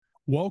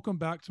Welcome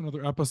back to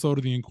another episode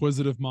of the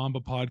Inquisitive Mamba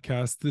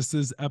podcast. This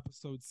is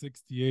episode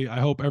 68. I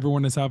hope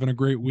everyone is having a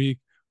great week.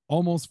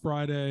 Almost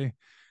Friday.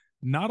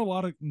 Not a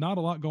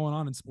lot going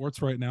on in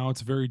sports right now.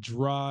 It's a very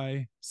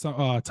dry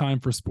time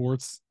for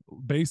sports.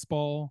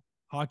 Baseball,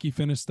 hockey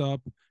finished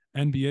up,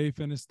 NBA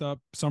finished up,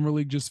 Summer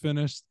League just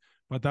finished,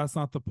 but that's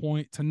not the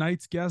point.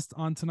 Tonight's guest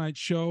on tonight's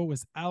show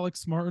is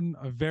Alex Martin,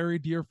 a very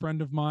dear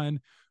friend of mine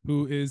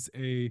who is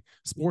a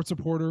sports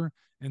reporter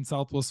in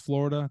Southwest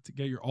Florida. To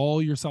get all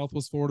your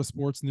Southwest Florida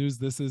sports news,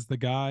 this is the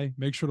guy.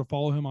 Make sure to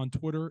follow him on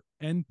Twitter,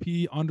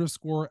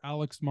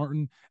 NP_Alex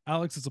Martin.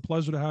 Alex, it's a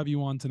pleasure to have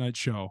you on tonight's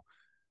show.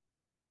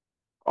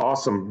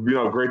 Awesome.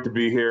 Great to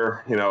be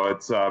here.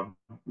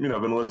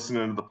 Been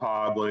listening to the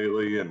pod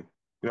lately and,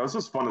 it's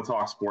just fun to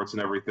talk sports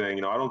and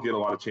everything. I don't get a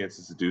lot of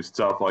chances to do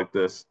stuff like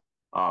this.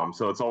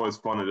 So it's always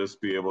fun to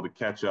just be able to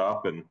catch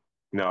up and,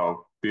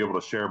 be able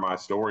to share my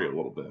story a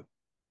little bit.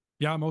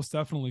 Yeah, most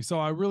definitely. So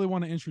I really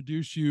want to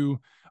introduce you.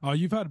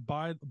 You've had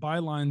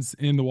bylines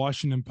in the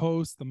Washington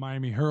Post, the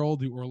Miami Herald,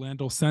 the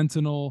Orlando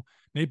Sentinel,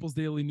 Naples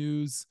Daily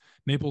News,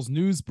 Naples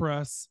News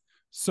Press.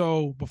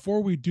 So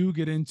before we do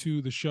get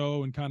into the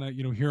show and kind of,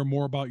 hear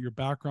more about your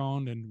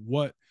background and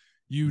what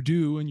you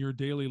do in your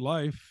daily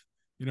life,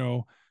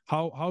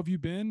 how have you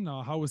been?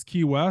 How was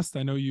Key West?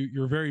 I know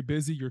you're very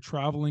busy. You're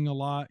traveling a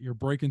lot. You're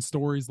breaking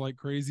stories like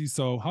crazy.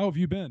 So how have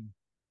you been?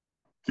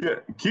 Yeah,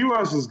 Key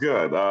West is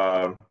good.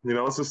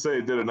 Let's just say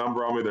it did a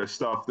number on me. There's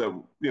stuff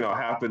that,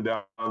 happened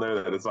down there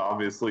that it's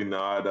obviously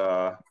not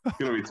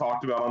going to be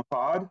talked about on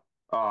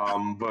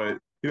pod. But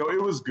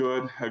it was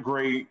good. A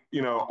great,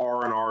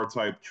 R&R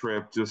type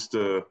trip just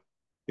to,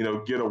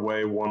 get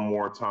away one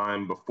more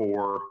time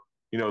before,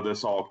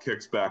 this all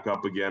kicks back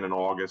up again in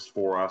August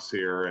for us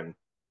here. And,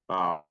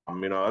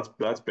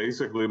 that's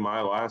basically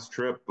my last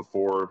trip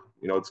before,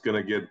 it's going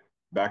to get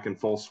back in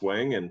full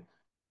swing. And,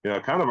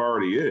 it kind of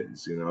already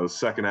is. The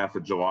second half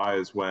of July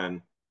is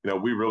when,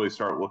 we really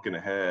start looking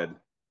ahead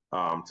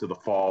to the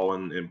fall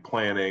and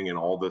planning and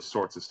all this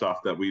sorts of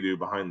stuff that we do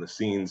behind the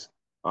scenes.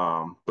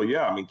 But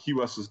yeah, I mean, Key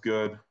West is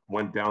good.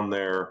 Went down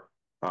there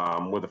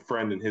with a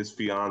friend and his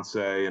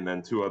fiance and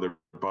then two other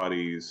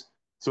buddies.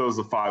 So it was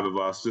the five of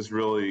us just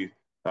really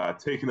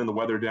taking in the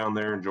weather down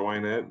there,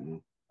 enjoying it, and,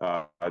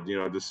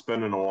 just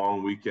spending a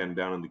long weekend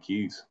down in the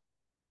Keys.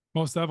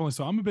 Most definitely.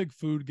 So I'm a big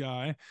food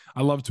guy.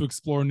 I love to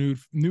explore new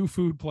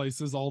food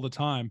places all the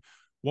time.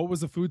 What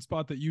was a food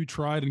spot that you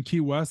tried in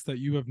Key West that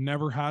you have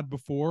never had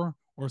before,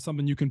 or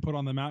something you can put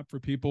on the map for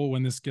people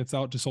when this gets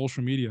out to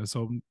social media?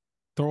 So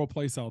throw a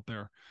place out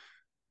there.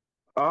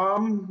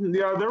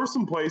 Yeah, there were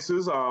some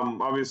places.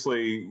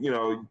 Obviously,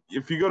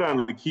 if you go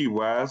down to Key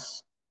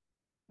West,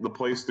 the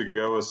place to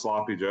go is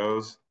Sloppy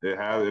Joe's.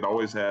 It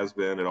always has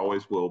been, it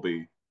always will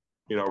be.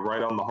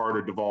 Right on the heart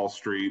of Duval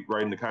Street,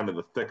 right in the kind of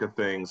the thick of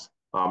things.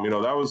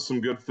 That was some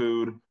good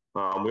food.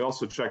 We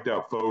also checked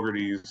out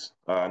Fogarty's,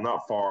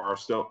 not far,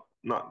 still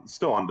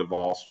on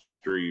Duval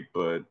Street,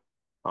 but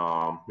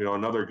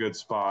another good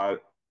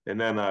spot.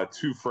 And then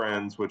Two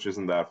Friends, which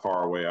isn't that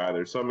far away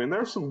either. So I mean,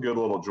 there's some good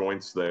little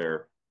joints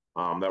there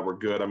that were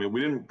good. I mean,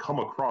 we didn't come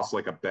across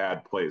like a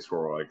bad place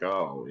where we're like,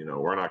 oh,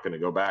 we're not going to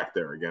go back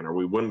there again, or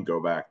we wouldn't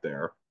go back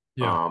there.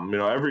 Yeah.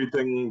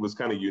 Everything was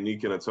kind of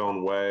unique in its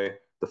own way.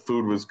 The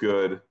food was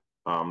good.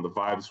 The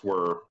vibes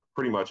were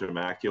pretty much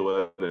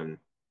immaculate, and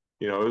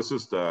it was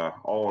just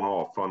all in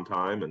all a fun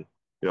time. And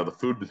the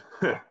food,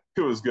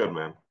 it was good,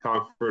 man.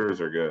 Conch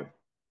fritters are good.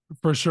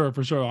 For sure,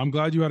 for sure. I'm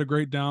glad you had a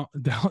great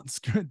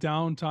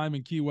downtime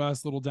in Key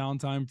West, little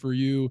downtime for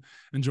you,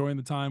 enjoying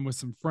the time with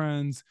some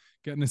friends,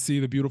 getting to see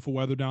the beautiful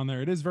weather down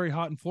there. It is very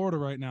hot in Florida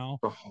right now,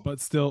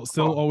 but still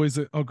always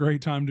a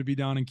great time to be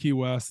down in Key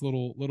West.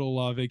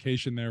 Little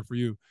vacation there for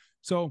you.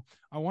 So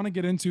I want to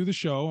get into the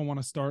show. I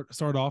want to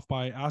start off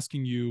by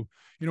asking you,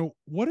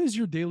 what is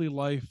your daily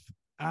life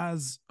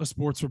as a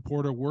sports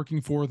reporter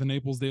working for the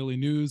Naples Daily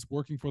News,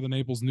 working for the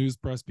Naples News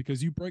Press,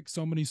 because you break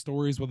so many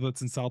stories, whether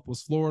it's in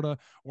Southwest Florida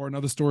or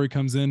another story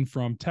comes in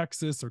from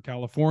Texas or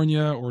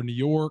California or New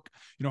York.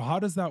 How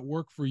does that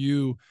work for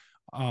you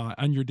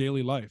and your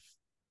daily life?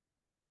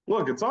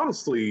 Look, it's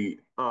honestly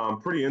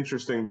pretty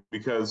interesting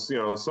because,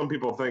 some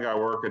people think I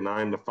work a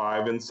 9 to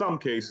 5. In some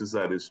cases,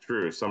 that is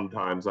true.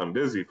 Sometimes I'm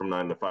busy from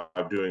 9 to 5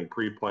 doing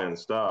pre planned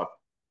stuff.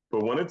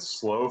 But when it's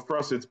slow for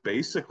us, it's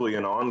basically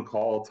an on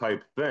call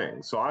type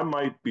thing. So I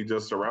might be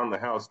just around the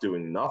house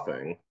doing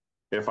nothing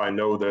if I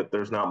know that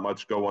there's not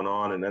much going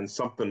on, and then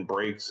something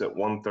breaks at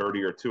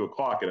 1:30 or 2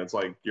 o'clock, and it's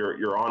like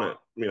you're on it,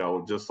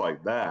 just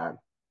like that.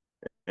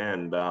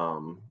 And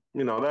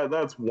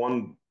that's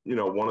one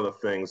of the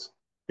things.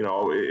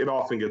 It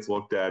often gets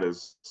looked at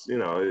as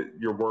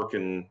you're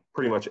working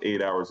pretty much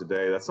 8 hours a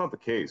day. That's not the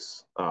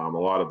case a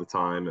lot of the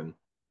time, and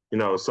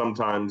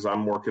sometimes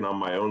I'm working on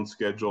my own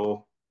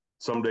schedule.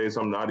 Some days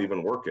I'm not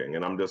even working,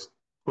 and I'm just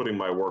putting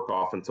my work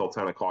off until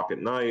 10 o'clock at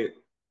night.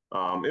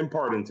 In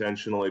part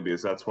intentionally,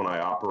 because that's when I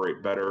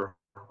operate better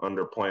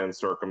under planned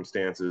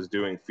circumstances,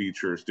 doing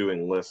features,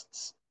 doing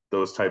lists,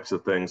 those types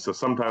of things. So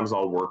sometimes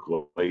I'll work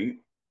late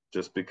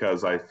just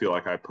because I feel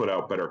like I put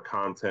out better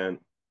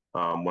content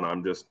when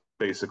I'm just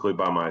basically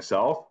by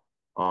myself.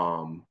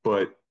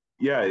 But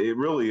yeah, it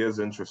really is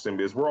interesting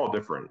because we're all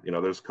different.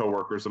 There's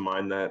coworkers of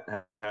mine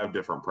that have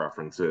different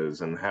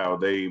preferences and how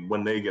they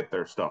when they get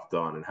their stuff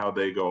done and how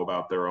they go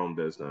about their own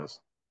business.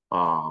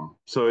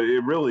 So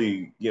it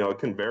really, it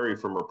can vary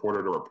from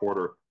reporter to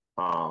reporter.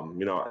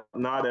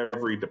 Not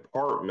every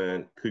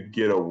department could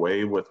get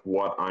away with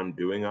what I'm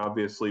doing.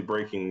 Obviously,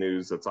 breaking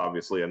news, that's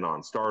obviously a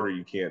non-starter.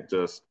 You can't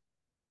just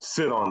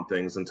sit on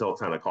things until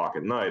 10 o'clock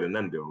at night and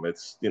then do them.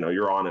 It's,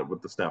 you're on it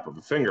with the snap of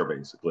a finger,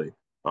 basically.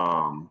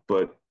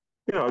 But,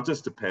 it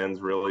just depends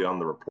really on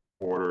the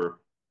reporter.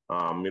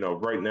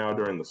 Right now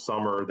during the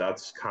summer,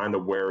 that's kind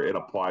of where it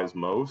applies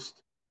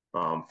most.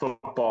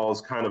 Football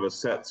is kind of a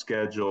set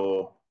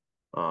schedule.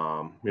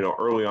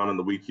 Early on in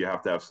the week, you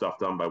have to have stuff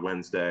done by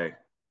Wednesday.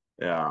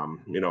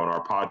 And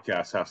our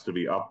podcast has to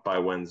be up by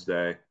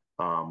Wednesday.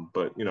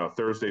 But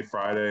Thursday,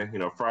 Friday,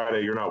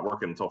 Friday, you're not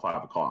working until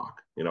 5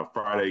 o'clock.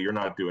 Friday, you're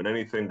not doing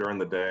anything during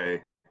the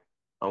day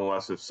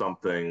unless if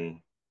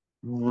something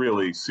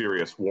really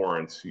serious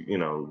warrants,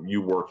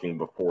 you working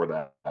before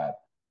that.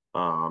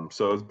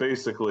 So it's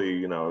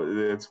basically,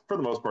 it's for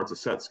the most part, it's a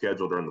set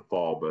schedule during the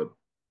fall, but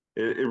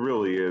it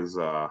really is,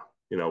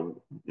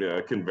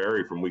 it can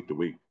vary from week to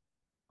week.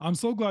 I'm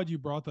so glad you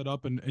brought that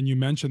up and you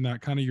mentioned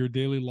that kind of your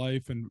daily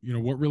life and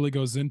what really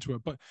goes into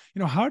it. But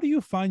how do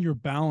you find your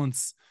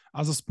balance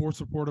as a sports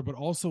reporter, but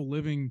also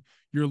living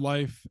your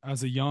life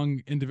as a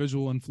young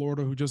individual in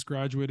Florida who just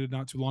graduated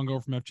not too long ago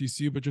from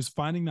FGCU, but just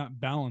finding that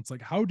balance?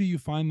 Like, how do you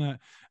find that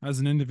as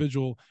an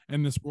individual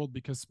in this world?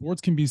 Because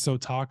sports can be so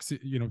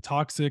toxic,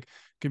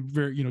 can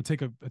very,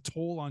 take a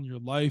toll on your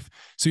life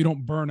so you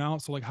don't burn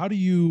out. So like, how do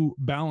you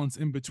balance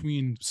in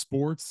between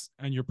sports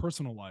and your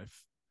personal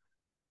life?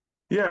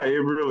 Yeah,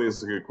 it really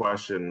is a good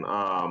question.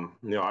 I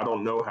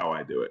don't know how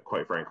I do it,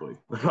 quite frankly.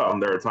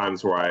 There are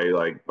times where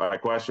I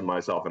question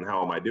myself and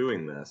how am I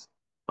doing this?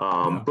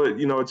 Yeah. But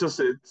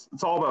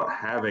it's all about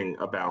having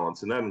a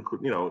balance, and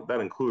that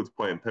includes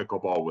playing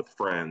pickleball with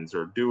friends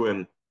or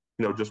doing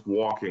just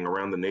walking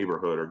around the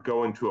neighborhood or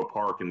going to a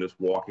park and just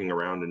walking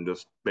around and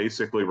just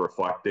basically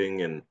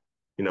reflecting and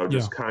Yeah.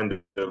 just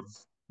kind of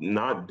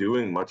not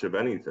doing much of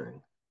anything.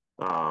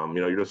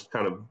 You're just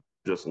kind of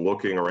just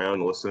looking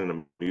around, listening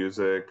to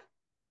music,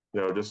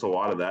 just a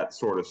lot of that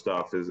sort of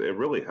stuff it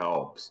really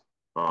helps.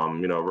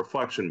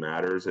 Reflection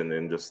matters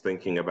and just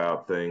thinking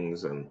about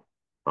things. And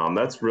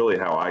that's really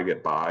how I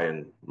get by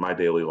in my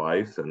daily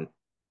life. And,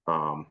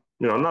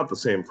 not the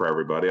same for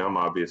everybody. I'm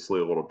obviously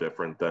a little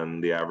different than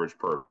the average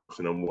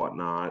person and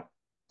whatnot.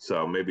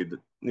 So maybe,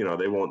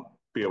 they won't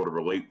be able to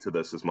relate to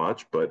this as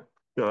much, but,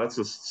 that's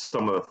just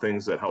some of the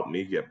things that help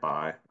me get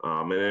by.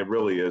 And it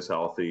really is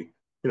healthy.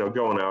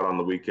 Going out on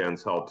the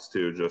weekends helps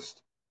too,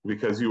 just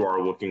because you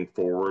are looking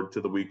forward to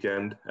the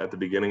weekend at the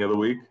beginning of the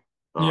week.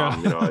 Yeah.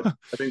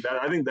 I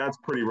think that's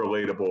pretty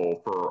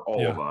relatable for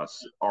all Yeah. of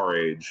us our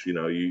age.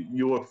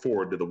 You look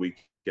forward to the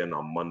weekend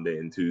on Monday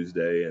and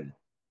Tuesday and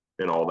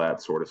all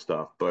that sort of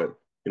stuff. But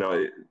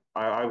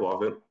I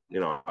love it.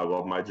 I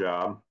love my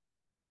job.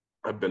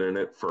 I've been in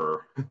it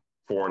for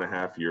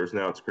 4.5 years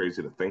now. It's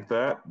crazy to think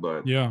that,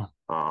 but Yeah.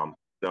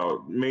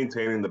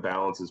 maintaining the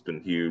balance has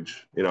been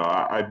huge.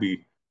 I'd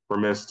be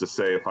remiss to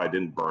say if I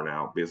didn't burn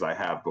out because I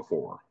have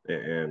before.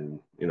 And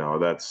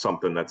that's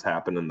something that's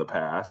happened in the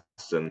past.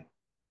 And,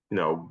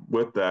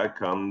 with that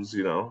comes,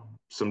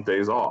 some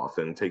days off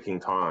and taking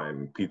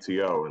time,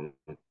 PTO.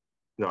 And,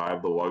 I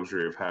have the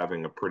luxury of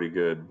having a pretty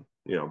good,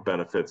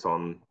 benefits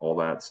on all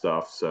that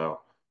stuff.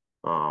 So,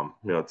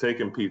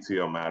 taking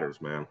PTO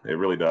matters, man. It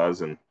really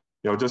does. And,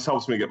 it just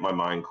helps me get my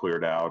mind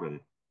cleared out and,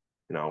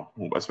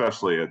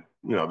 especially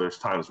there's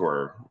times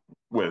where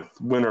with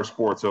winter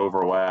sports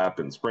overlap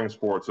and spring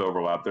sports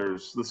overlap,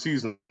 there's the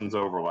seasons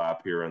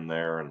overlap here and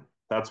there, and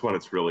that's when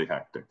it's really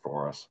hectic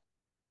for us.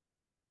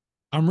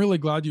 I'm really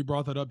glad you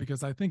brought that up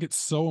because I think it's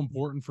so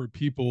important for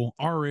people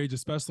our age,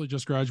 especially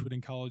just graduating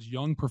college,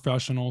 young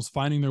professionals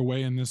finding their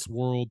way in this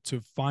world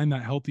to find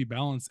that healthy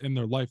balance in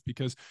their life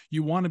because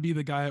you want to be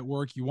the guy at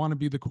work, you want to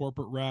be the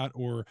corporate rat,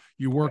 or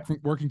you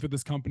working for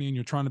this company and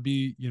you're trying to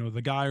be,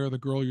 the guy or the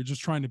girl, you're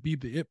just trying to be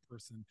the it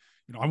person.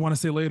 I want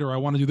to say later, I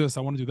want to do this,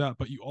 I want to do that,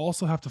 but you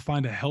also have to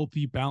find a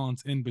healthy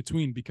balance in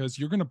between because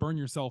you're going to burn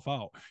yourself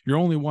out. You're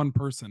only one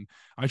person.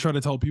 I try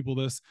to tell people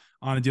this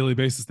on a daily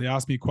basis. They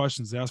ask me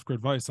questions, they ask for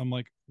advice. I'm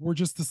like, we're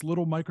just this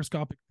little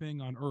microscopic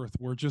thing on earth.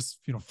 We're just,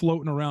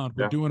 floating around.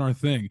 We're doing our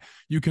thing.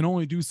 You can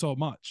only do so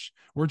much.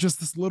 We're just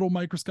this little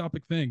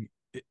microscopic thing.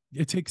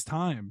 It takes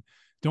time.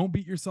 Don't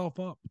beat yourself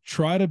up.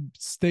 Try to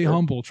stay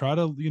humble. Try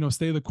to,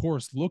 stay the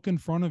course. Look in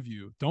front of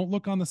you. Don't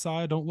look on the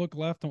side. Don't look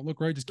left. Don't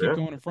look right. Just keep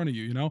going in front of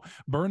you.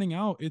 Burning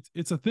out,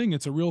 it's a thing.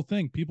 It's a real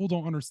thing. People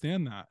don't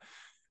understand that.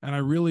 And I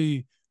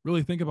really,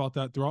 really think about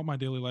that throughout my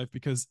daily life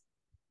because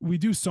we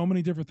do so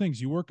many different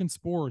things. You work in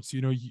sports,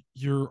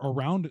 you're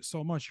around it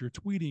so much. You're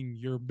tweeting,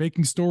 you're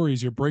making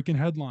stories, you're breaking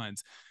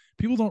headlines.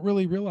 People don't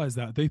really realize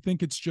that. They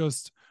think it's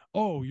just,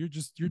 oh, you're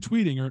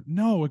tweeting, or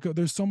no,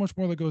 there's so much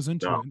more that goes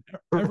into it.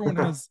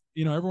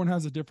 And everyone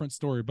has a different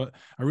story, but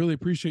I really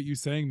appreciate you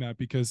saying that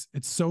because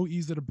it's so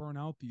easy to burn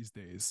out these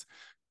days.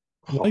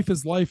 life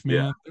is life,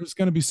 Yeah, man. There's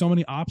going to be so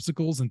many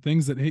obstacles and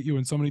things that hit you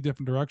in so many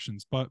different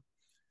directions, but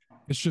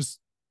it's just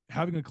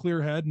having a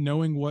clear head,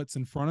 knowing what's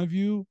in front of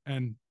you.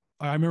 And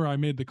I remember I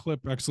made the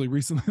clip actually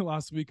recently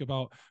last week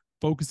about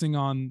focusing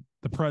on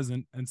the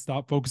present and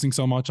stop focusing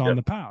so much on yeah,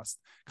 the past.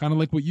 Kind of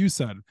like what you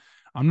said.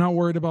 I'm not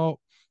worried about,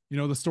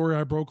 the story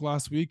I broke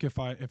last week. If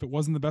it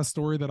wasn't the best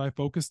story that I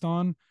focused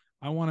on,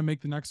 I want to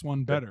make the next one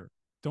yeah, better.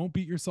 Don't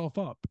beat yourself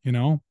up.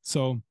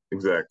 So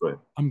exactly.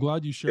 I'm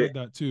glad you shared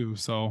that too.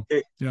 So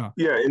It, yeah.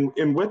 yeah,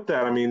 and with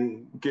that, I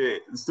mean,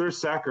 there's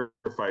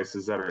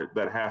sacrifices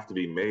that have to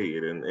be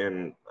made,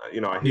 and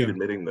I hate Yeah.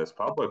 admitting this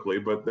publicly,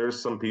 but there's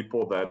some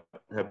people that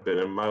have been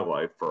in my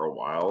life for a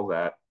while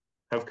that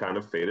have kind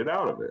of faded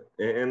out of it,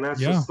 and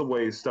that's Yeah. just the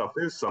way stuff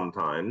is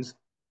sometimes.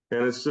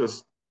 And it's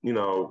just,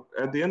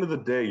 at the end of the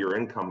day, your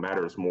income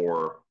matters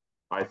more,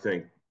 I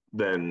think,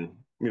 than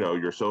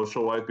your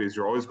social life, because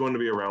you're always going to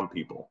be around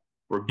people,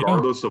 Yeah.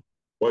 regardless of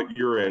what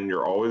you're in.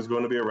 You're always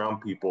going to be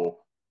around people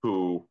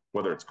who,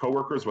 whether it's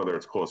coworkers, whether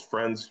it's close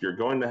friends, you're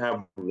going to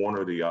have one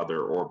or the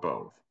other or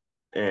both.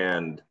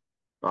 And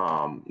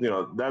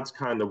that's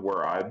kind of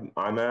where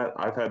I'm at.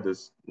 I've had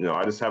this,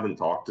 I just haven't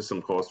talked to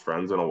some close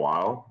friends in a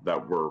while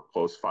that were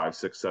close 5,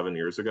 6, 7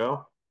 years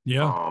ago.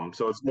 Yeah.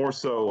 So it's more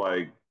so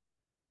like,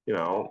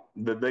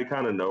 that they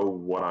kind of know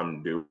what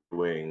I'm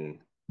doing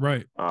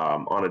Right.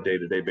 on a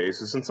day-to-day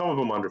basis, and some of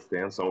them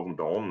understand, some of them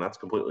don't, and that's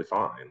completely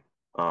fine.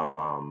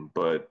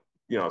 But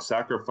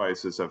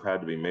sacrifices have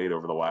had to be made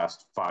over the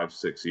last 5,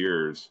 6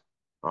 years.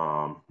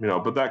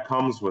 But that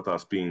comes with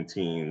us being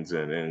teens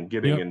and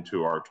getting Yep.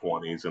 into our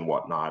 20s and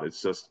whatnot.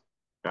 It's just,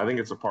 I think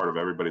it's a part of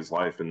everybody's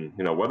life, and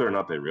whether or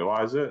not they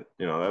realize it,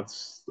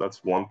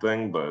 that's one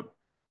thing, but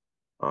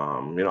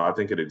I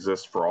think it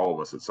exists for all of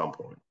us at some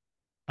point.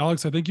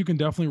 Alex, I think you can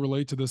definitely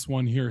relate to this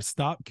one here.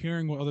 Stop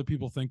caring what other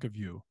people think of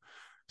you.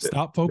 Yeah.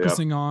 Stop Yep.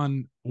 focusing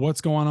on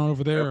what's going on over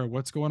Yep. there,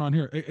 what's going on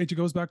here. It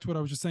goes back to what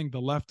I was just saying,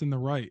 the left and the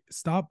right.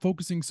 Stop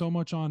focusing so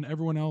much on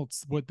everyone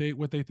else, what they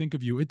think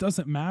of you. It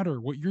doesn't matter.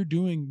 What you're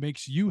doing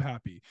makes you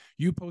happy.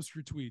 You post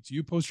your tweets,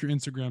 you post your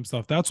Instagram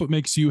stuff. That's what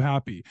makes you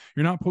happy.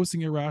 You're not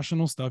posting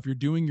irrational stuff. You're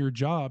doing your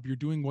job. You're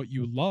doing what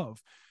you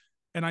love.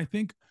 And I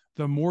think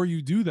the more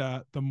you do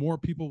that, the more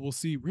people will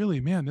see, really,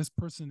 man, this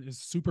person is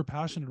super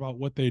passionate about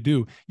what they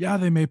do. Yeah,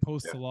 they may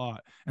post Yeah. a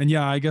lot. And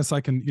yeah, I guess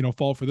I can,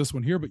 fall for this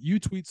one here, but you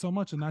tweet so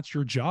much and that's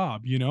your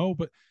job.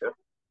 But Yep.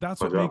 that's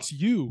My what job. makes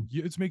you,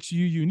 it makes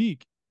you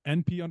unique.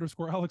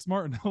 NP_Alex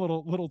Martin, a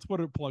little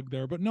Twitter plug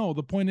there. But no,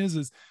 the point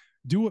is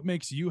do what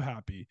makes you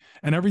happy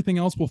and everything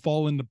else will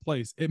fall into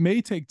place. It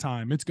may take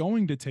time. It's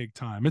going to take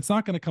time. It's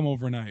not going to come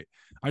overnight.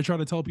 I try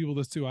to tell people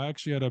this too. I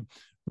actually had a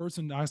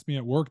person ask me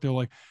at work, they're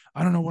like,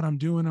 I don't know what I'm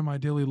doing in my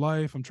daily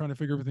life. I'm trying to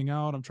figure everything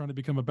out. I'm trying to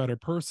become a better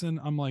person.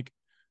 I'm like,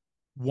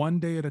 one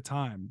day at a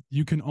time.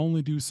 You can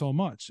only do so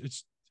much.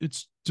 It's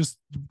just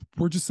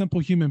we're just simple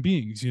human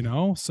beings.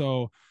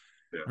 So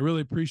Yeah. I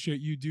really appreciate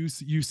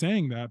you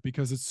saying that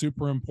because it's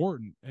super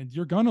important. And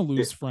you're gonna Yeah.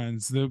 lose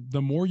friends.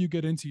 The more you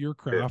get into your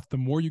Yeah. craft, the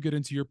more you get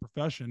into your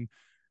profession,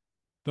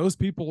 those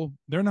people,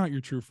 they're not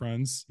your true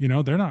friends.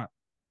 They're not,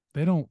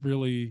 they don't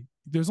really,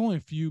 there's only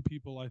a few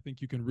people I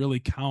think you can really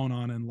count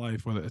on in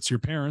life, whether it's your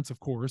parents, of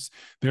course,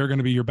 they're going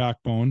to be your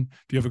backbone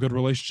if you have a good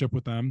relationship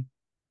with them.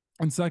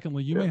 And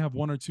secondly, you Yeah. may have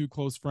one or two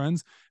close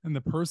friends, and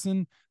the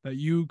person that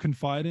you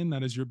confide in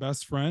that is your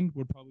best friend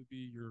would probably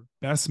be your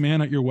best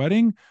man at your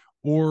wedding,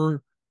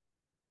 or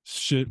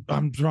shit,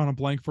 I'm drawing a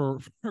blank for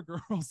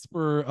girls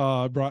for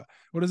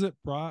what is it,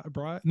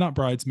 bride, not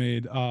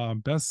bridesmaid,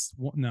 best,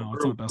 no,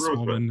 it's not best Groomsmen.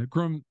 woman,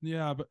 groom,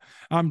 yeah, but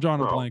I'm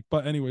drawing a Oh, blank.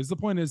 But anyways, the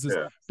point is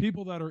yeah.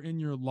 people that are in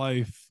your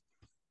life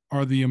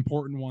are the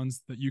important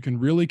ones that you can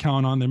really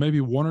count on. There may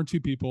be one or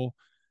two people,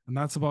 and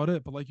that's about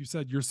it. But like you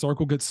said, your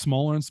circle gets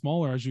smaller and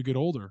smaller as you get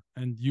older,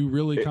 and you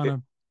really It, kind it,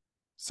 of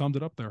summed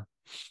it up there.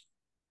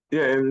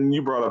 yeah, and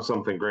you brought up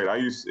something great.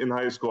 In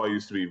high school, I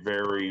used to be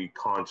very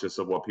conscious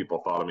of what people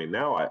thought of me.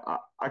 Now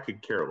I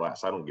could care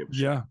less. I don't give a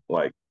shit. Yeah.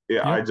 Like,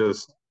 yeah, Yep.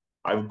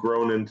 I've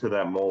grown into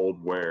that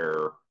mold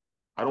where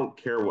I don't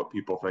care what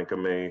people think of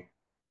me,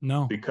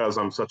 No. because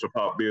I'm such a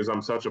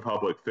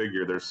public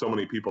figure. There's so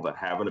many people that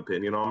have an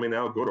opinion on me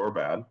now, good or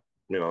bad.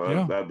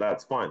 Yeah.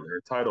 That's fine. They're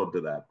entitled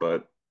to that.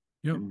 But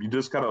Yep. you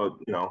just gotta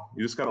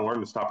learn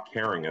to stop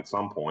caring at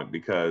some point,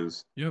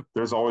 because Yep.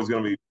 there's always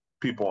going to be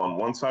people on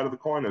one side of the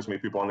coin. There's going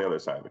to be people on the other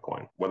side of the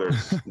coin, whether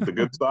it's the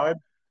good side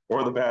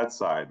or the bad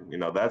side.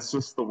 That's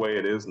just the way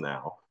it is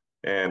now.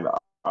 And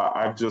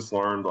I've just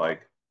learned,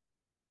 like,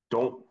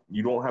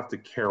 you don't have to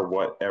care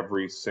what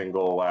every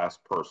single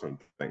last person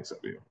thinks of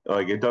you.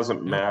 Like, it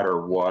doesn't Yep.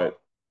 matter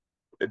what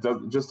it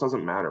just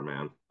doesn't matter,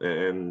 man.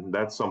 And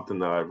that's something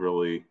that I've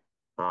really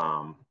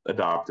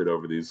adopted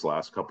over these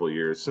last couple of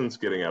years since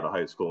getting out of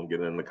high school and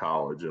getting into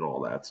college and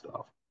all that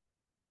stuff.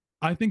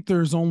 I think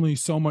there's only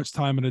so much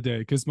time in a day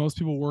because most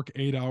people work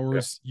 8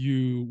 hours. Yeah.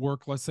 You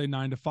work, let's say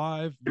 9 to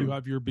 5. You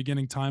have your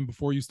beginning time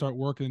before you start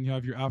work, and then you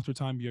have your after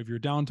time. You have your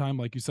downtime,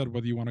 like you said,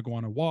 whether you want to go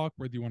on a walk,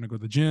 whether you want to go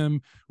to the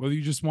gym, whether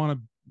you just want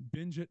to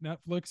binge at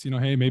Netflix,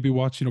 hey, maybe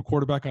watch,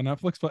 quarterback on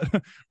Netflix, but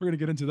we're going to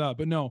get into that.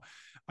 But no,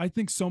 I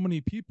think so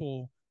many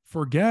people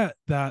forget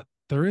that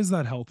there is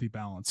that healthy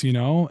balance,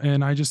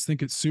 and I just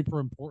think it's super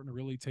important to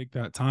really take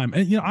that time.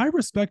 And, I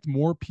respect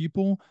more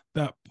people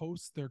that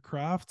post their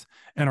craft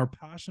and are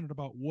passionate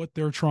about what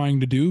they're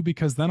trying to do,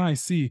 because then I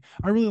see,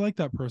 I really like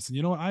that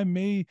person. I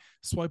may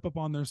swipe up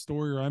on their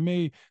story, or I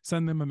may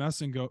send them a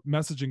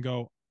message and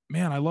go,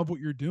 man, I love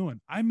what you're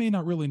doing. I may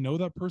not really know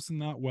that person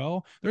that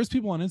well. There's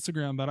people on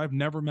Instagram that I've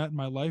never met in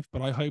my life,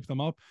 but I hype them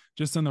up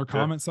just in their Yeah.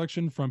 comment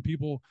section from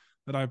people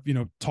that I've,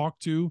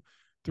 talked to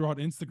throughout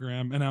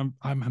Instagram, and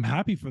I'm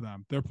happy for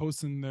them. They're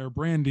posting their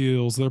brand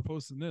deals, they're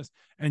posting this.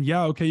 And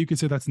yeah, okay, you could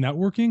say that's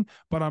networking,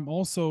 but I'm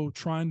also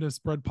trying to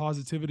spread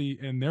positivity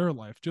in their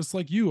life. Just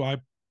like you,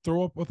 I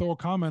throw a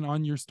comment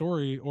on your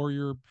story or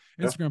your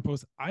Yeah. Instagram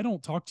post. I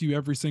don't talk to you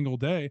every single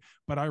day,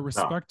 but I No.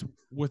 respect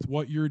with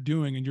what you're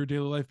doing in your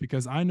daily life,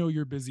 because I know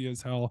you're busy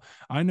as hell.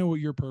 I know what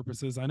your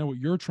purpose is. I know what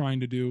you're trying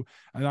to do.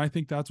 And I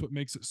think that's what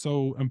makes it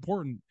so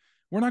important.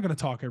 We're not going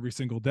to talk every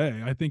single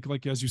day. I think,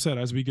 like, as you said,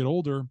 as we get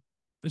older,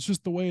 it's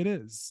just the way it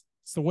is.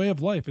 It's the way of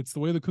life. It's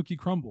the way the cookie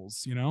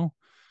crumbles. Yeah,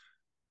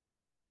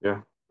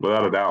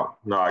 without a doubt.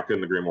 No, I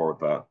couldn't agree more with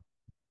that.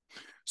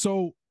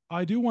 So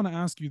I do want to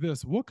ask you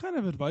this. What kind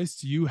of advice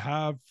do you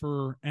have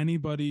for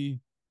anybody,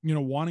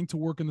 wanting to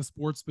work in the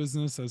sports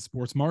business, as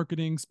sports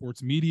marketing,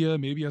 sports media,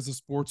 maybe as a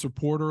sports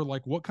reporter?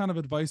 Like, what kind of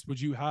advice would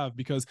you have?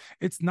 Because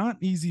it's not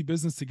an easy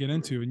business to get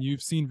into. And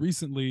you've seen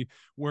recently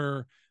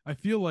where I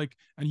feel like,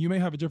 and you may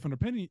have a different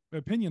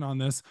opinion on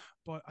this,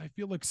 but I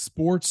feel like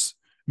sports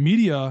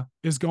media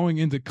is going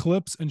into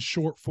clips and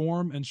short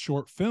form and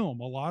short film.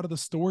 A lot of the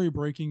story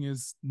breaking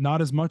is not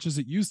as much as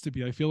it used to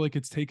be. I feel like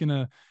it's taken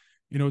a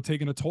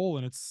toll,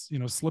 and it's,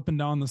 slipping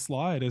down the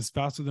slide as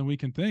faster than we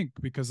can think,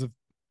 because of,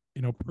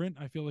 print,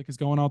 I feel like, is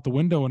going out the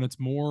window, and it's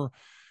more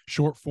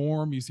short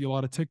form. You see a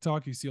lot of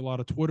TikTok, you see a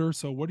lot of Twitter.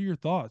 So what are your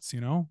thoughts,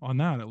 on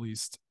that, at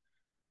least?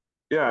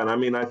 Yeah, and I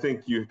mean, I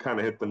think you kind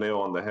of hit the nail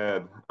on the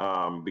head,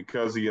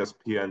 because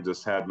ESPN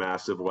just had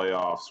massive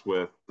layoffs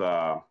with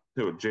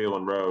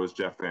Jalen Rose,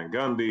 Jeff Van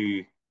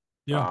Gundy,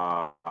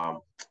 Yeah.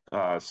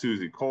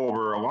 Susie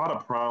Colbert, a lot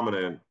of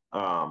prominent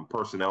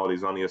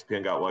personalities on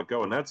ESPN got let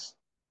go, and that's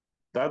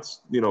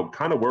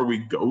kind of where we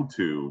go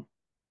to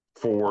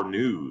for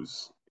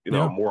news.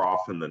 Yeah. More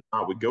often than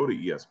not, we go to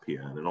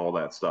ESPN and all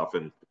that stuff,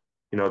 and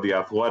the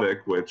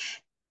Athletic,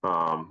 which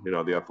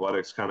the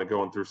Athletics kind of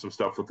going through some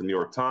stuff with the New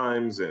York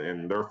Times,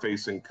 and they're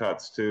facing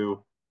cuts too.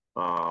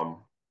 Um,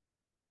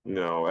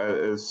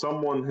 as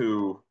someone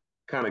who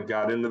kind of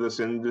got into this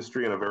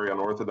industry in a very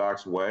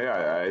unorthodox way,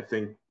 I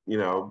think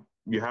you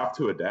have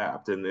to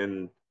adapt,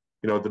 and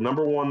the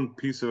number one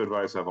piece of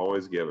advice I've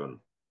always given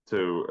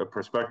to a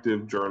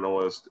prospective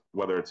journalist,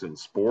 whether it's in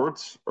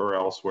sports or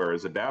elsewhere,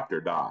 is adapt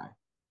or die.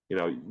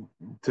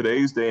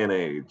 Today's day and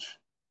age,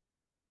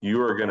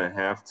 you are going to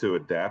have to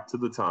adapt to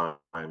the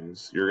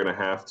times. You're going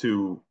to have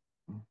to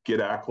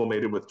get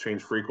acclimated with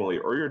change frequently,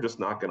 or you're just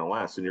not going to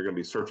last, and you're going to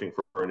be searching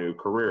for a new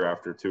career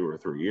after 2 or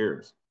 3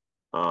 years.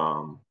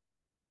 Um,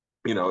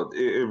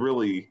 it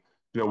really,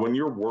 when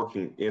you're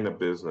working in a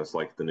business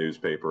like the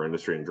newspaper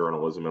industry and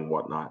journalism and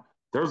whatnot,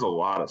 there's a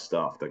lot of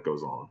stuff that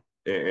goes on,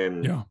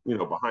 and Yeah.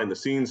 behind the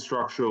scenes,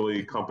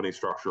 structurally, company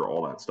structure,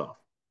 all that stuff.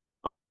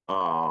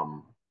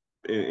 Um,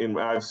 and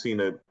I've seen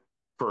it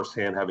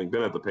firsthand, having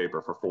been at the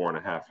paper for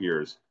 4.5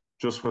 years,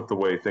 just with the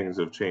way things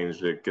have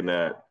changed at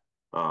Gannett,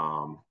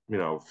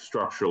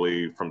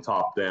 structurally from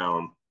top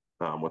down,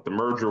 with the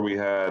merger we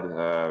had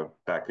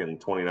back in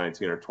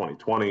 2019 or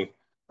 2020.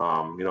 A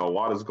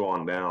lot has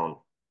gone down.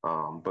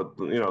 But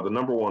the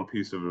number one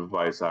piece of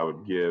advice I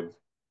would give,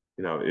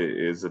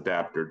 is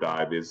adapt or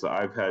die, because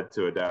I've had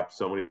to adapt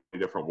so many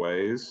different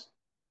ways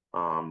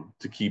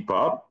to keep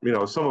up.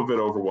 Some of it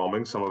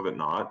overwhelming, some of it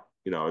not.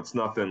 It's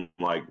nothing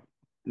like,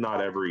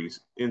 not every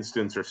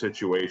instance or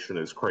situation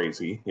is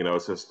crazy.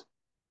 It's just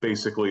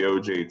basically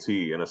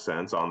OJT in a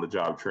sense, on the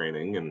job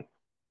training, and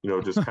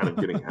just kind of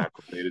getting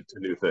acclimated to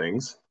new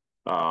things,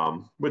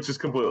 which is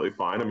completely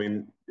fine. I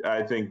mean,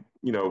 I think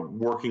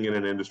working in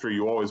an industry,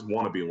 you always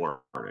want to be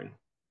learning.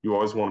 You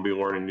always want to be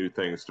learning new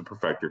things to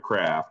perfect your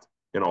craft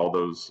and all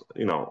those,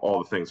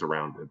 all the things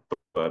around it.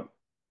 But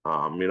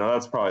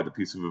that's probably the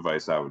piece of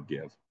advice I would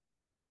give.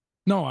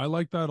 No, I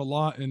like that a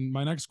lot. And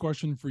my next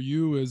question for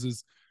you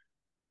is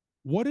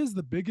what is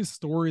the biggest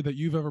story that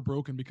you've ever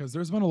broken? Because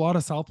there's been a lot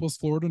of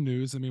Southwest Florida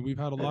news. I mean, we've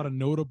had a lot of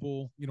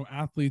notable,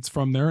 athletes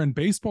from there, and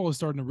baseball is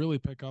starting to really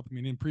pick up. I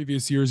mean, in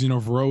previous years,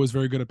 Veroa is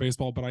very good at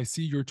baseball, but I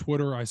see your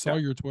Twitter, I saw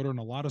your Twitter, and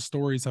a lot of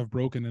stories have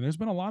broken. And there's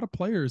been a lot of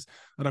players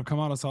that have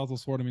come out of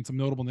Southwest Florida. I mean, some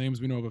notable names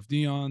we know of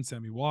Dion,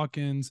 Sammy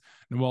Watkins,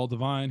 Noel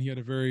Devine. He had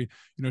a very,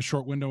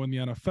 short window in the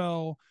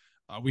NFL.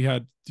 We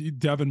had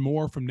Devin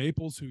Moore from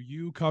Naples, who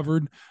you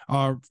covered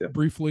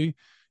briefly.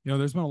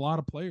 there's been a lot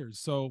of players.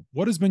 So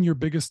what has been your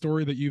biggest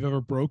story that you've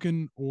ever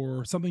broken,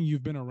 or something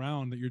you've been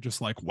around that you're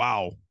just like,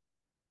 wow?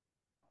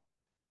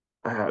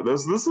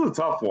 This is a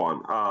tough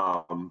one.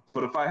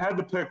 But if I had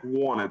to pick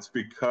one, it's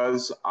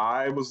because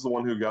I was the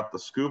one who got the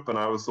scoop and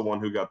I was the one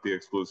who got the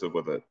exclusive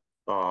with it.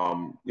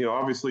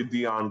 Obviously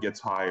Deion gets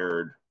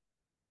hired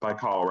by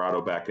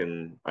Colorado back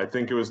in, I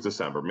think it was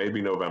December,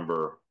 maybe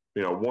November,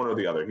 one or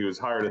the other. He was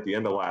hired at the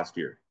end of last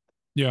year.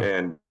 Yeah.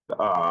 And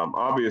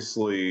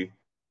obviously,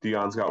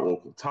 Deion's got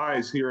local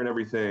ties here and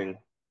everything.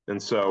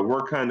 And so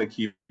we're kind of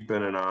keeping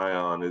an eye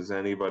on, is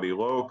anybody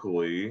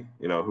locally,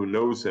 who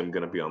knows him,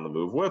 going to be on the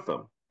move with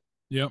him?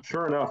 Yep.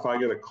 Sure enough, I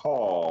get a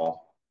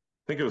call.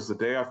 I think it was the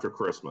day after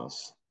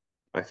Christmas,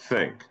 I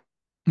think,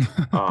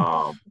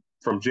 um,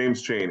 from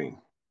James Chaney,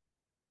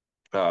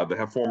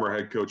 the former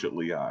head coach at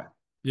Lehigh.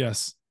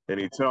 Yes. And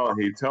he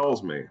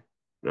tells me,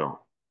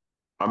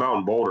 I'm out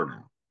in Boulder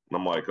now. And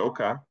I'm like,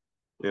 okay.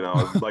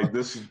 Like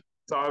this,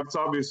 it's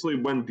obviously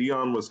when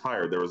Deion was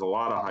hired, there was a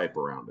lot of hype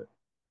around it.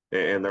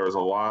 And there was a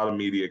lot of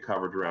media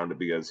coverage around it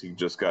because he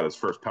just got his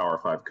first Power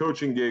Five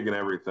coaching gig and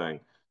everything.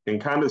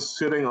 And kind of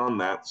sitting on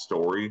that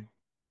story,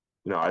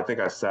 I think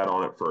I sat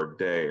on it for a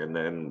day and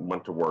then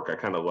went to work. I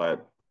kind of let,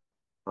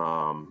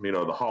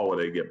 the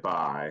holiday get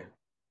by.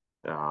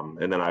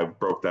 And then I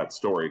broke that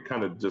story,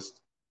 kind of just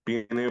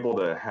being able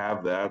to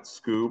have that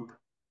scoop.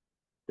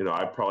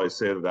 I'd probably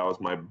say that was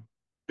my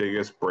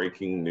biggest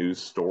breaking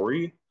news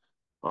story.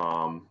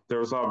 There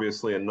was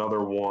obviously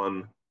another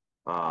one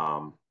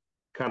kind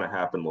of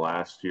happened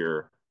last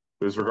year.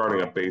 It was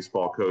regarding a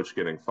baseball coach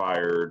getting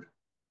fired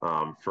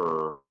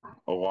for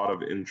a lot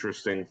of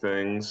interesting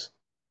things.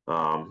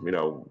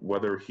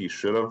 Whether he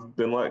should have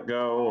been let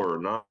go or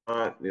not,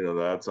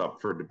 that's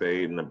up for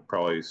debate and it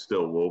probably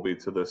still will be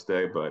to this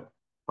day. But,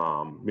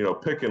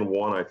 picking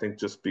one, I think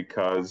just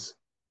because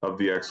of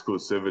the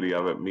exclusivity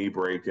of it, me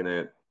breaking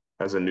it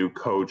as a new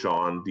coach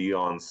on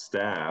Deion's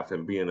staff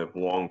and being a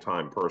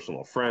longtime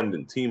personal friend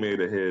and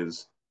teammate of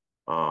his,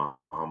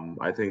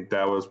 I think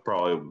that was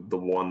probably the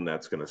one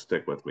that's going to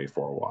stick with me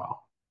for a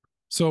while.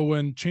 So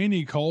when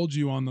Chaney called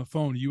you on the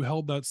phone, you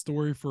held that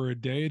story for a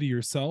day to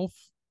yourself?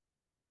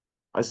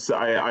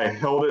 I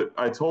held it.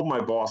 I told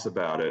my boss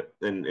about it,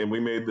 and we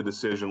made the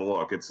decision.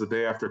 Look, it's the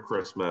day after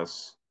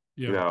Christmas.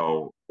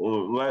 Yeah.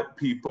 Let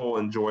people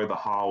enjoy the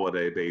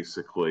holiday,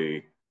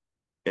 basically,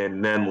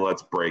 and then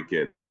let's break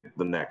it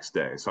the next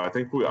day. So I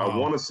think I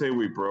want to say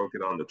we broke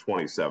it on the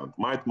 27th.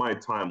 My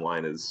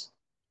timeline is,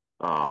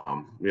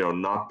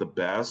 not the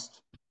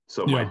best,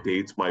 so my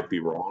dates might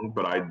be wrong,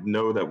 but I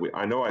know that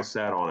I know I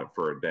sat on it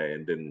for a day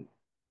and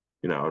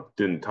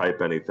didn't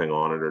type anything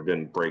on it or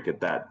didn't break it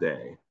that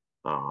day.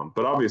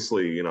 But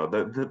obviously,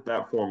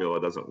 that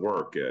formula doesn't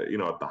work, at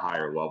the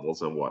higher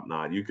levels and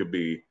whatnot. You could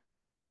be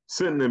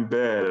sitting in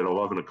bed at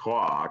 11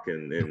 o'clock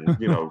and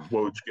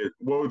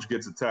Woj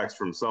gets a text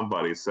from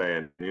somebody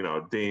saying,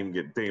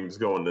 Dame's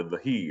going to the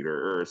Heat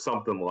or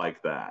something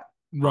like that.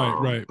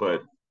 Right.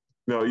 But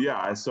no,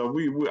 yeah. So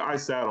I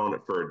sat on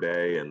it for a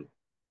day and,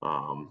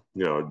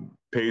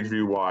 page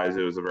view wise,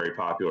 it was a very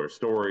popular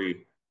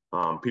story.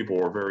 People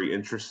were very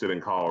interested in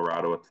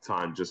Colorado at the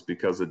time just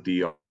because of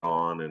Deion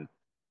and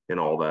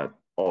all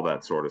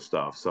that sort of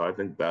stuff. So I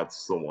think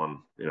that's the one,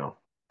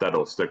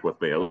 that'll stick with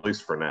me at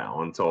least for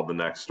now until the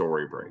next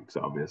story breaks,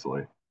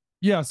 obviously.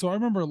 Yeah, so I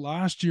remember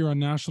last year on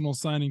National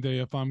Signing Day,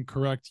 if I'm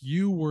correct,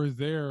 you were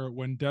there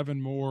when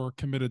Devin Moore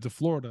committed to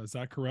Florida. Is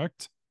that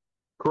correct?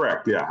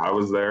 Correct. Yeah, I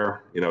was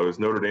there. It was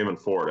Notre Dame and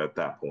Florida at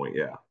that point.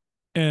 Yeah.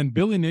 And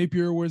Billy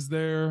Napier was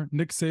there.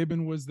 Nick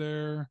Saban was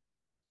there.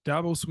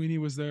 Dabo Sweeney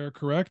was there.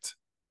 Correct?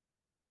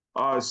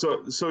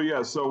 So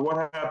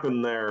what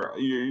happened there?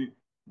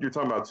 You're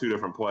talking about two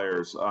different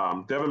players.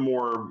 Devin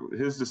Moore,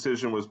 his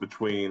decision was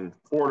between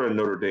Florida and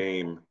Notre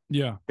Dame.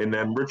 Yeah. And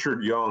then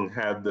Richard Young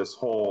had this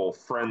whole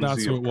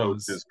frenzy of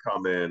coaches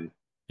come in.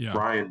 Yeah.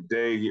 Ryan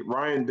Day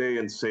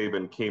and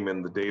Saban came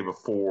in the day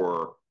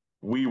before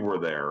we were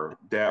there.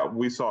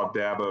 We saw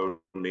Dabo,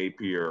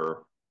 Napier,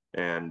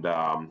 and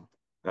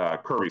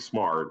Kirby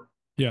Smart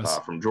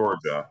from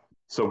Georgia.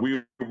 So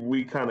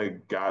we kind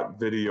of got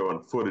video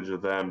and footage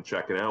of them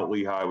checking out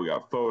Lehigh. We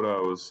got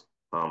photos,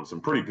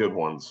 some pretty good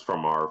ones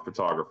from our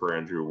photographer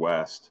Andrew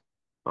West.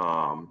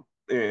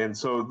 And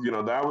so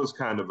that was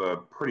kind of a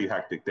pretty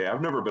hectic day.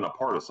 I've never been a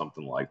part of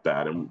something like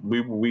that, and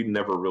we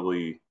never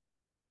really,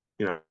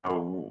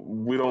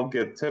 we don't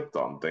get tipped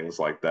on things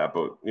like that.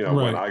 But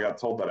when I got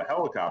told that a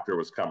helicopter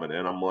was coming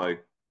in, I'm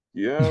like,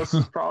 yeah, this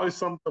is probably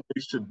something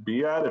we should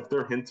be at. If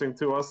they're hinting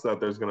to us that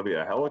there's going to be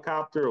a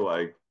helicopter,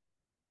 like,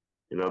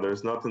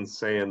 there's nothing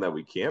saying that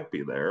we can't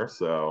be there.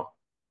 So,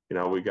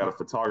 we got a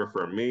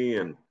photographer and me,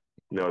 and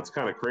it's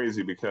kind of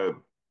crazy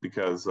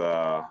because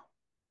I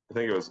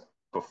think it was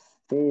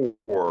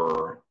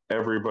before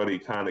everybody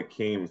kind of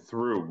came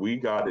through, we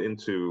got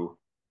into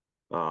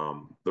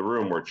the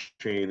room where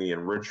Chaney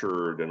and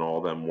Richard and all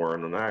them were,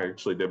 and I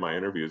actually did my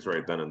interviews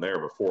right then and there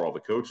before all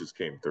the coaches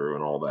came through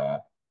and all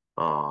that.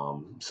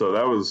 So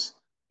that was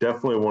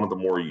definitely one of the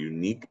more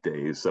unique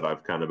days that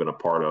I've kind of been a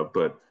part of.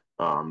 But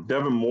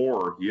Devin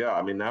Moore, yeah,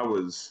 I mean, that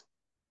was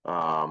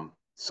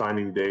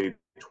signing day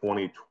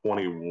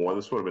 2021.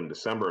 This would have been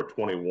December of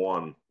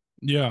 21.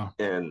 Yeah.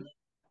 And,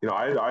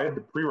 I had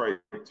to pre-write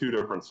two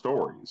different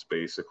stories,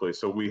 basically.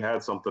 So we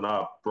had something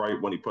up right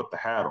when he put the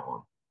hat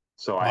on.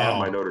 So I had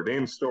my Wow. Notre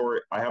Dame story.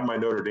 I have my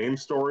Notre Dame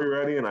story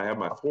ready, and I have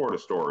my Florida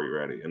story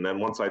ready. And then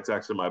once I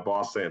texted my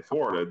boss saying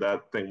Florida,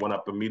 that thing went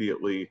up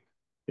immediately.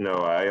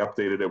 I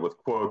updated it with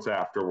quotes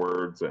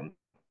afterwards, and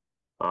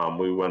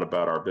we went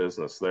about our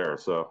business there.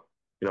 So,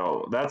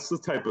 that's the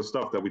type of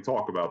stuff that we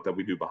talk about that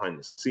we do behind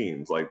the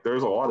scenes. Like,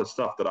 there's a lot of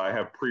stuff that I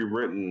have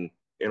pre-written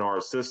in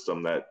our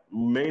system that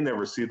may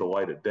never see the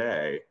light of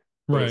day,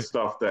 but it's Right.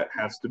 stuff that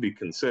has to be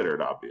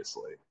considered,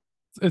 obviously.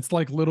 It's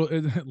like little.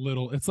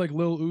 It's like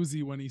Lil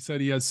Uzi when he said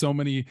he has so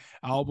many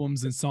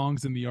albums and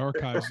songs in the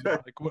archives.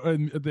 Like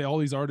and all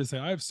these artists say,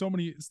 I have so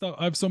many stuff.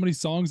 I have so many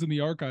songs in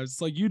the archives.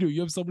 It's like you do.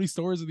 You have so many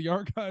stories in the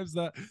archives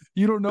that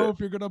you don't know if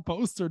you're gonna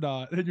post or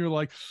not. And you're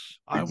like,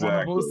 I want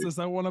to post Exactly. this.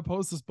 I want to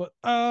post this, but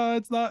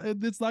it's not.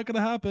 It's not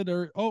gonna happen.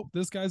 Or oh,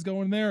 this guy's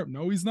going there.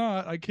 No, he's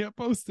not. I can't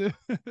post it.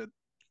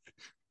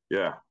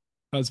 Yeah,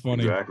 That's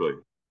funny. exactly.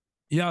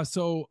 Yeah.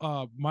 So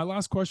my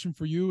last question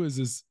for you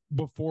is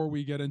before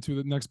we get into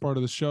the next part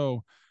of the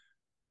show,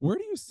 where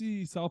do you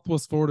see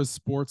Southwest Florida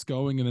sports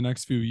going in the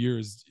next few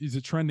years? Is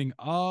it trending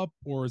up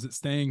or is it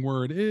staying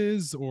where it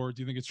is? Or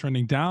do you think it's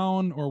trending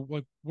down? Or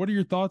what are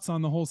your thoughts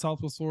on the whole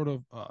Southwest Florida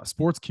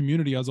sports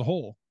community as a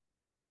whole?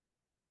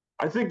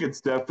 I think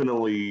it's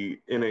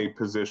definitely in a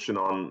position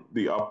on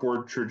the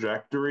upward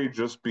trajectory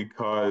just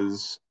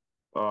because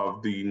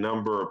of the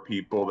number of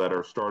people that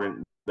are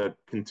starting that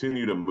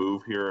continue to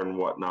move here and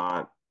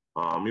whatnot.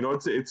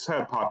 It's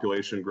had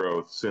population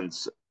growth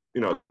since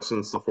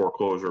the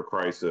foreclosure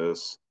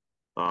crisis.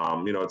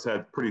 It's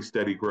had pretty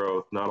steady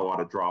growth, not a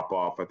lot of drop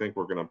off. I think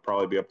we're going to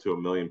probably be up to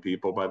 1 million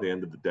people by the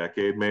end of the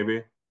decade,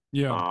 maybe.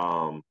 Yeah.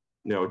 Um,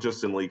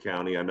 just in Lee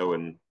County, I know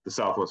in the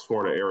Southwest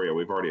Florida area,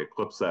 we've already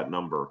eclipsed that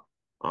number.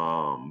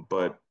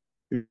 But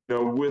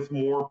with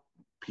more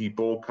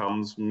people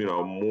comes,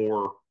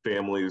 more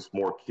families,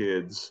 more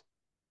kids.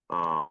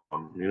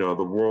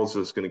 The world's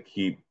just going to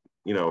keep,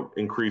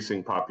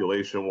 increasing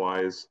population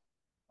wise.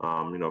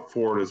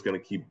 Florida is going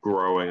to keep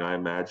growing, I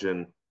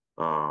imagine.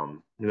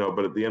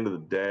 But at the end of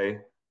the day,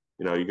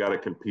 you got to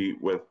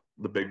compete with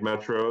the big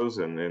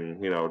metros,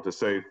 and to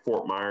say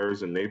Fort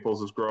Myers and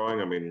Naples is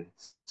growing. I mean,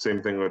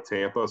 same thing with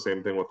Tampa,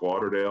 same thing with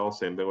Lauderdale,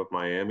 same thing with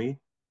Miami,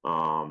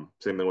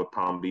 same thing with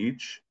Palm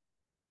Beach.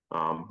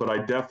 But I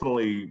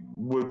definitely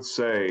would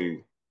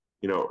say,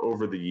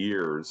 over the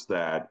years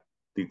that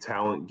the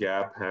talent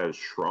gap has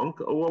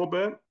shrunk a little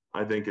bit.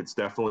 I think it's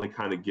definitely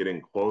kind of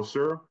getting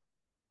closer,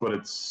 but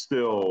it's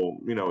still,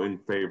 in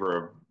favor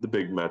of the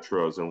big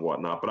metros and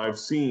whatnot. But I've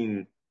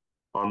seen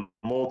on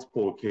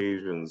multiple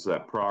occasions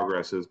that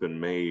progress has been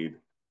made.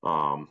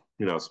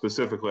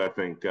 Specifically, I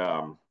think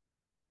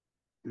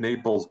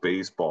Naples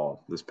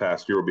baseball this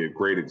past year would be a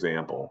great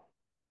example.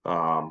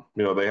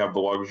 They have the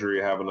luxury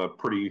of having a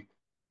pretty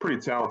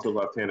talented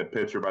left-handed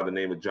pitcher by the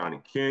name of Johnny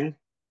King,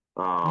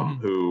 Mhm.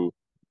 who,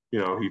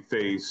 he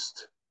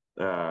faced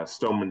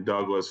Stoneman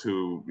Douglas,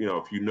 who,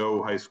 if you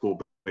know high school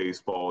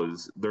baseball,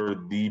 they're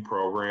the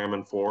program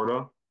in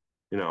Florida.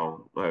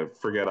 I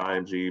forget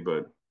IMG,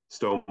 but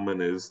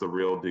Stoneman is the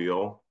real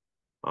deal.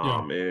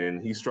 Yeah.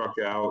 And he struck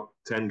out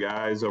 10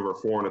 guys over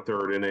 4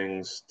 1/3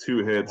 innings, 2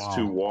 hits,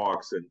 two Wow.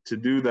 walks. And to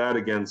do that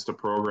against a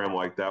program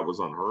like that was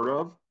unheard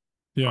of.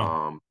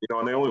 Yeah.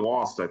 And they only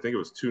lost, I think it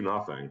was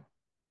 2-0.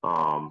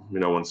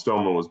 When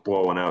Stoneman was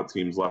blowing out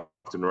teams left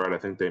and right, I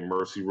think they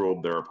mercy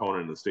ruled their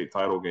opponent in the state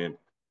title game.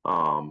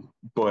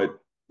 But,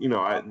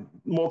 at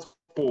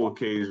multiple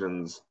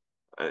occasions,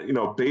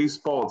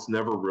 baseball, it's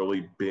never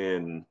really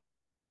been,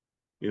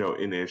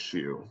 an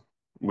issue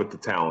with the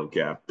talent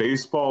gap.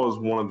 Baseball is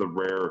one of the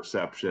rare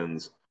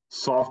exceptions.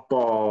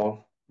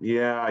 Softball,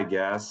 yeah, I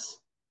guess.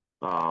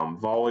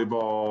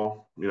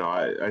 Volleyball,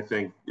 I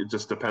think it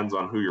just depends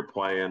on who you're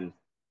playing.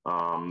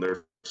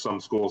 There's some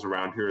schools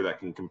around here that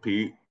can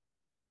compete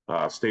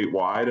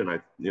statewide, and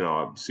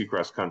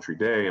Seacrest Country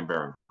Day and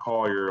Barron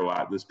Collier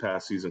this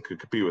past season could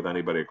compete with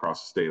anybody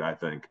across the state, I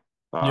think,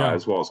 Yeah.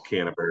 as well as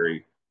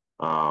Canterbury.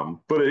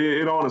 But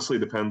it honestly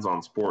depends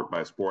on sport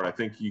by sport. I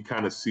think you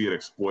kind of see it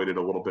exploited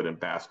a little bit in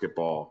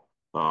basketball,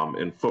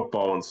 in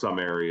football in some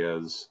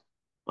areas.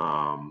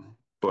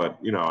 But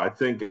I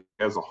think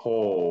as a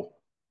whole,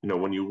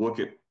 when you look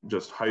at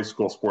just high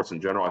school sports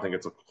in general, I think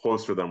it's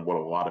closer than what a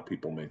lot of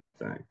people may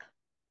think.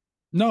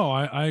 No,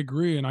 I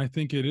agree. And I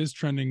think it is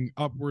trending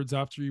upwards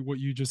after what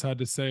you just had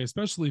to say,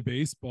 especially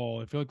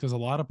baseball. I feel like there's a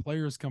lot of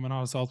players coming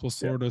out of Southwest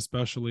Yeah. Florida,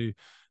 especially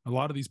a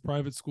lot of these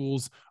private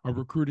schools are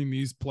recruiting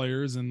these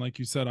players. And like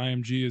you said,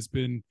 IMG has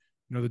been,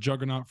 the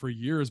juggernaut for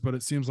years, but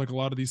it seems like a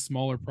lot of these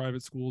smaller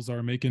private schools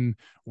are making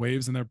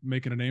waves and they're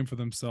making a name for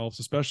themselves,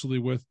 especially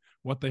with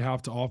what they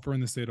have to offer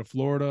in the state of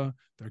Florida,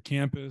 their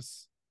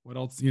campus, what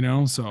else,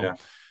 so Yeah.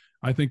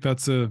 I think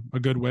that's a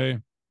good way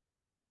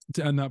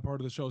to end that part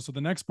of the show. So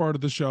the next part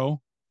of the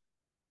show,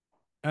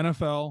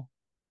 NFL,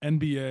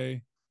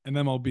 NBA, and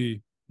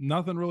MLB.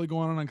 nothing really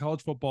going on in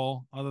college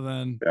football other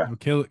than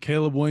Yeah.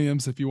 Caleb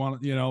Williams, if you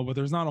want, but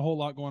there's not a whole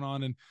lot going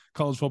on in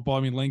college football.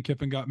 I mean, Lane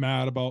Kiffin got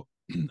mad about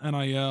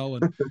NIL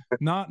and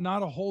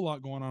not a whole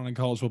lot going on in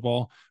college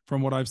football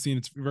from what I've seen.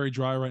 It's very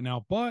dry right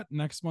now, but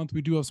next month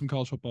we do have some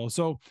college football.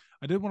 So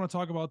I did want to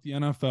talk about the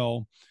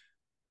NFL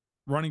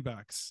running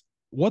backs.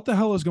 What the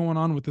hell is going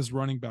on with this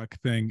running back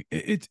thing?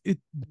 It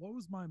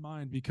blows my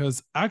mind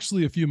because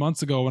actually a few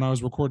months ago when I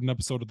was recording an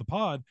episode of the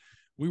pod,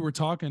 we were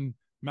talking,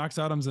 Max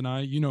Adams and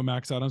I,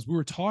 Max Adams, we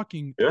were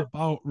talking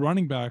about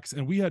running backs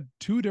and we had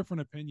two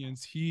different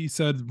opinions. He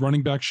said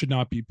running backs should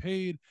not be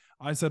paid.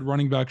 I said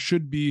running back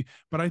should be,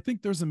 but I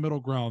think there's a middle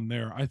ground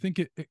there. I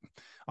think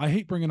I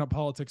hate bringing up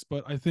politics,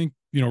 but I think,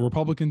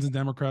 Republicans and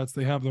Democrats,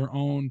 they have their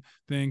own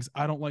things.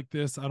 I don't like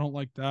this. I don't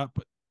like that,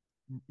 but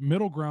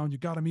middle ground, you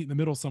got to meet in the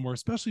middle somewhere,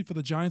 especially for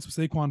the Giants with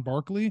Saquon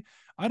Barkley.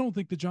 I don't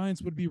think the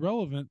Giants would be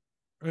relevant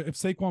if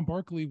Saquon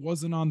Barkley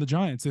wasn't on the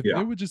Giants. If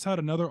they would just had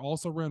another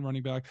also ran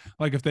running back,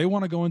 like if they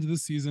want to go into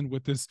this season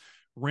with this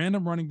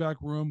random running back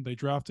room, they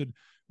drafted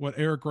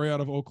Eric Gray out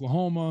of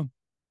Oklahoma.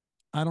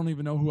 I don't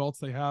even know who else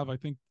they have. I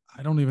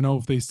don't even know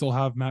if they still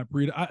have Matt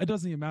Breida. It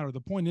doesn't even matter. The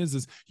point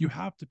is you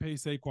have to pay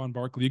Saquon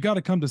Barkley. You got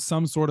to come to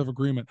some sort of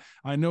agreement.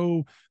 I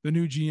know the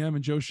new GM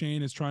and Joe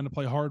Schoen is trying to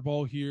play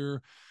hardball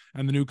here,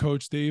 and the new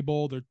coach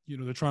Dable,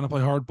 they're trying to play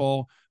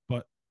hardball,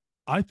 but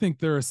I think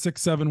they're a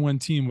 6-7 win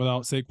team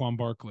without Saquon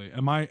Barkley.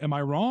 Am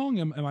I wrong?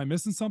 Am I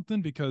missing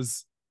something?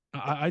 Because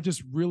I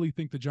just really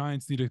think the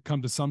Giants need to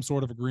come to some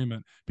sort of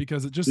agreement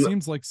because it just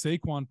seems like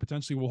Saquon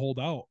potentially will hold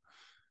out.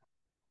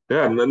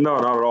 Yeah, no,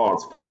 not at all.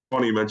 It's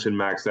funny you mentioned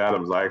Max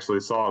Adams. I actually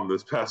saw him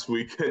this past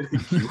weekend in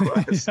Key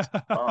West.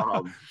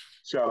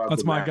 Shout out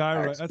that's to my Max,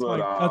 guy, right?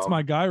 That's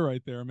my guy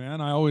right there, man.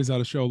 I always had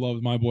to show love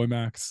with my boy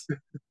Max.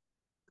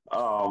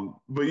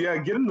 But yeah,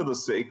 get into the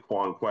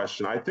Saquon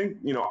question. I think,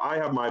 I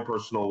have my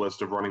personal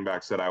list of running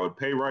backs that I would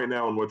pay right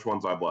now and which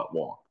ones I'd let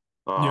walk.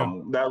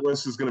 That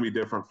list is going to be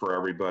different for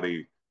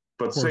everybody.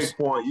 But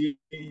Saquon,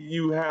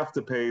 you have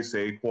to pay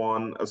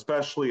Saquon,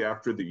 especially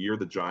after the year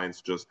the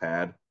Giants just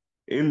had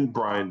in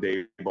Brian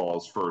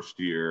Daboll's first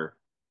year.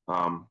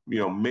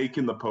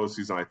 Making the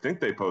postseason. I think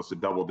they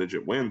posted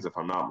double-digit wins, if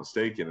I'm not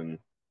mistaken.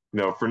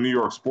 And for New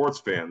York sports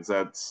fans,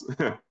 that's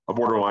a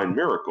borderline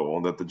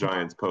miracle that the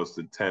Giants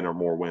posted 10 or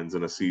more wins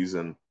in a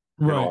season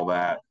and all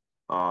that.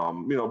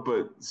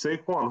 But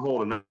Saquon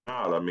holding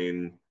out, I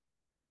mean,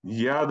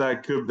 yeah,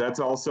 that's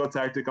also a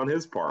tactic on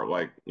his part.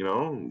 Like,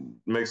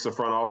 makes the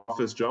front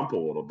office jump a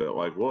little bit.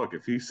 Like, look,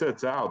 if he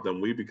sits out,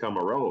 then we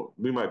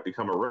might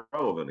become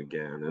irrelevant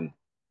again. And,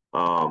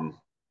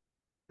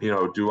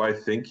 do I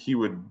think he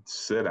would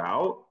sit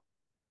out?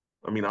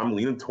 I mean, I'm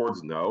leaning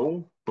towards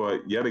no,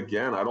 but yet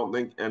again, I don't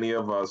think any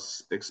of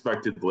us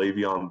expected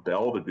Le'Veon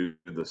Bell to do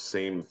the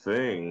same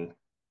thing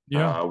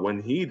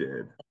when he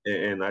did.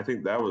 And I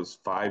think that was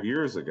 5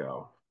 years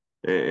ago.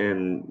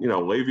 And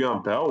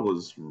Le'Veon Bell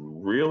was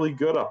really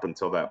good up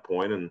until that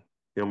point. And,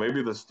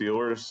 maybe the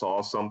Steelers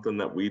saw something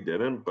that we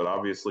didn't, but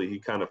obviously he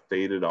kind of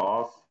faded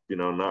off,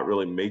 not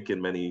really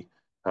making many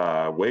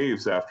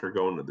waves after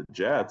going to the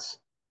Jets.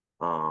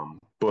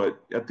 But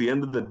at the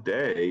end of the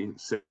day,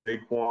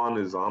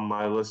 Saquon is on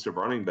my list of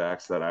running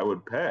backs that I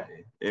would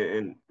pay.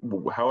 And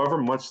however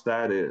much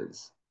that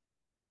is,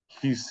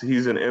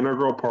 he's an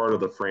integral part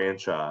of the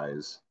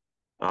franchise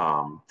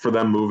for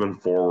them moving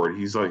forward.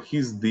 He's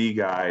the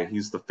guy.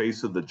 He's the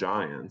face of the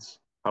Giants.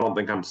 I don't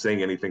think I'm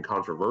saying anything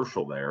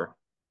controversial there.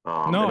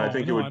 And I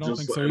think it would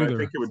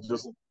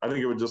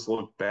just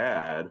look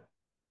bad,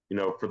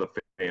 for the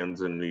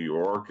fans in New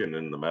York and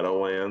in the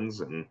Meadowlands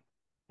and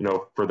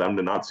for them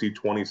to not see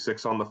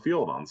 26 on the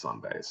field on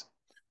Sundays.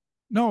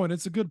 No, and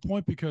it's a good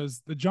point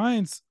because the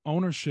Giants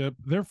ownership,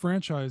 their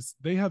franchise,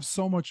 they have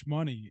so much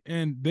money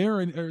and they're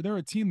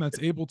a team that's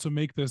able to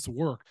make this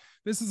work.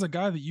 This is a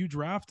guy that you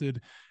drafted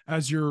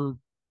as your,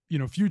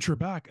 future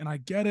back. And I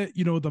get it.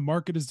 The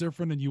market is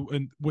different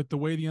and with the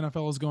way the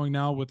NFL is going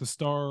now with the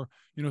star,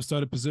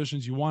 studded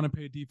positions, you want to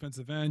pay a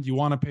defensive end, you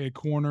want to pay a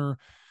corner,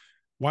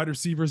 wide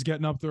receivers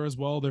getting up there as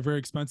well. They're very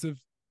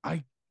expensive.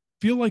 I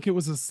feel like it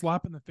was a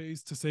slap in the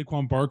face to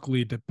Saquon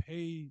Barkley to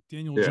pay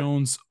Daniel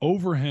Jones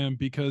over him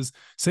because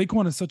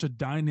Saquon is such a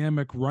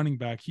dynamic running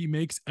back. He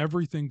makes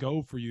everything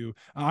go for you.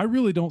 I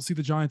really don't see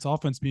the Giants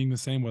offense being the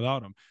same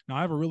without him. Now,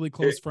 I have a really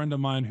close friend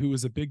of mine who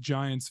is a big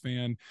Giants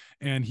fan,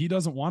 and he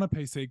doesn't want to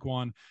pay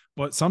Saquon,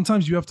 but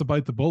sometimes you have to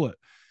bite the bullet.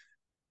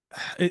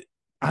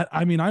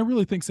 I mean, I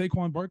really think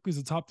Saquon Barkley is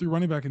a top 3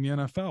 running back in the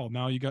NFL.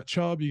 Now you got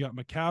Chubb, you got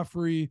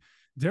McCaffrey.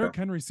 Derrick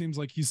Henry seems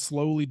like he's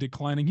slowly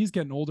declining. He's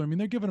getting older. I mean,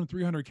 they're giving him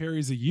 300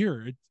 carries a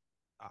year.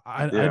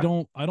 I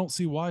don't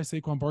see why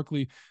Saquon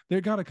Barkley,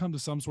 they got to come to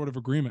some sort of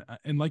agreement.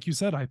 And like you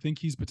said, I think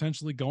he's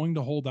potentially going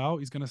to hold out.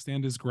 He's going to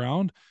stand his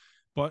ground.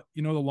 But,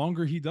 the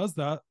longer he does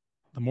that,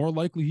 the more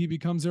likely he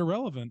becomes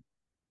irrelevant.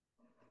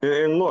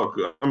 And look,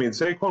 I mean,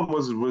 Saquon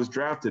was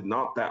drafted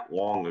not that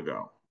long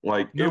ago.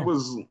 It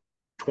was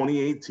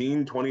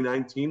 2018,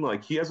 2019.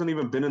 Like, he hasn't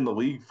even been in the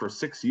league for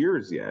 6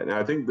 years yet. And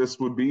I think this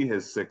would be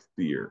his 6th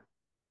year.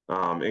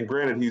 And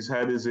granted, he's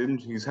had his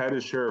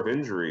share of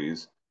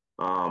injuries,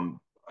 Um,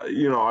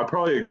 I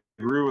probably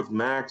agree with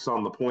Max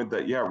on the point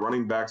that, yeah,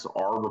 running backs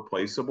are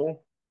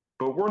replaceable,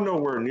 but we're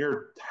nowhere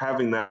near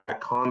having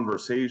that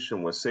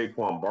conversation with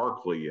Saquon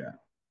Barkley yet.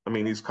 I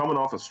mean, he's coming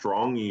off a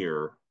strong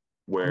year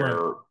Right.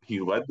 where he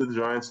led the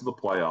Giants to the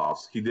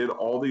playoffs. He did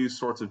all these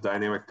sorts of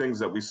dynamic things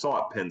that we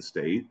saw at Penn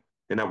State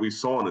and that we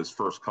saw in his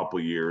first couple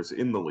years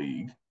in the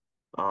league.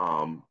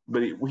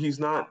 But he's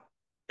not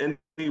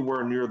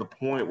anywhere near the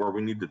point where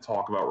we need to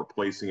talk about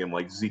replacing him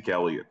like Zeke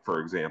Elliott, for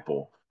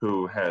example,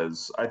 who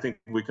has, I think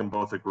we can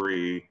both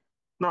agree,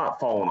 not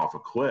fallen off a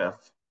cliff,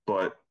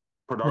 but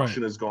Right.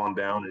 production has gone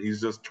down and he's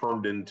just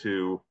turned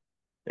into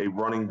a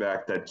running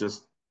back that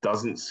just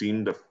doesn't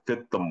seem to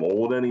fit the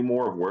mold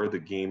anymore of where the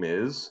game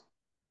is.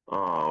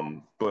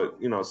 But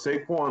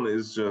Saquon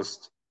is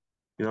just,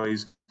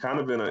 he's kind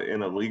of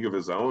in a league of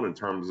his own in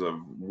terms of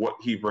what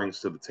he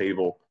brings to the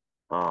table.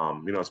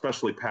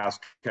 Especially pass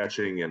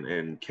catching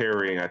and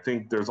carrying. I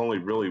think there's only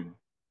really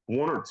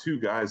one or two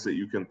guys that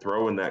you can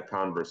throw in that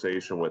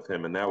conversation with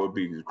him, and that would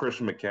be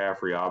Christian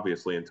McCaffrey,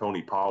 obviously, and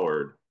Tony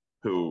Pollard,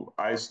 who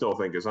I still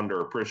think is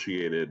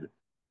underappreciated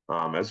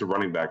as a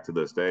running back to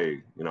this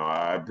day.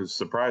 I was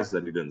surprised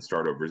that he didn't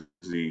start over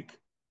Zeke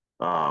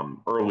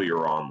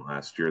earlier on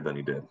last year than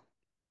he did.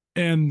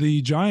 And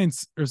the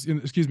Giants, or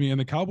excuse me, and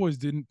the Cowboys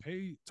didn't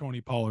pay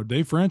Tony Pollard.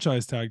 They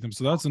franchise tagged him.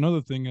 So that's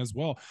another thing as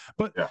well.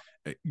 But Yeah.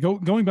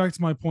 Going back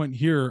to my point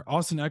here,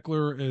 Austin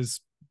Eckler has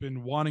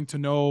been wanting to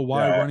know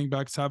why Yeah. running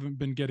backs haven't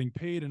been getting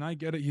paid. And I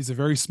get it. He's a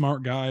very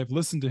smart guy. I've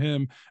listened to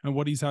him and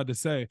what he's had to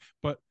say.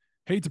 But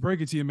hate to break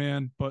it to you,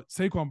 man, but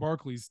Saquon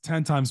Barkley's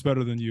 10 times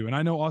better than you. And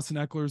I know Austin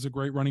Eckler is a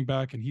great running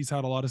back and he's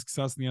had a lot of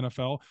success in the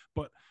NFL,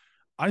 but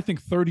I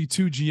think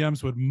 32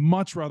 GMs would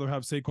much rather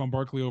have Saquon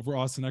Barkley over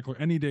Austin Eckler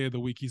any day of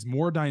the week. He's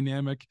more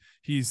dynamic.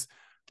 He's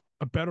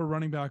a better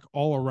running back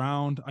all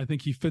around. I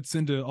think he fits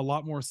into a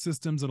lot more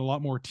systems and a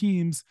lot more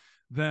teams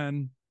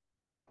than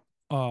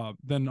Saquon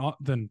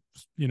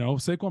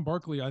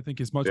Barkley. I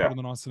think is much Yeah. better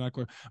than Austin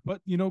Eckler.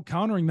 But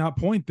countering that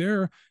point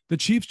there, the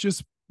Chiefs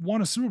just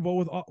won a Super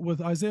Bowl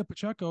with Isaiah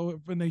Pacheco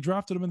when they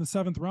drafted him in the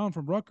 7th round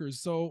from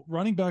Rutgers. So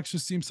running backs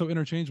just seem so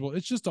interchangeable.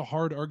 It's just a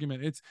hard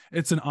argument.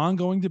 It's an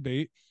ongoing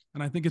debate.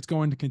 And I think it's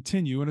going to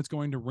continue and it's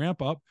going to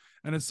ramp up.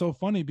 And it's so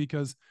funny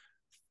because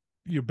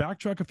you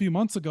backtrack a few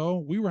months ago,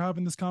 we were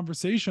having this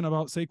conversation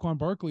about Saquon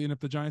Barkley and if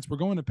the Giants were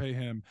going to pay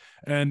him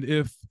and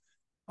if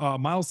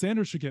Miles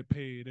Sanders should get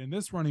paid and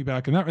this running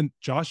back and that, and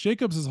Josh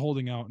Jacobs is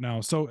holding out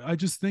now. So I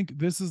just think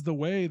this is the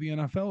way the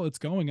NFL it's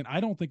going. And I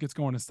don't think it's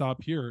going to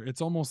stop here.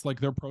 It's almost like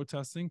they're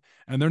protesting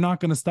and they're not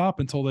going to stop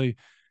until they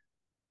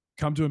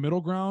come to a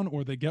middle ground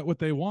or they get what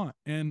they want.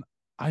 And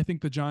I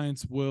think the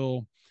Giants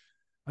will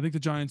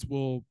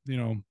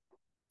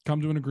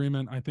come to an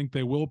agreement. I think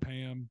they will pay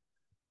him.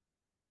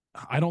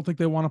 I don't think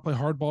they want to play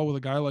hardball with a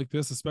guy like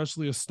this,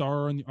 especially a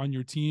star on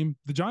your team.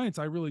 The Giants,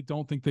 I really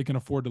don't think they can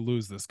afford to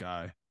lose this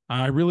guy.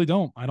 I really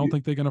don't. I don't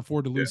think they can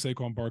afford to Yeah. lose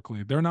Saquon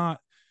Barkley.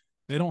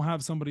 They don't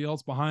have somebody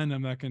else behind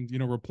them that can,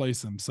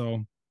 replace him.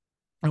 So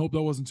I hope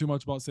that wasn't too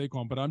much about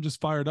Saquon, but I'm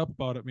just fired up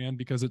about it, man,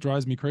 because it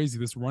drives me crazy.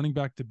 This running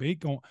back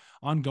debate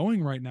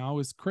ongoing right now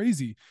is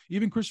crazy.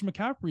 Even Christian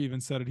McCaffrey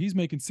even said it. He's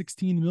making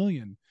 16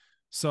 million.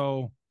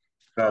 So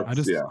Yeah. I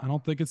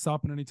don't think it's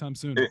stopping anytime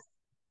soon.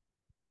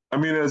 I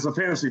mean, as a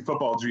fantasy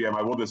football GM,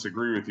 I will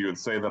disagree with you and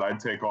say that I'd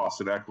take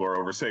Austin Eckler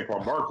over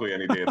Saquon Barkley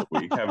any day of the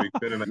week.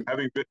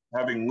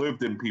 Having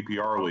lived in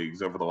PPR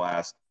leagues over the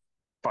last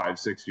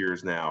 5-6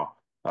 years now,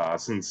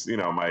 since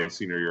my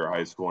senior year of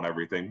high school and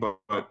everything. But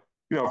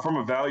from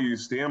a value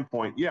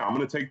standpoint, yeah, I'm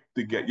going to take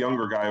the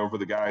younger guy over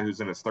the guy who's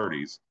in his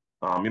 30s.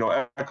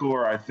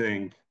 Eckler, I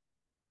think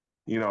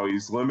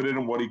he's limited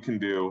in what he can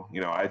do.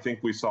 I think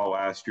we saw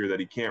last year that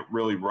he can't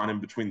really run in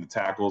between the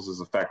tackles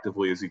as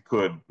effectively as he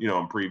could,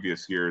 in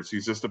previous years.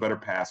 He's just a better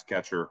pass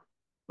catcher.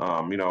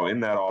 In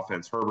that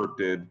offense,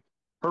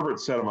 Herbert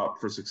set him up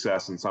for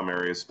success in some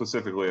areas,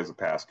 specifically as a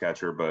pass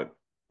catcher. But,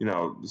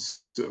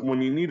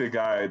 when you need a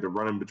guy to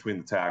run in between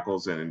the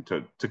tackles and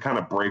to kind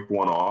of break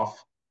one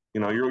off,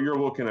 you're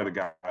looking at a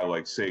guy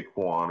like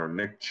Saquon or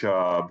Nick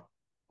Chubb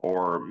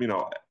or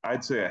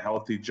I'd say a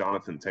healthy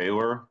Jonathan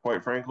Taylor.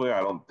 Quite frankly, I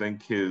don't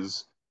think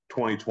his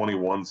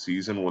 2021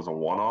 season was a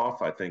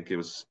one-off. I think it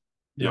was,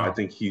 I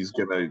think he's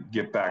gonna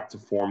get back to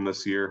form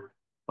this year.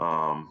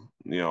 But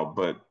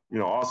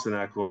Austin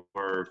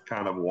Eckler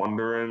kind of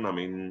wondering. I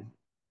mean,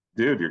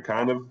 dude, you're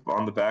kind of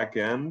on the back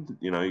end.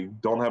 You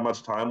don't have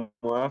much time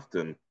left,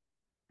 and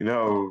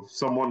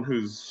someone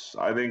who's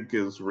I think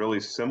is really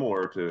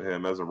similar to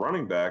him as a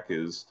running back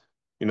is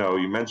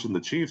you mentioned the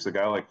Chiefs, a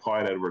guy like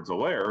Clyde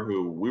Edwards-Helaire,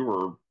 who we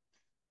were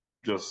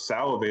just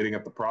salivating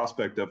at the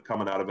prospect of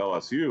coming out of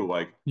LSU.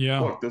 Like,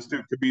 Yeah. look, this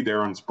dude could be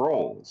Darren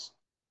Sproles,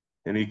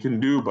 and he can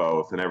do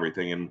both and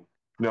everything. And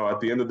at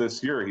the end of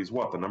this year, he's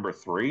what, the number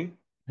 3?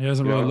 He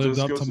hasn't really lived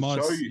just up to goes to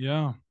much. show you.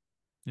 Yeah.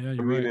 Yeah, I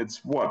you're mean, right.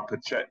 it's what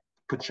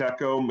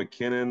Pacheco,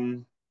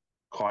 McKinnon,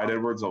 Clyde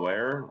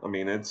Edwards-Helaire.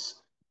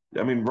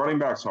 I mean, running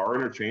backs are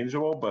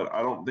interchangeable, but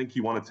I don't think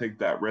you want to take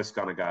that risk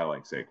on a guy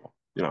like Saquon.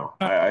 Uh,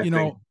 I you think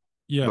know,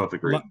 yeah. both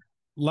agree.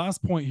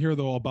 last point here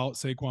though about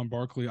Saquon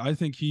Barkley, I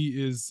think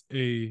he is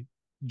a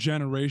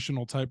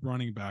generational type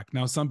running back.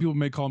 Now, some people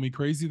may call me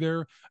crazy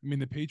there. I mean,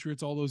 the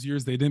Patriots all those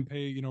years they didn't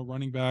pay,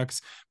 running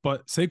backs,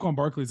 but Saquon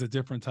Barkley is a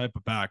different type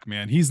of back,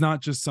 man. He's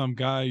not just some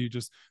guy you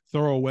just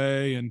throw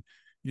away and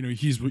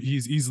he's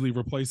easily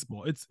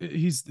replaceable.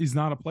 He's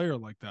not a player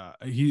like that.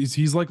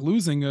 He's like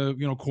losing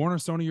a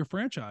cornerstone of your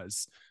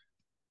franchise.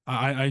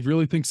 I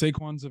really think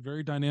Saquon's a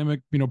very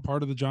dynamic,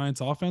 part of the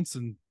Giants offense,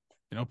 and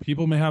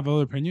people may have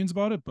other opinions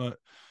about it, but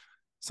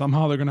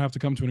somehow they're going to have to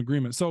come to an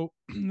agreement. So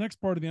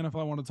next part of the NFL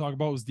I want to talk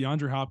about was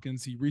DeAndre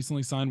Hopkins. He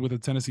recently signed with the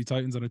Tennessee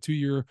Titans on a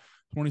 2-year,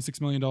 $26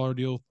 million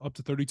deal, up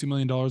to $32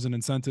 million in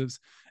incentives.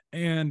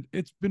 And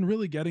it's been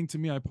really getting to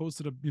me. I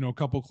posted a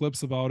couple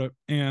clips about it.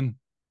 And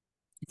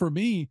for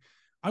me,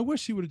 I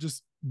wish he would have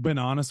just been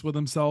honest with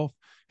himself.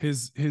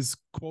 His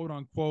quote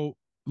unquote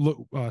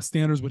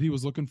standards, what he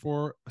was looking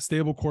for: a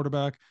stable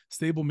quarterback,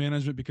 stable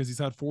management, because he's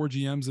had 4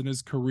 GMs in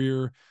his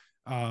career,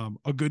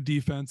 a good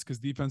defense, because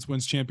defense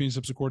wins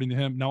championships according to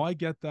him. Now I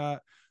get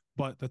that,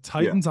 but the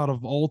Titans, out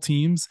of all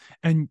teams,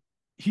 and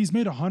he's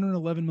made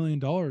 $111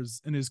 million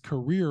in his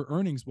career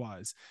earnings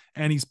wise,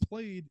 and he's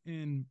played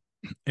in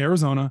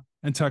Arizona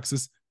and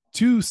Texas,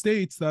 2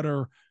 states that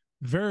are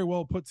very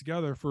well put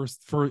together for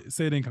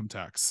state income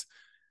tax.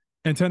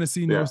 And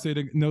Tennessee, no state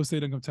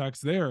income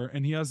tax there,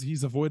 and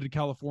he's avoided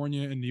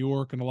California and New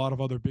York and a lot of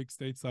other big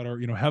states that are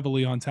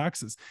heavily on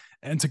taxes.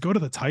 And to go to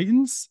the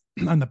Titans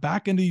on the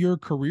back end of your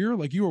career,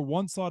 like you were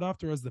once sought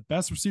after as the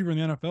best receiver in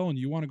the NFL, and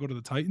you want to go to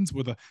the Titans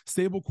with a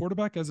stable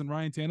quarterback, as in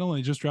Ryan Tannehill, and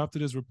they just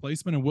drafted his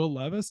replacement in Will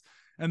Levis,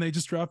 and they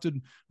just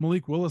drafted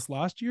Malik Willis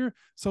last year.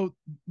 So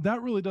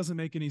that really doesn't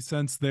make any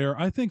sense there.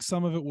 I think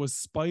some of it was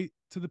spite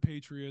to the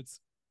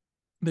Patriots.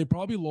 They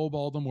probably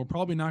lowballed them. We're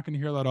probably not going to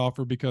hear that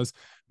offer because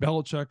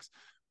Belichick's,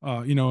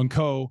 and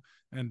co.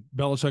 And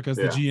Belichick as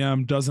the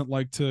GM doesn't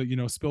like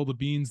to, spill the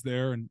beans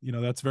there. And,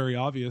 that's very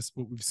obvious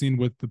what we've seen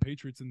with the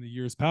Patriots in the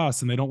years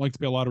past, and they don't like to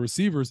pay a lot of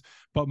receivers.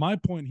 But my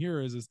point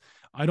here is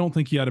I don't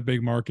think he had a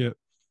big market.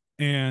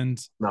 And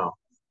no,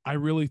 I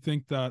really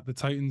think that the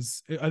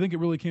Titans, I think it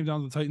really came down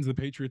to the Titans and the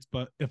Patriots.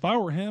 But if I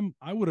were him,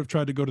 I would have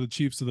tried to go to the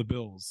Chiefs or the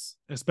Bills,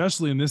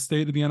 especially in this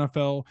state of the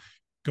NFL.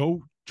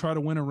 Go try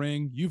to win a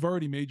ring. You've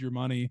already made your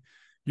money.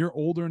 You're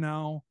older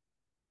now.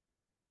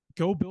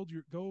 Go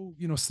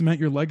cement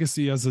your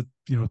legacy as a,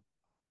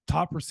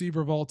 top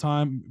receiver of all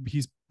time.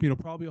 He's,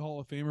 probably a Hall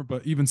of Famer,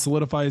 but even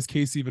solidify his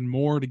case even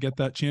more to get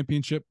that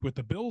championship with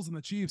the Bills and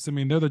the Chiefs. I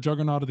mean, they're the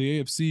juggernaut of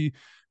the AFC.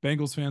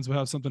 Bengals fans will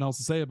have something else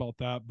to say about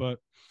that, but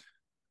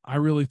I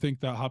really think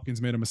that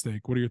Hopkins made a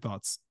mistake. What are your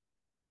thoughts?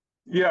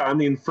 Yeah, I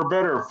mean, for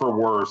better or for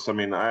worse, I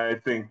mean, I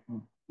think,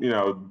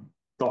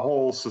 the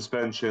whole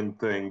suspension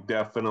thing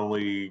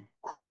definitely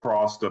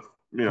crossed a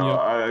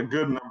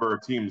good number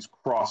of teams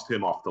crossed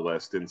him off the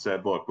list and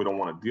said, look, we don't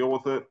want to deal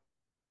with it.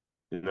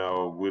 We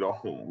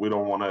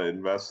don't want to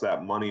invest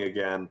that money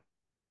again.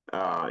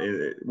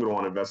 We don't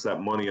want to invest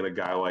that money in a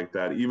guy like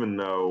that, even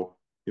though,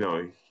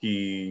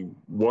 he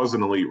was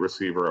an elite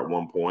receiver at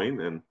one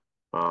point and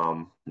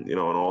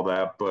all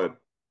that. But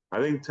I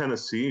think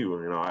Tennessee,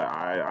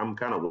 I'm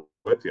kind of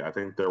with you. I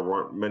think there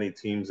weren't many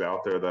teams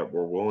out there that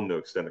were willing to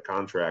extend a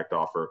contract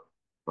offer.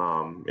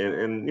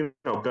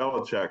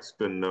 Belichick's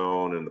been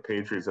known, and the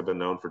Patriots have been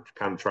known for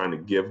kind of trying to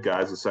give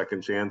guys a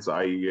second chance,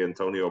 i.e.,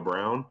 Antonio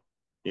Brown.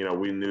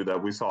 We knew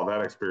that we saw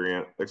that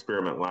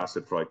experiment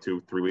lasted for like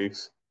 2-3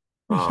 weeks.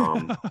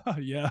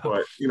 Yeah.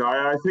 But,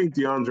 I think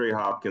DeAndre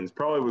Hopkins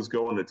probably was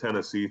going to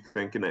Tennessee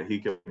thinking that he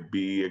could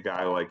be a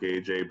guy like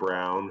A.J.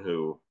 Brown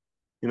who,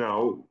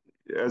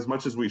 as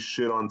much as we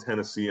shit on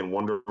Tennessee and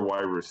wonder why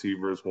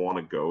receivers want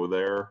to go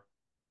there,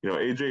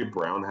 A.J.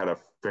 Brown had a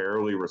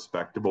fairly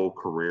respectable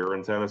career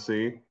in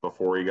Tennessee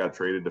before he got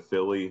traded to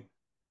Philly.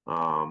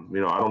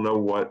 I don't know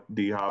what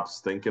D-Hop's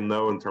thinking,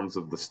 though, in terms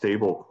of the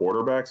stable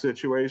quarterback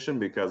situation,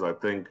 because I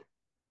think,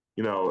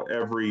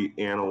 every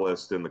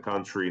analyst in the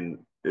country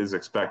is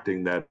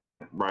expecting that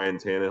Ryan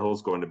Tannehill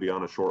is going to be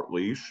on a short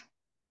leash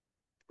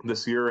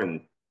this year.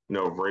 And,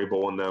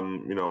 Vrabel and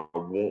them,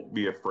 won't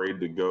be afraid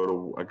to go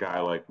to a guy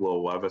like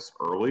Will Levis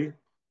early.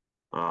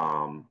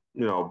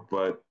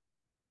 But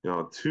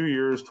 2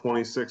 years,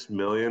 $26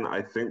 million.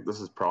 I think this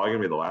is probably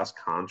gonna be the last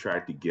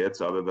contract he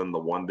gets, other than the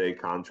one-day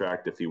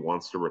contract if he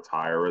wants to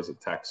retire as a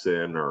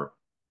Texan or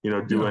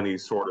do any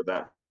sort of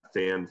that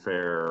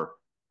fanfare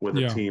with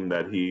a team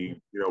that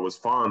he was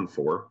fond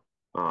for.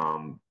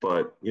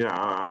 But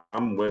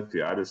I'm with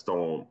you. I just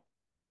don't.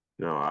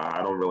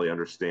 I don't really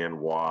understand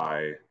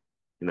why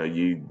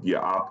you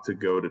opt to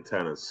go to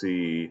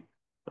Tennessee.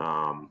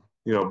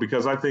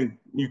 Because I think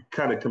you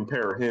kind of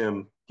compare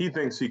him. He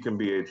thinks he can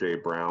be A.J.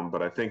 Brown,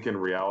 but I think in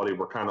reality,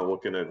 we're kind of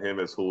looking at him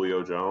as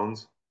Julio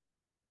Jones,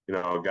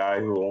 a guy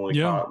who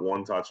only caught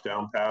 1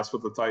 touchdown pass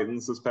with the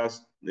Titans this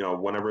past,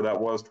 whenever that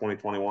was,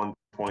 2021,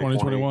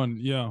 2021.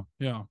 Yeah.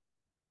 Yeah.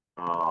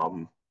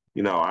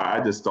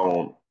 I just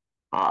don't,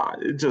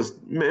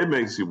 it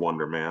makes you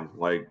wonder, man.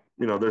 Like,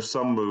 there's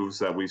some moves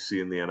that we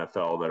see in the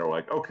NFL that are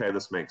like, okay,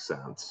 this makes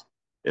sense.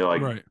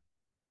 Right.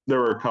 there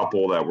were a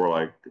couple that were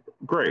like,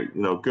 great,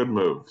 good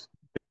moves.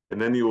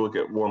 And then you look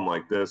at one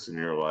like this and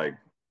you're like,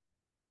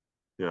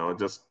 you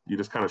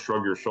just kind of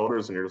shrug your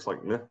shoulders and you're just like,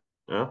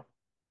 yeah,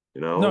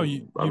 No,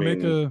 you I you make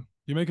mean, a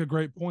you make a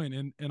great point,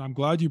 and I'm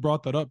glad you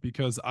brought that up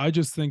because I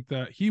just think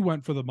that he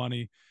went for the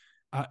money.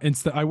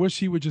 Instead, I wish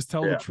he would just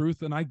tell the yeah,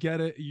 truth. And I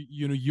get it.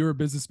 You're a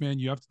businessman.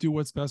 You have to do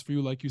what's best for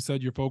you. Like you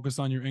said, you're focused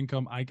on your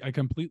income. I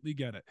completely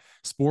get it.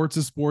 Sports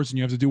is sports, and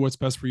you have to do what's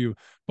best for you.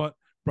 But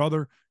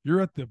brother, you're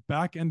at the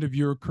back end of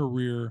your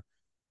career.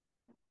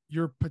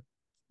 You're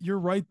you're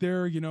right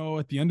there,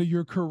 at the end of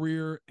your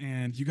career,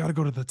 and you got to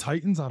go to the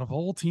Titans out of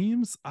all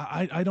teams.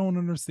 I don't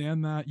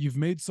understand that. You've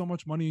made so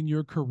much money in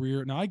your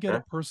career. Now I get yeah.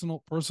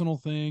 it, personal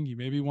thing. He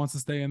maybe wants to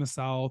stay in the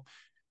South.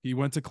 He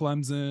went to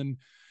Clemson,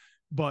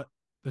 but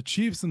the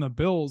Chiefs and the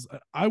Bills,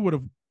 I would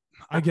have.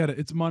 I get it.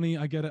 It's money.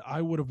 I get it.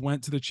 I would have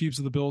went to the Chiefs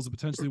or the Bills to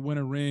potentially win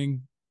a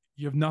ring.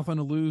 You have nothing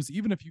to lose,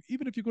 even if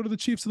you go to the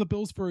Chiefs or the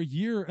Bills for a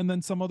year, and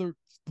then some other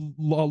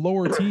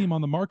lower team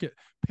on the market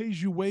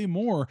pays you way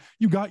more.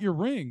 You got your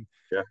ring.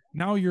 Yeah.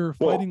 Now you're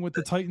Well, fighting with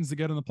the Titans to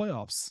get in the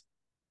playoffs.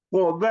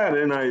 well, that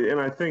and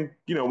I think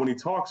when he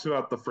talks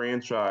about the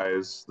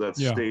franchise that's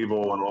Yeah.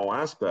 stable in all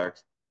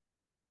aspects.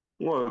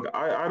 Look,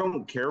 I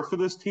don't care for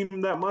this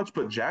team that much,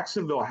 but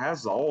Jacksonville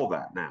has all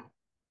that now.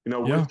 Yeah.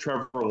 With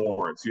Trevor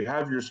Lawrence, you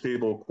have your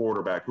stable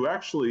quarterback who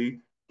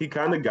actually he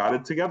kind of got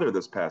it together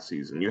this past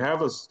season. You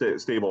have a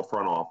stable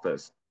front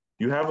office.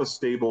 You have a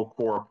stable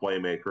core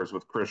playmakers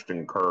with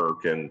Christian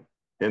Kirk and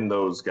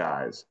those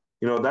guys.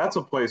 That's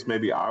a place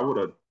maybe I would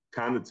have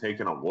kind of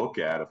taken a look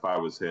at if I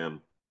was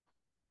him.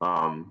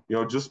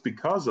 Just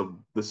because of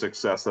the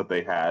success that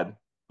they had,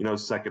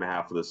 second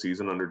half of the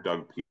season under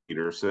Doug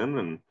Peterson.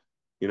 And,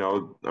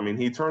 I mean,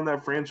 he turned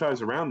that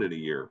franchise around in a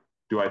year.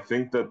 Do I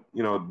think that,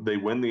 they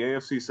win the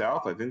AFC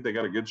South? I think they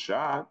got a good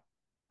shot.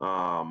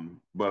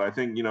 But I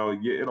think,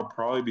 it'll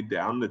probably be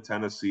down to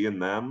Tennessee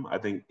and them. I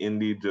think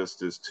Indy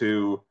just is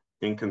too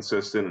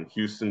inconsistent and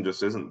Houston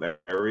just isn't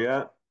there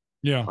yet.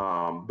 Yeah.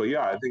 But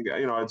yeah, I think,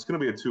 it's going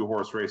to be a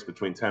two-horse race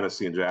between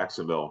Tennessee and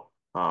Jacksonville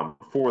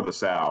for the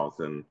South.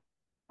 And,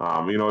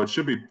 it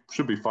should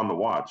be fun to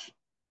watch.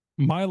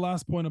 My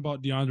last point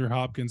about DeAndre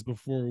Hopkins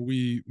before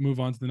we move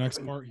on to the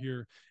next part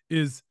here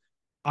is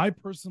I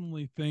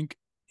personally think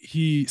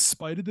he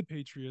spited the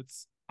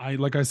Patriots.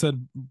 Like I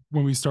said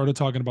when we started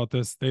talking about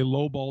this, they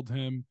lowballed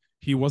him.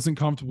 He wasn't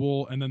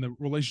comfortable, and then the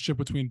relationship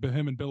between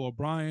him and Bill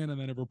O'Brien,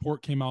 and then a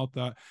report came out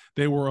that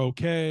they were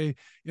okay.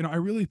 I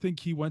really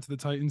think he went to the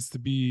Titans to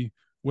be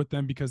with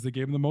them because they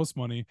gave him the most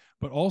money,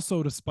 but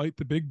also to spite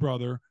the big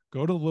brother,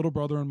 go to the little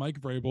brother and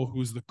Mike Vrabel,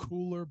 who's the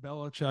cooler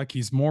Belichick.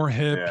 He's more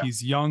hip, Yeah.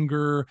 he's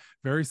younger,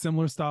 very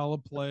similar style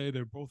of play.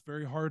 They're both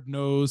very hard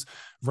nosed.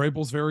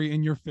 Vrabel's very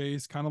in your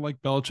face, kind of like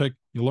Belichick.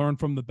 You learn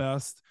from the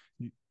best.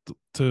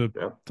 To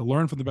Yeah. to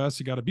learn from the best,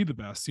 you got to be the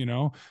best.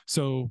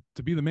 So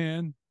to be the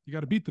man, you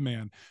got to beat the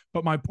man.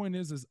 But my point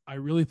is I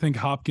really think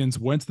Hopkins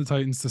went to the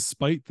Titans to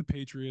spite the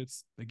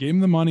Patriots. They gave him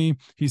the money.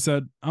 He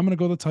said, I'm going to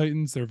go to the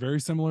Titans. They're a very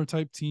similar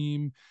type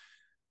team,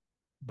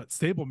 but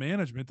stable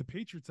management. The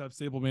Patriots have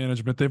stable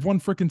management. They've won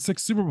freaking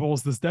 6 Super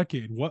Bowls this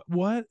decade.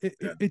 What?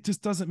 It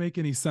just doesn't make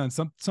any sense.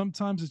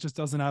 Sometimes it just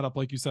doesn't add up.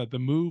 Like you said, the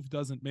move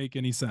doesn't make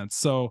any sense.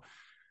 So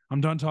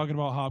I'm done talking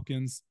about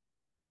Hopkins.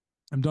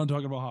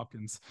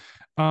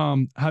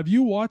 Have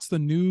you watched the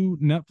new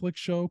Netflix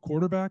show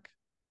Quarterback?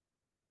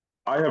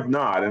 I have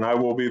not, and I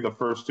will be the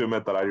first to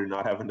admit that I do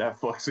not have a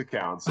Netflix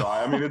account. So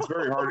I mean, it's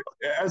very hard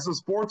as a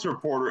sports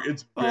reporter.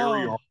 It's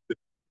very Oh, hard.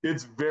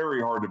 It's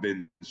very hard to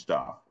binge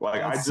stuff.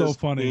 Like that's so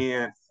funny.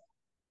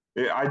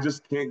 I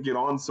just can't get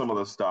on some of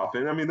the stuff.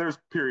 And I mean, there's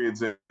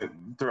periods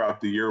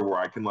throughout the year where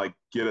I can like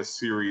get a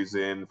series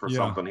in for Yeah.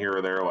 something here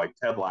or there, like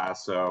Ted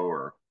Lasso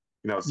or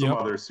some Yep.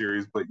 other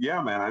series. But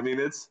yeah, man, I mean,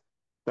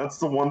 that's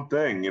the one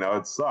thing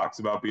it sucks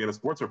about being a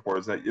sports reporter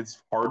is that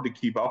it's hard to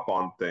keep up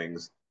on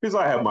things because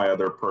I have my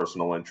other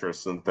personal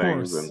interests and Of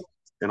things course.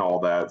 and all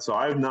that. So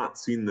I have not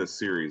seen this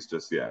series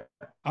just yet.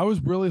 I was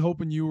really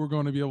hoping you were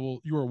going to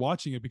you were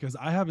watching it because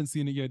I haven't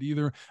seen it yet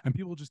either. And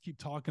people just keep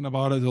talking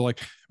about it. They're like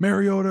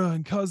Mariota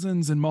and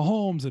Cousins and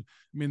Mahomes. And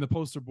I mean, the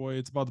poster boy,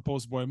 it's about the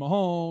poster boy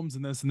Mahomes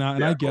and this and that. And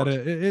Yeah, I of get course.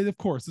 it. Of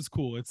course, it's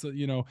cool. It's,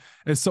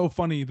 it's so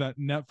funny that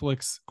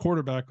Netflix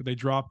Quarterback, they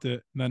dropped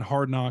it and then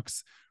Hard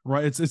Knocks,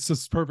 right? It's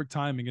just perfect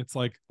timing. It's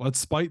like, let's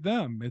spite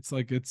them. It's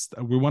like,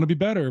 we want to be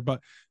better.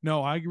 But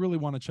no, I really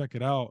want to check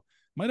it out.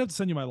 Might have to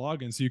send you my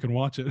login so you can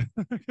watch it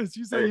because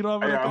you said Hey, you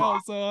don't have hey, an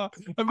account. So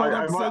I might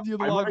have to send you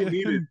the I might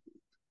need it. login.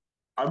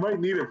 I might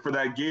need it for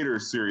that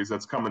Gators series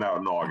that's coming out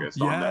in August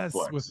on Yes,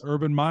 with Netflix.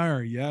 Urban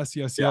Meyer. Yes,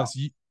 yes, Yeah.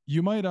 yes.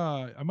 You might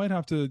I might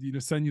have to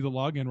send you the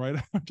login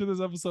right after this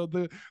episode.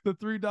 The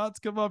 3 dots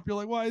come up. You're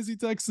like, why is he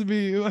texting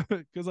me?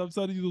 Because I'm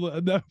sending you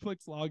the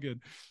Netflix login.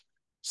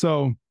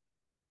 So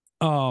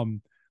how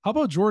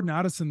about Jordan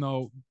Addison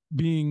though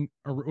being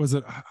was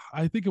it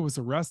I think it was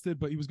arrested,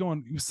 but he was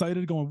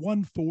cited going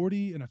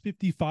 140 and a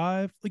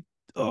 55. Like,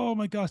 oh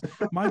my gosh.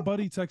 My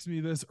buddy texted me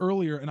this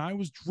earlier and I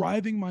was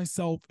driving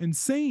myself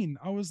insane.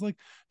 I was like,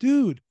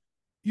 dude,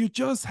 You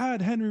just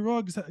had Henry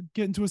Ruggs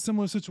get into a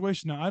similar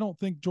situation. Now, I don't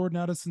think Jordan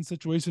Addison's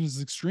situation is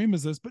as extreme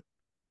as this, but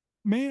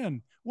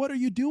man, what are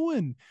you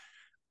doing?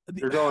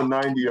 You're going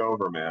 90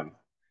 over, man.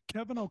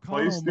 Kevin Play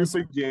O'Connell must.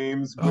 stupid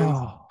games,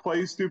 Oh,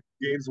 play stupid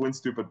games, win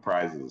stupid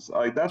prizes.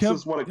 Like that's Kev,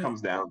 just what it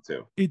comes down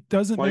to. it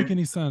doesn't make Like,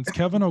 any sense.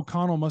 Kevin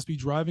O'Connell must be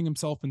driving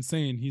himself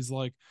insane. He's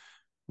like,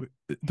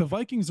 the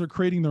Vikings are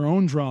creating their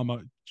own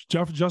drama.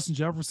 Justin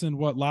Jefferson,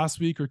 what, last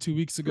week or 2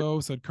 weeks ago,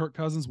 said Kirk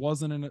Cousins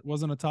wasn't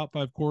a top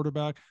 5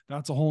 quarterback.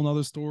 That's a whole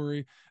nother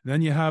story.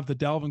 Then you have the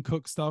Dalvin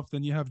Cook stuff.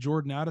 Then you have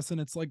Jordan Addison.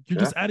 It's like you're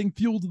just adding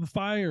fuel to the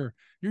fire.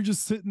 You're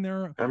just sitting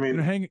there, I mean,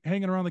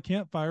 hanging around the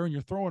campfire, and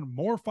you're throwing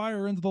more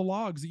fire into the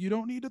logs that you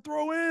don't need to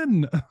throw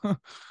in.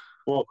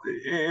 well,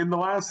 and the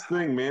last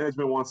thing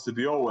management wants to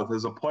deal with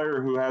is a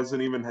player who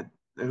hasn't even had,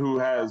 who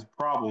has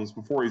problems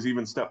before he's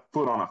even stepped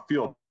foot on a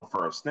field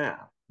for a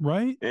snap.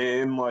 Right?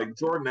 And like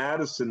Jordan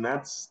Addison,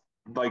 that's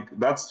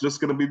just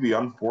going to be the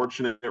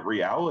unfortunate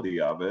reality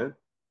of it.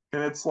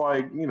 And it's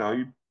like,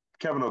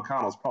 Kevin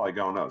O'Connell's probably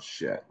going, oh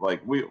shit,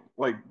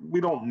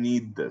 we don't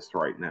need this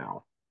right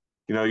now.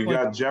 You Like,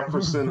 got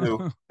Jefferson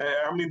who,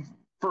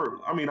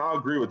 I'll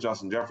agree with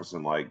Justin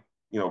Jefferson. Like,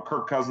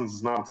 Kirk Cousins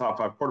is not a top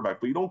 5 quarterback,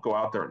 but you don't go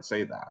out there and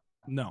say that.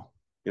 no.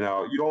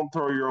 You don't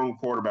throw your own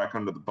quarterback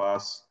under the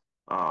bus.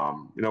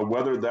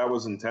 Whether that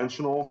was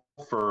intentional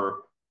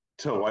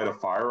to light a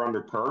fire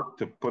under Kirk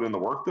to put in the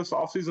work this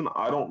offseason,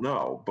 I don't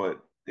know.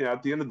 But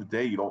at the end of the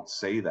day, you don't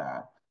say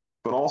that.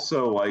 But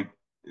also, like,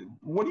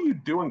 what are you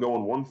doing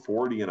going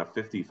 140 and a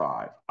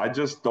 55?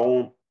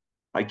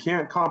 I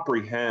can't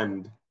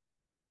comprehend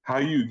how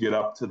you get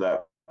up to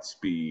that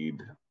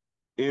speed.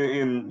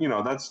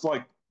 That's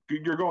like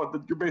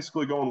you're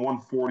basically going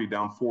 140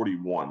 down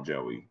 41,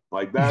 Joey.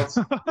 Like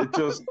it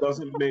just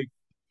doesn't make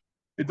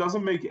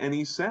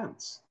any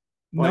sense.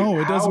 Like No,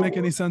 it doesn't make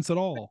any sense at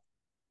all.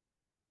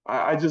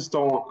 I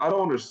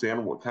don't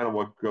understand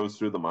what goes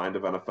through the mind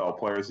of NFL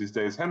players these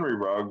days. Henry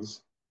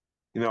Ruggs,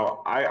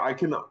 I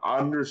can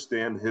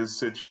understand his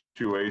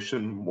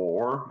situation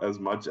more, as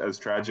much as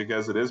tragic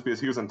as it is, because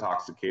he was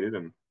intoxicated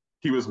and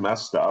he was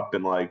messed up,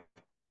 and like,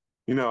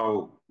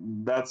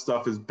 that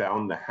stuff is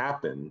bound to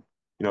happen,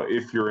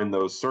 if you're in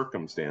those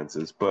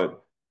circumstances.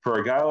 But for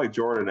a guy like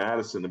Jordan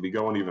Addison to be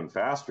going even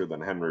faster than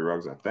Henry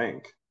Ruggs, I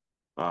think,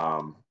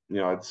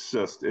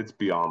 it's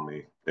beyond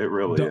me. It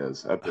really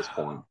is at this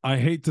point. I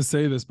hate to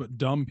say this, but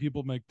dumb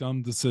people make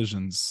dumb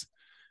decisions.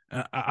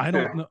 I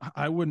don't know.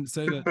 I wouldn't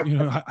say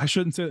that, I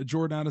shouldn't say that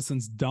Jordan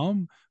Addison's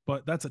dumb,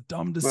 but that's a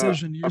dumb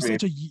decision.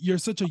 You're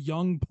such a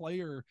young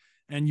player,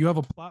 and you have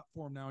a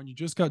platform now, and you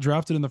just got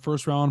drafted in the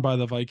first round by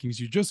the Vikings.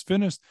 You just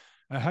finished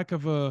a heck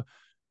of a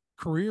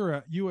career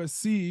at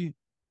USC.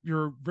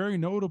 You're very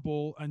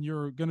notable, and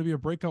you're going to be a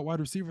breakout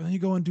wide receiver. Then you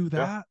go and do that.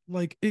 Yeah.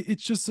 Like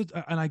it's just,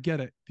 and I get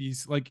it.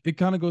 It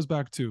kind of goes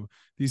back to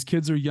these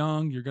kids are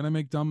young. You're going to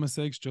make dumb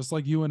mistakes just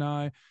like you and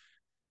I,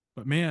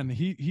 but man,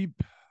 he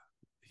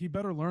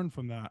better learn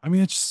from that. I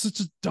mean, it's just such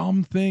a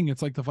dumb thing.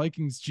 It's like the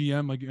Vikings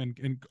GM, like,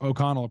 and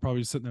O'Connell are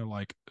probably just sitting there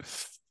like,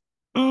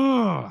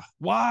 ugh,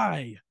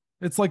 why?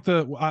 It's like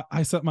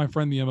I sent my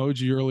friend the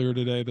emoji earlier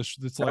today.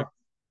 It's like,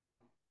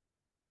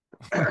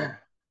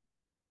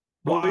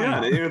 well,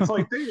 yeah,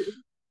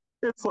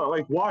 it's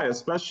like why,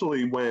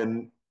 especially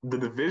when the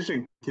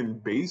division can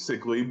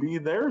basically be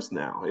theirs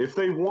now if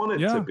they want it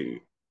to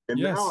be. And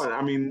now,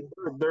 I mean,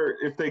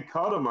 if they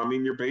cut them, I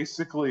mean,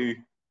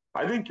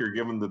 I think you're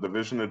giving the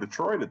division to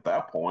Detroit at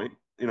that point.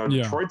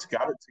 Detroit's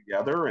got it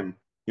together, and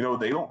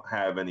they don't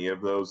have any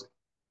of those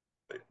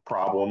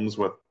problems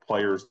with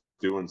players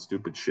doing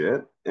stupid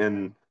shit.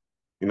 And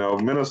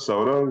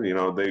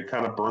Minnesota, they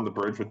kind of burned the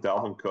bridge with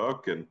Dalvin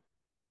Cook, and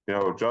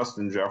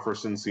Justin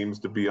Jefferson seems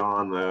to be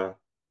on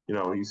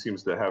he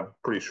seems to have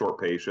pretty short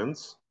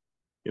patience.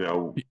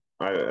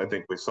 I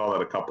think we saw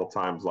that a couple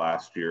times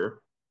last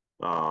year.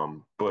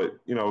 But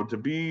to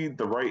be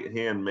the right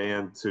hand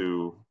man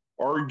to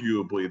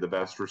arguably the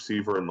best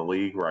receiver in the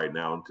league right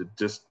now, and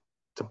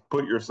to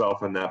put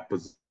yourself in that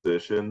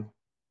position,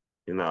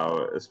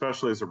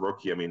 especially as a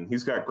rookie, I mean,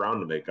 he's got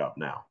ground to make up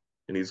now,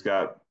 and he's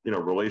got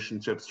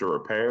relationships to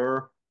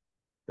repair.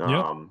 I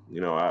don't,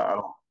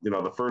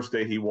 the first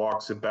day he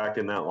walks it back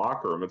in that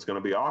locker room, it's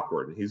going to be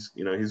awkward. And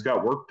he's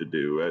got work to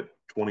do at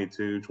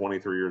 22,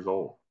 23 years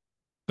old.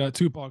 That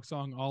Tupac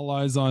song, All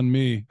Eyes on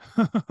Me.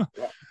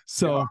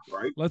 So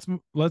right.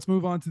 let's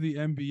move on to the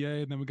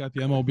NBA, and then we got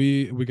the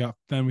MLB.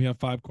 We have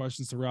 5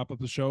 questions to wrap up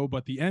the show.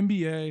 But the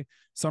NBA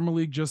Summer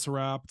League just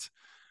wrapped.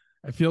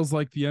 It feels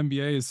like the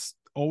NBA is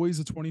always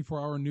a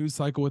 24-hour news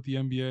cycle with the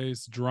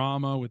NBA's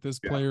drama with this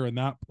player and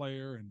that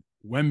player, and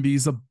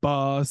Wemby's a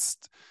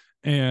bust,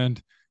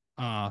 and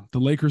the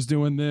Lakers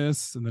doing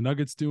this, and the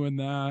Nuggets doing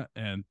that,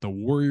 and the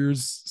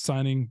Warriors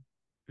signing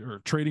or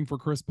trading for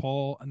Chris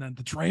Paul, and then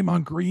the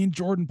Draymond Green,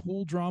 Jordan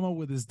Poole drama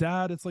with his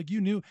dad. It's like,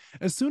 you knew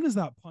as soon as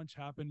that punch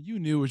happened, you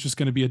knew it was just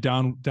going to be a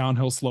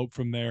downhill slope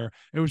from there.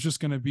 It was just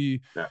going to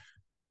be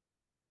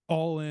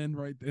all in,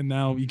 right? And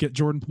now you get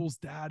Jordan Poole's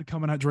dad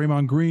coming at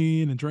Draymond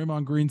Green, and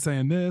Draymond Green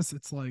saying this.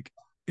 It's like,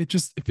 it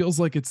feels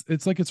like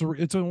it's like its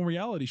own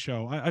reality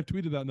show. I've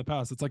tweeted that in the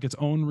past. It's like its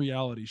own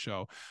reality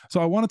show. So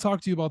I want to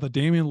talk to you about the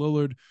Damian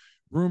Lillard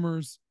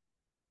rumors.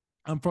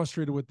 I'm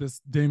frustrated with this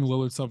Damian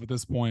Lillard stuff at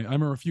this point. I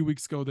remember a few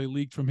weeks ago they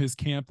leaked from his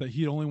camp that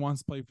he only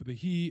wants to play for the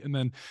Heat, and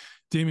then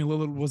Damian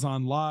Lillard was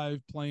on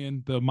live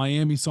playing the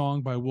Miami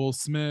song by Will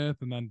Smith,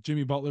 and then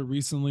Jimmy Butler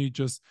recently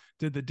just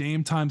did the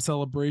Dame time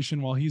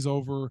celebration while he's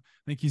over.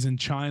 I think he's in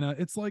China.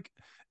 It's like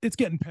it's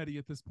getting petty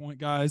at this point,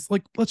 guys.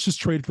 Like, let's just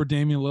trade for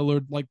Damian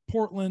Lillard. Like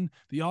Portland,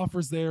 the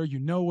offer's there. You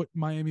know what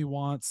Miami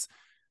wants.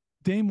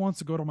 Dame wants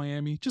to go to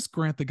Miami. Just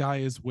grant the guy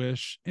his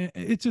wish.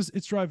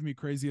 It's driving me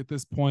crazy at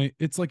this point.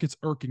 It's like it's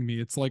irking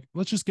me. It's like,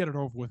 let's just get it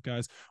over with,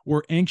 guys.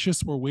 We're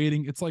anxious. We're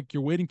waiting. It's like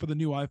you're waiting for the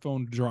new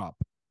iPhone to drop.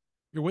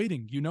 You're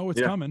waiting. You know it's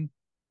coming.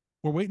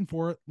 We're waiting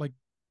for it. Like,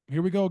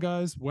 here we go,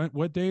 guys.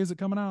 What day is it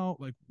coming out?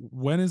 Like,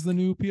 when is the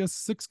new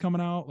PS6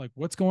 coming out? Like,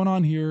 what's going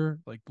on here?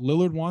 Like,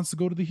 Lillard wants to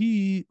go to the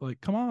Heat. Like,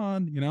 come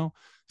on, you know?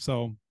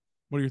 So,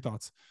 what are your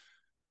thoughts?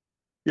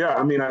 Yeah,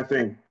 I mean, I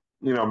think,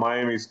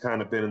 Miami's kind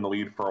of been in the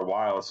lead for a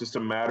while. It's just a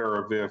matter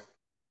of if,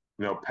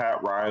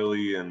 Pat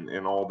Riley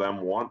and all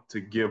them want to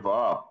give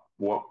up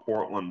what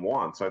Portland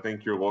wants. I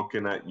think you're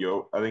looking at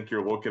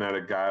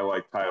a guy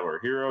like Tyler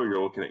Hero.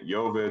 You're looking at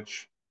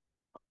Jovic.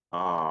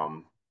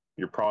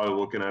 You're probably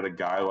looking at a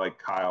guy like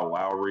Kyle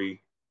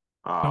Lowry.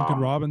 Duncan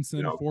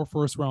Robinson, 4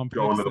 first-round picks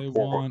going to they the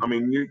Port. want. I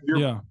mean,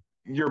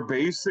 you're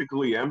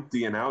basically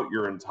emptying out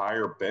your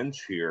entire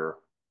bench here,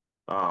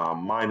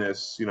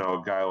 minus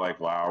a guy like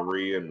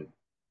Lowry and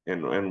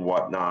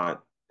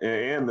whatnot,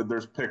 and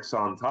there's picks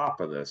on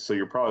top of this. So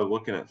you're probably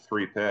looking at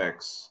 3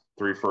 picks,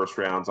 3 first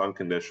rounds,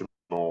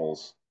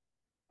 unconditionals.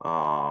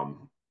 Yeah,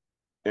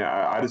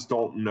 I just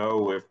don't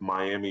know if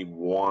Miami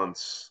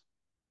wants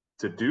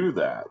to do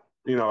that.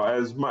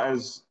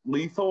 As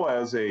lethal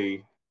as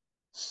a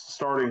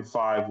starting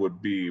 5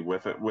 would be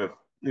with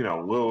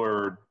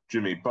Lillard,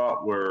 Jimmy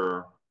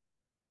Butler,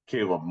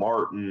 Caleb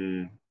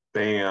Martin,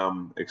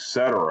 Bam,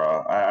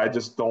 etc.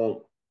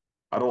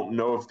 I don't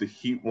know if the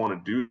Heat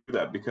want to do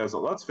that, because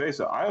let's face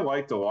it, I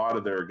liked a lot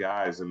of their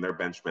guys in their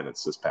bench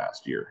minutes this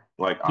past year.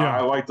 I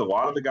liked a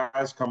lot of the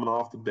guys coming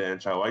off the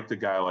bench. I liked a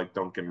guy like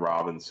Duncan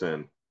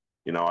Robinson.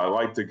 I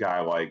liked a guy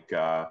like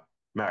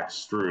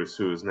Max Strus,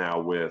 who is now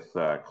with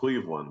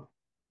Cleveland.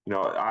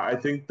 I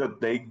think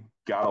that they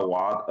got a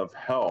lot of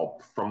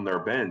help from their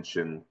bench.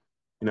 And,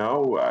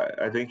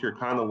 I think you're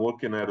kind of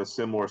looking at a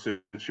similar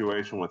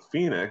situation with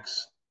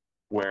Phoenix,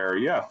 where,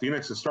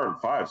 Phoenix's starting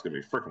 5 is going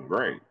to be freaking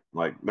great.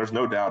 Like, there's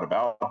no doubt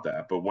about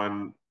that. But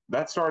when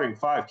that starting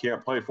 5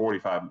 can't play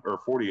 45 or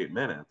 48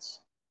 minutes,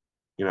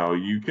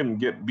 you can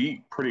get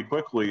beat pretty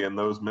quickly in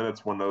those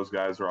minutes when those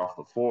guys are off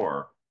the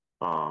floor.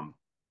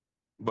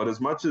 But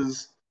as much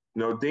as,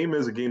 Dame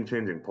is a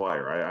game-changing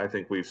player, I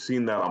think we've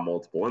seen that on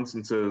multiple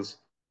instances.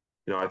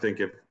 I think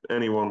if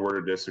anyone were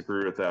to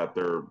disagree with that,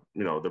 they're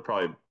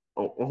probably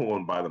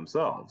one by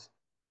themselves.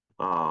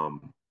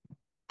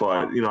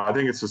 But, I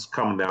think it's just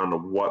coming down to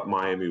what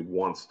Miami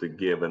wants to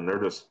give, and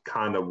they're just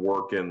kind of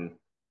working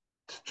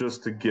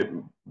just to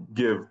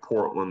give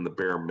Portland the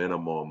bare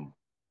minimum,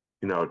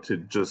 to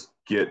just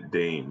get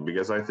Dame,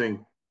 because I think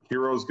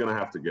Hero's going to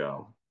have to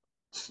go.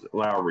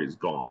 Lowry's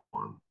gone.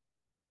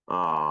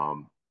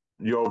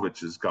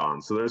 Jovic is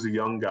gone. So there's a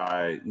young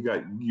guy. You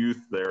got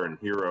youth there in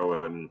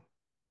Hero and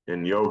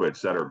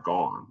Jovic that are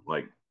gone.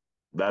 Like,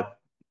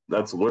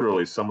 that's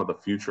literally some of the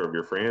future of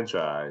your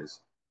franchise.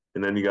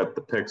 And then you got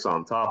the picks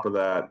on top of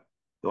that.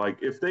 Like,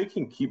 if they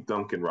can keep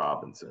Duncan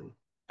Robinson,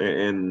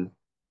 and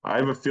I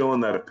have a feeling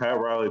that if Pat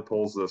Riley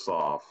pulls this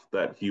off,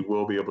 that he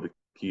will be able to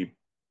keep,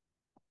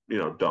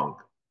 Dunk,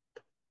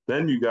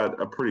 then you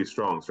got a pretty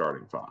strong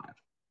starting 5.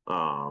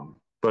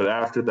 But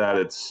after that,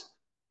 it's,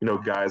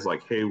 guys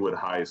like Haywood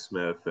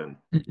Highsmith and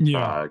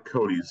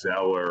Cody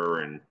Zeller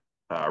and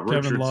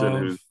Richardson,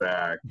 who's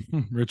back.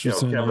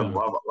 Richardson, Kevin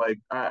Love. Like,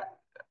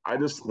 I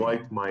just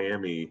liked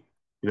Miami.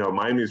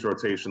 Miami's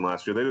rotation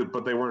last year,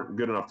 but they weren't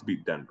good enough to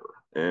beat Denver.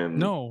 And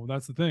no,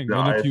 that's the thing.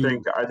 I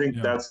think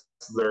that's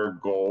their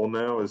goal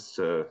now, is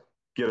to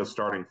get a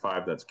starting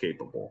 5 that's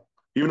capable.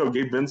 Even though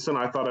Gabe Vincent,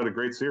 I thought, had a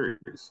great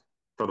series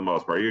for the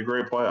most part. He had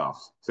great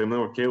playoffs. Same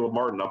thing with Caleb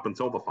Martin up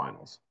until the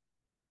finals.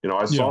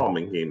 I saw him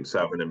in Game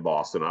 7 in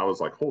Boston. I was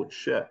like, holy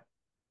shit.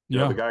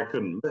 The guy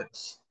couldn't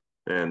miss.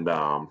 And,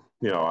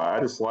 I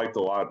just liked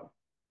a lot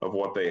of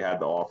what they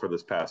had to offer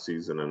this past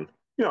season. And,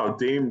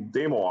 Dame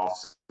will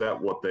offset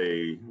what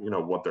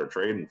they're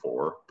trading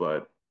for.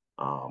 But,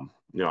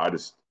 I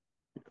just,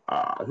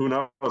 who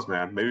knows,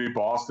 man? Maybe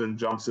Boston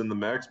jumps in the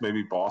mix.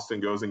 Maybe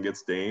Boston goes and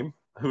gets Dame.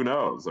 Who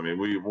knows? I mean,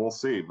 we'll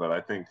see. But I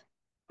think,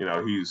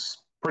 he's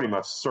pretty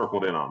much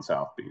circled in on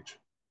South Beach.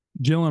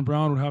 Jaylen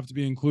Brown would have to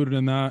be included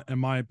in that, in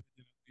my opinion.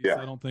 Yeah.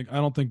 I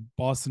don't think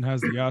Boston has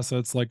the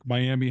assets like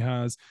Miami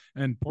has,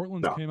 and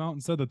Portland came out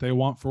and said that they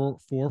want 4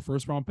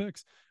 first-round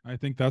picks. I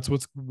think that's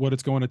what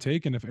it's going to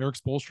take. And if Eric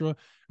Spoelstra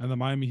and the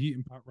Miami Heat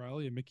and Pat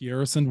Riley and Mickey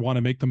Arison want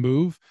to make the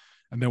move,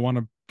 and they want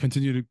to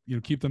continue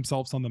to keep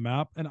themselves on the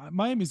map, and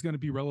Miami's going to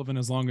be relevant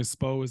as long as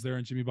Spo is there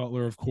and Jimmy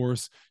Butler, of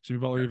course. Jimmy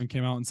Butler even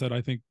came out and said,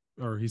 I think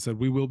or he said,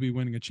 we will be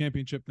winning a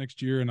championship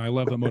next year. And I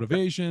love the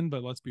motivation,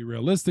 but let's be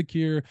realistic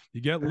here.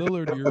 You get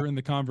Lillard, you're in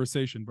the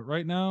conversation. But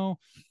right now,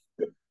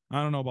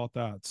 I don't know about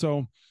that.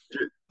 So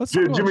let's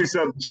talk about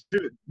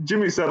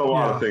Jimmy said a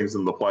lot of yeah. things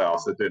in the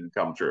playoffs that didn't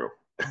come true.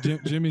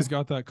 Jimmy's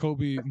got that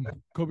Kobe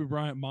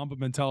Bryant Mamba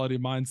mentality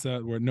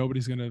mindset where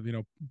nobody's gonna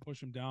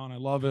push him down. I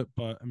love it,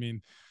 but I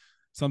mean,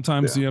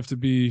 sometimes Yeah. you have to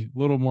be a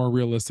little more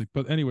realistic.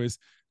 But anyways,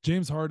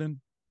 James Harden,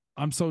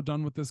 I'm so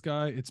done with this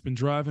guy. It's been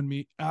driving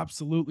me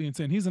absolutely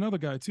insane. He's another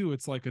guy too.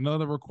 It's like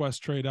another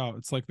request trade out.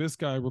 It's like this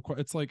guy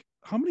it's like,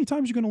 how many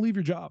times you're gonna leave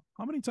your job?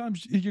 How many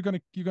times you're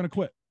gonna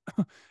quit?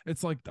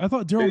 It's like, I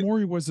thought Daryl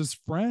Morey was his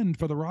friend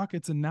for the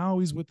Rockets, and now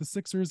he's with the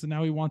Sixers, and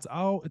now he wants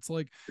out. It's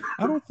like,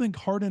 I don't think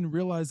Harden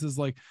realizes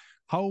like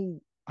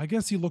how, I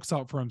guess he looks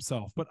out for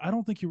himself, but I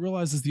don't think he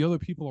realizes the other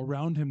people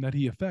around him that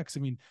he affects. I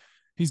mean,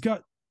 he's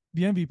got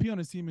the MVP on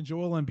his team and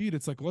Joel Embiid.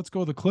 It's like, let's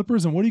go the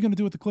Clippers. And what are you going to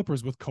do with the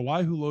Clippers with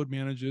Kawhi, who load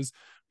manages?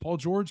 Paul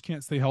George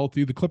can't stay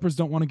healthy. The Clippers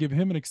don't want to give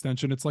him an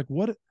extension. It's like,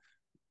 what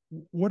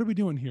are we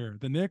doing here?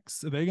 The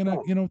Knicks, are they going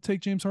to,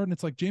 take James Harden?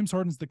 It's like James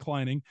Harden's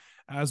declining,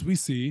 as we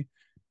see.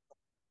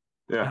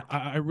 Yeah.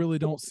 I really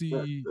don't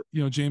see,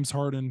 James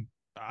Harden.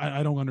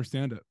 I don't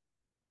understand it.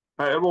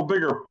 Well,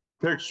 bigger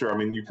picture. I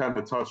mean, you kind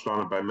of touched on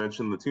it by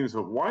mentioning the teams,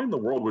 but why in the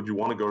world would you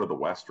want to go to the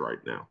West right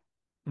now?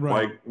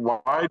 Right. Like,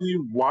 why do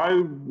you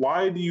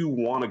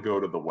want to go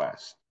to the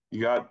West?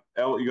 You got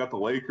the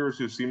Lakers,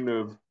 who seem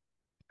to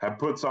have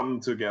put something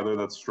together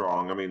that's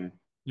strong. I mean,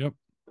 yep.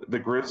 The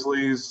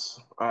Grizzlies,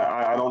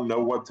 I don't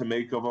know what to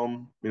make of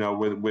them.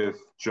 With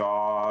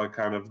Ja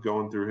kind of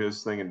going through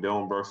his thing and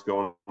Dillon Brooks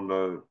going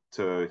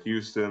to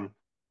Houston.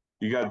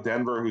 You got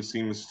Denver, who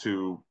seems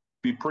to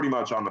be pretty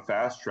much on the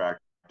fast track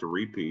to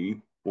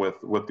repeat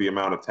with the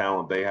amount of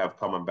talent they have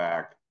coming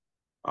back.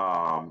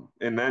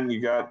 And then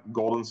you got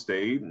Golden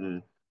State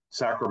and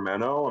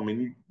Sacramento. I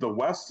mean, the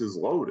West is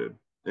loaded,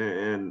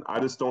 and I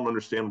just don't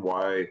understand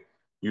why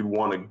you'd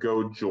want to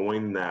go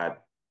join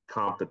that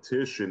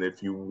competition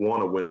if you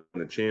want to win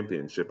the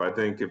championship. I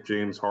think if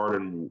James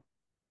Harden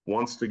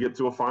wants to get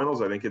to a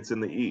finals, I think it's in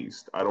the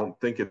East. I don't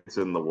think it's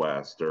in the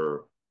West.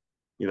 Or,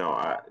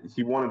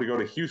 he wanted to go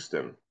to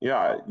Houston.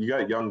 Yeah, you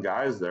got young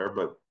guys there,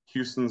 but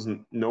Houston's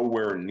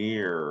nowhere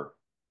near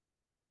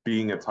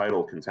being a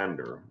title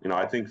contender.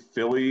 I think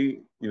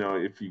Philly,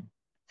 if you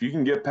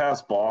can get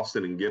past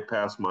Boston and get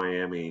past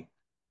Miami,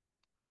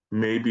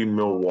 maybe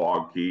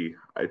Milwaukee,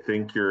 I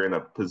think you're in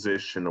a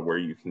position where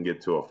you can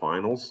get to a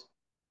finals.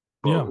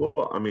 But Yeah.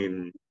 well, I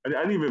mean, I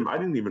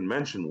didn't even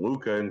mention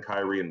Luka and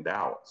Kyrie and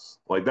Dallas.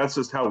 Like, that's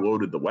just how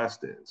loaded the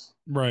West is.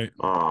 Right.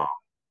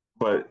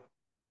 But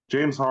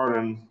James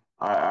Harden,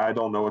 I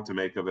don't know what to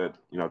make of it.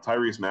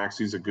 Tyrese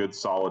Maxey's a good,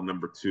 solid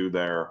number 2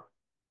 there.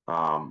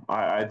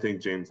 I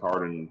think James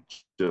Harden,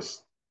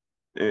 just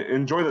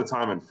enjoy the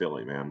time in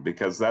Philly, man,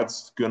 because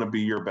that's going to be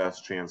your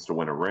best chance to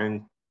win a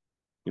ring.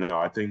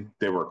 I think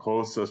they were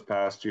close this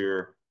past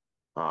year.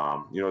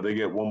 They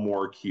get one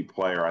more key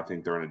player. I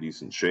think they're in a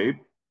decent shape.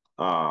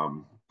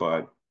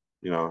 But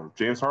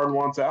James Harden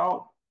wants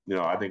out.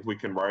 I think we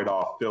can write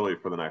off Philly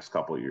for the next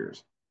couple of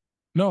years.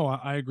 No,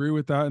 I agree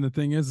with that. And the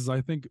thing is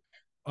I think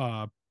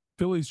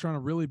Philly's trying to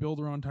really build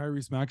around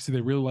Tyrese Maxey.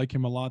 They really like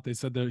him a lot. They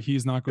said that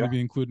he's not going to be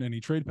included in any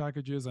trade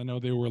packages. I know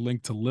they were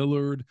linked to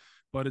Lillard,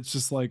 but it's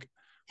just like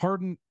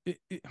Harden.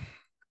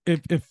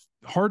 If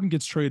Harden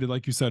gets traded,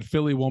 like you said,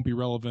 Philly won't be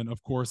relevant,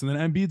 of course. And then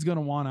Embiid's going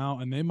to want out,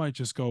 and they might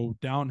just go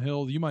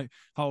downhill.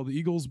 How the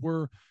Eagles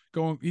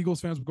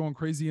fans were going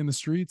crazy in the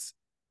streets.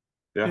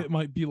 Yeah. It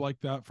might be like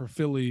that for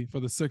Philly,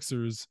 for the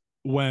Sixers,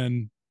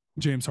 when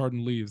James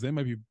Harden leaves. They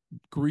might be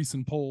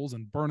greasing poles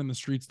and burning the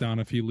streets down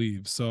if he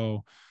leaves.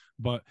 So,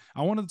 but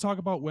I wanted to talk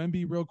about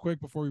Wemby real quick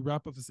before we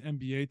wrap up this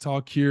NBA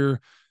talk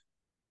here.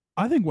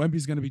 I think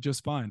Wemby's going to be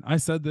just fine. I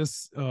said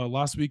this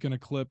last week in a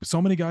clip.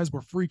 So many guys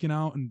were freaking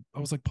out, and I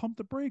was like, "Pump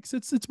the brakes!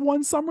 It's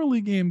one summer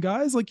league game,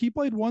 guys. Like, he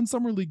played one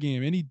summer league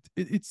game, and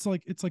it's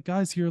like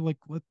guys here, like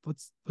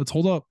let's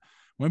hold up.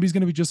 Wemby's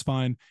going to be just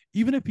fine.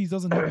 Even if he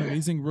doesn't have an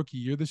amazing rookie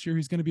year this year,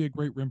 he's going to be a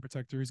great rim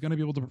protector. He's going to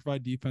be able to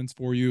provide defense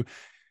for you.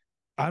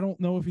 I don't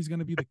know if he's going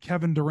to be the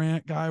Kevin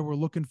Durant guy we're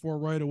looking for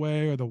right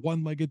away, or the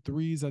one-legged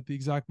threes at the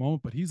exact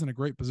moment, but he's in a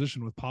great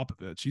position with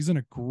Popovich. He's in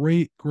a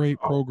great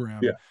program.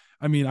 Yeah.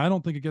 I mean, I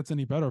don't think it gets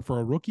any better for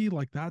a rookie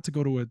like that to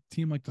go to a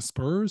team like the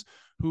Spurs,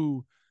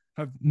 who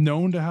have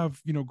known to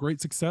have,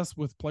 great success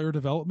with player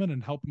development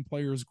and helping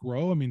players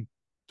grow. I mean,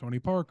 Tony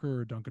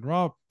Parker, Duncan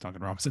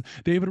Robinson,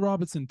 David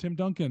Robinson, Tim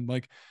Duncan,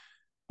 like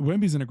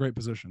Wemby's in a great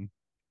position.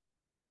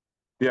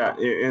 Yeah.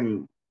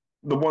 And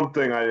the one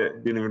thing I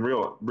didn't even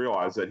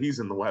realize that he's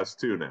in the West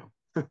too now.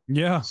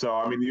 Yeah. So,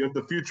 I mean, you have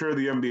the future of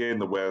the NBA in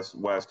the West.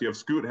 You have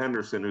Scoot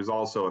Henderson, who's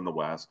also in the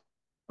West.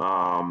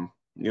 Wemby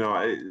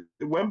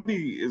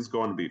is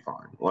going to be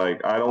fine.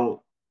 Like, I don't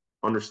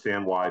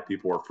understand why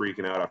people are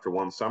freaking out after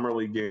one summer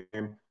league game.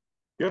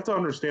 You have to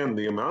understand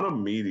the amount of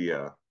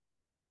media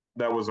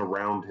that was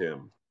around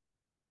him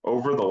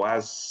over the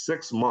last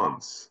 6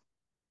 months,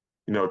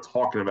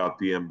 talking about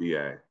the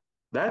NBA.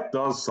 That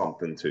does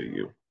something to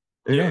you.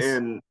 Yes.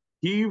 And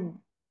he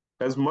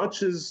as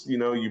much as,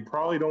 you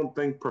probably don't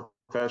think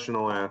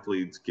professional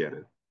athletes get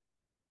it.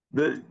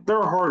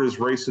 Their heart is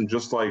racing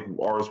just like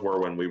ours were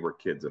when we were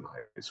kids in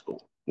high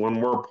school, when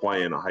we're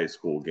playing a high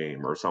school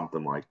game or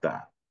something like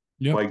that.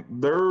 Yep. Like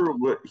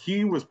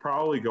he was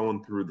probably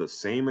going through the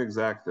same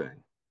exact thing.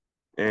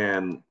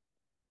 And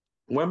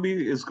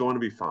Wemby is going to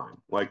be fine.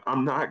 Like,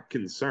 I'm not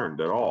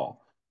concerned at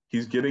all.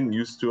 He's getting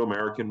used to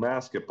American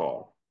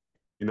basketball.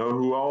 You know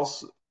who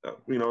else,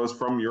 is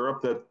from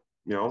Europe that,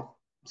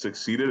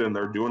 succeeded and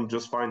they're doing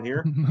just fine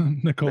here?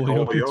 Nikola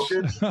Nikola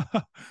Jokic.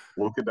 Jokic,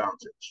 Luka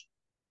Doncic.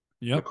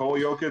 Yep. Nikola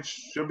Jokic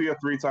should be a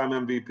three-time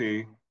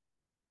MVP.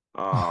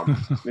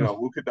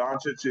 Luka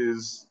Doncic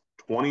is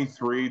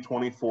 23,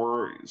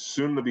 24,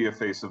 soon to be a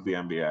face of the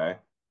NBA.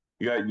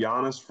 You got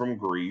Giannis from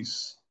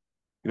Greece.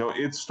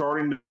 It's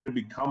starting to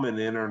become an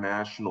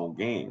international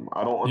game.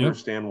 I don't Yep.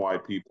 understand why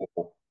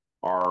people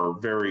are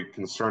very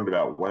concerned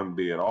about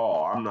Wemby at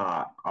all. I'm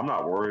not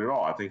worried at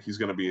all. I think he's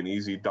going to be an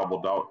easy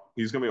double-double.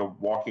 He's going to be a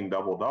walking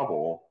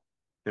double-double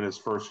in his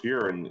first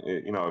year. And,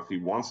 if he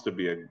wants to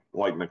be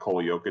like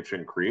Nikola Jokic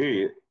and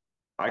create,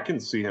 I can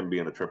see him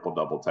being a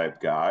triple-double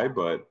type guy.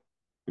 But,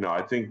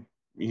 I think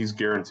he's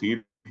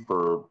guaranteed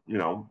for,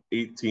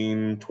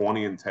 18,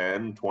 20 and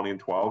 10, 20 and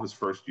 12 his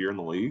first year in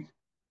the league.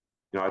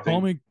 I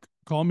think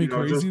call me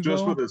crazy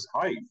just though. with his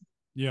height.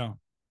 Yeah.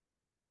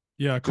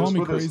 Yeah. Call Just me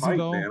with his crazy height,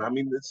 though. man. I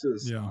mean,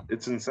 Yeah.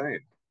 it's insane.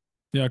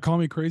 Yeah, call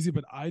me crazy,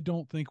 but I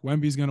don't think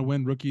Wemby's going to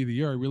win Rookie of the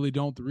Year. I really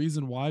don't. The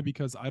reason why,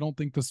 because I don't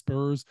think the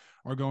Spurs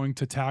are going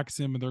to tax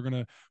him and they're going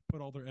to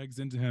put all their eggs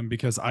into him,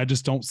 because I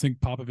just don't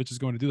think Popovich is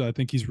going to do that. I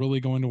think he's really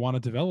going to want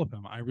to develop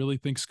him. I really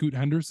think Scoot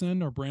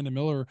Henderson or Brandon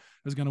Miller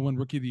is going to win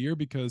Rookie of the Year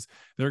because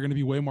they're going to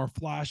be way more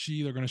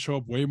flashy. They're going to show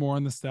up way more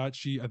on the stat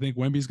sheet. I think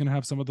Wemby's going to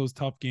have some of those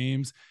tough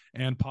games,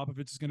 and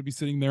Popovich is going to be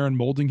sitting there and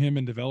molding him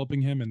and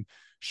developing him and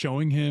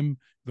showing him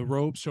the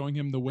ropes, showing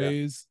him the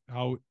ways,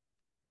 how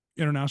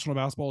international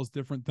basketball is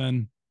different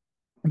than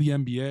the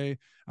NBA.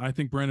 I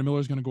think Brandon Miller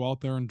is going to go out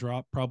there and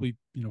drop probably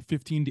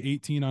 15 to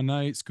 18 on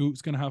night.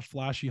 Scoot's going to have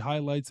flashy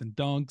highlights and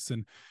dunks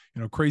and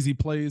crazy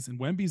plays, and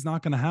Wemby's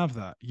not going to have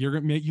that.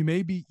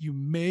 You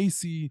may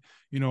see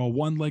a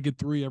one-legged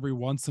three every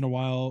once in a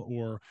while,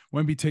 or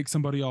Wemby takes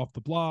somebody off the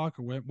block,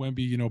 or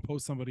Wemby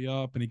posts somebody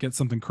up and he gets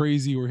something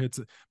crazy or hits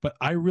it. But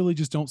I really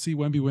just don't see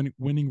Wemby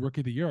winning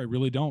Rookie of the Year. I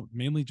really don't,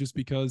 mainly just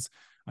because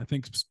I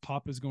think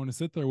Pop is going to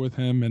sit there with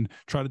him and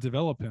try to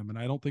develop him. And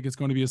I don't think it's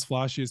going to be as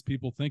flashy as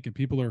people think. And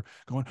people are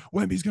going,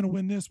 Wemby's going to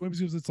win this.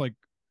 It's like,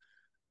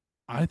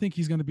 I think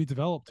he's going to be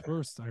developed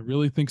first. I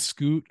really think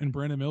Scoot and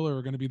Brandon Miller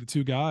are going to be the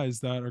two guys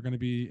that are going to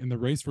be in the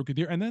race for Rookie of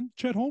the Year. And then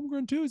Chet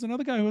Holmgren, too, is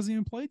another guy who hasn't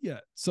even played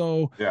yet.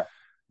 So, yeah,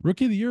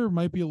 Rookie of the Year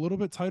might be a little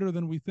bit tighter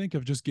than we think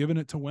of just giving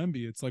it to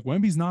Wemby. It's like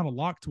Wemby's not a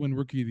lock to win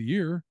Rookie of the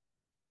Year.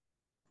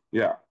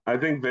 Yeah, I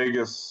think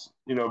Vegas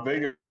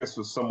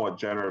was somewhat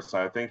generous.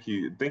 I think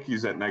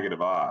he's at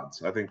negative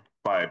odds. I think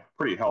by a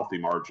pretty healthy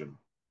margin.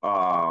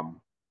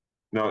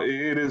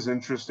 It is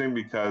interesting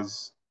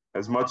because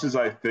as much as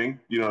I think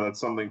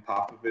that's something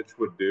Popovich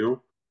would do,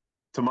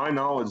 to my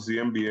knowledge, the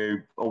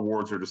NBA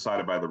awards are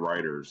decided by the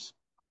writers,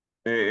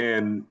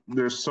 and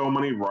there's so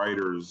many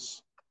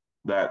writers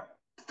that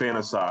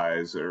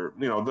fantasize, or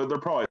they're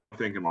probably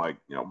thinking like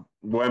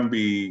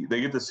Wemby.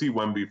 They get to see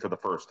Wemby for the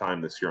first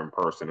time this year in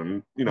person,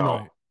 and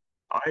Right.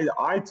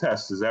 eye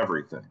test is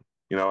everything.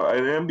 An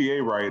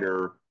NBA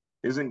writer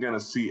isn't going to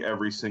see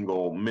every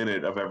single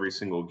minute of every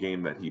single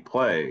game that he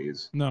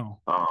plays. No.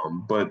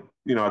 But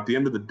at the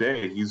end of the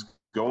day, he's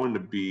going to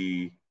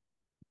be.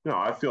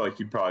 I feel like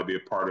he'd probably be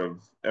a part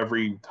of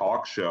every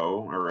talk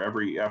show or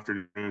every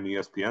afternoon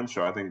ESPN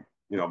show. I think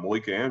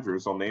Malika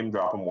Andrews will name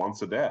drop him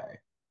once a day.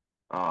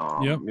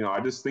 Yep. I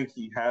just think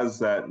he has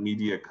that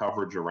media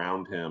coverage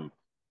around him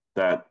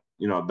that,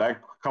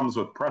 that comes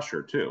with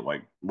pressure too.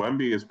 Like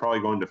Wemby is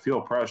probably going to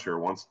feel pressure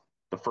once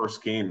the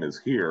first game is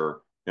here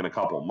in a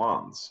couple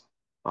months.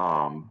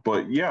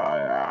 But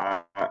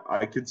yeah,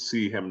 I could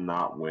see him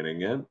not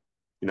winning it.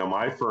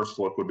 My first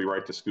look would be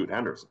right to Scoot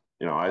Henderson.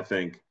 I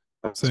think,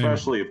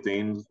 especially Same. if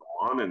Dame's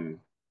on and,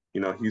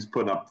 he's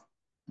putting up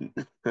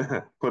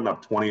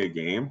 20 a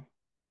game,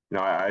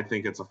 I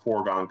think it's a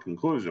foregone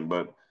conclusion.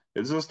 But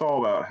it's just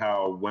all about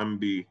how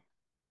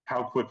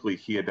quickly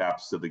he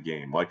adapts to the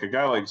game. Like a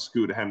guy like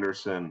Scoot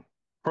Henderson,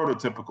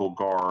 prototypical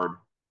guard,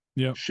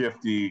 Yep.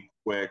 shifty,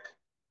 quick,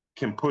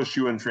 can push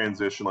you in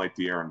transition like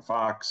De'Aaron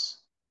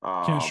Fox.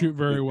 Can't shoot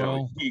very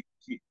well. He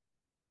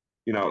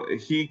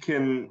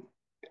can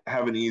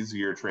have an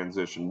easier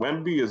transition.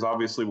 Wemby is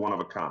obviously one of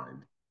a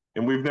kind,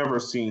 and we've never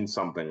seen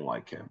something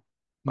like him,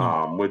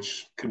 No.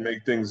 which can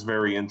make things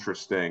very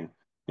interesting.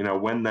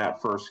 When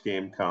that first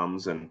game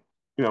comes, and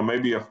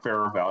maybe a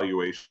fair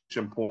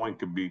evaluation point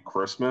could be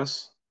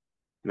Christmas.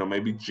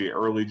 Maybe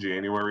early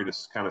January to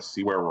kind of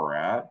see where we're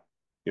at.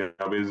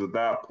 Because at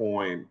that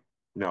point,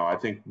 I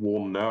think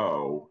we'll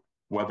know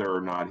whether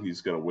or not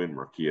he's going to win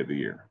Rookie of the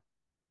Year.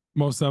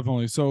 Most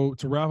definitely. So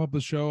to wrap up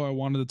the show, I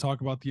wanted to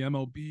talk about the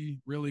MLB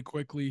really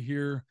quickly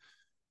here.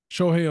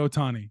 Shohei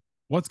Ohtani.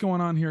 what's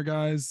going on here,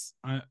 guys?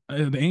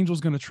 The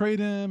Angels going to trade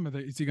him?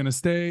 Is he going to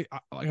stay?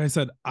 Like I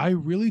said, I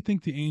really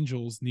think the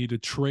Angels need to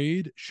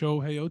trade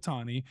Shohei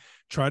Ohtani,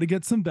 try to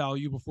get some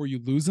value before you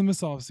lose him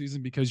this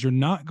offseason because you're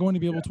not going to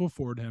be able to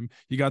afford him.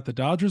 You got the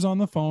Dodgers on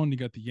the phone, you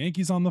got the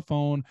Yankees on the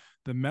phone,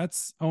 the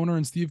Mets owner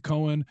and Steve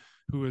Cohen,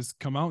 who has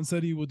come out and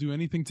said he will do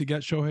anything to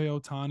get Shohei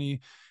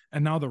Ohtani.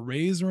 And now the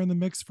Rays are in the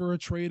mix for a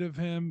trade of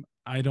him.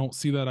 I don't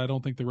see that. I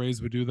don't think the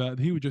Rays would do that.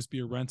 He would just be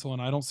a rental,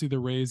 and I don't see the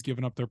Rays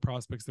giving up their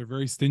prospects. They're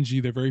very stingy.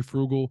 They're very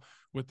frugal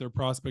with their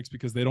prospects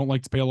because they don't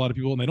like to pay a lot of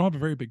people, and they don't have a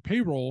very big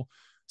payroll.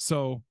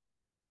 So,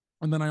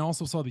 and then I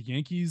also saw the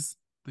Yankees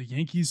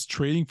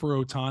trading for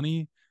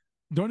Ohtani.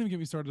 Don't even get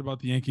me started about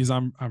the Yankees.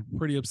 I'm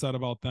pretty upset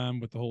about them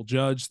with the whole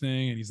Judge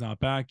thing, and he's not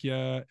back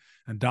yet.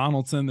 And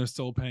Donaldson, they're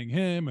still paying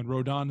him, and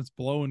Rodon is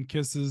blowing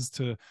kisses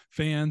to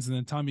fans. And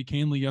then Tommy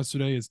Kahnle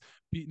yesterday is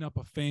beating up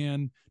a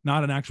fan,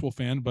 not an actual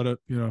fan, but a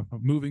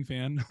moving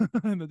fan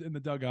in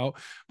the dugout.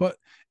 But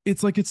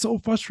it's like it's so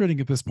frustrating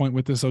at this point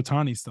with this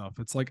Ohtani stuff.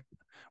 It's like,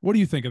 what do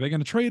you think? Are they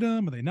going to trade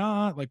him? Are they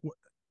not? Like,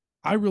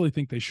 I really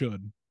think they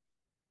should.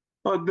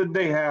 Well,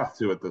 they have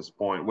to at this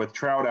point with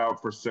Trout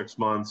out for 6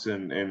 months,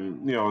 and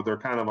they're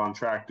kind of on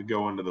track to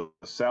go into the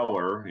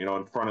cellar,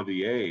 in front of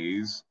the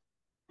A's.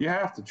 You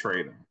have to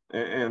trade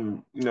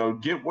him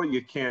and get what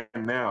you can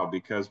now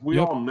because we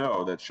Yep. all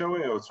know that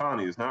Shohei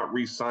Ohtani is not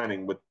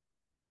re-signing with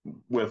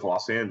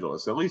Los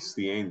Angeles, at least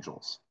the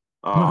Angels.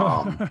 You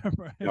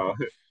Right. know,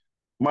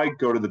 might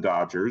go to the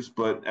Dodgers,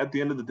 but at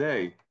the end of the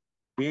day,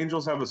 the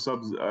Angels have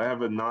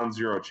a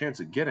non-zero chance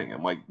of getting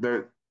him. Like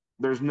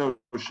there's no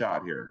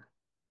shot here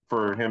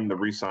for him to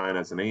resign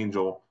as an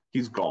Angel.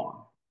 He's gone.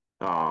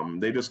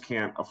 They just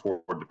can't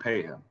afford to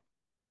pay him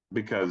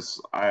because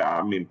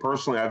I mean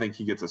personally, I think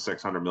he gets a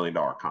 $600 million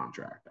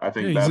contract. I Yeah,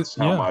 think that's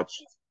how yeah.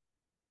 much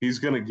he's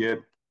gonna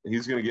get.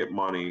 He's gonna get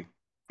money.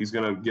 He's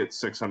gonna get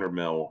 600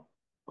 mil.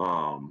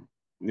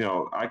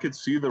 I could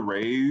see the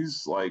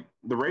Rays. Like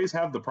the Rays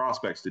have the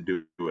prospects to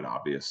do it,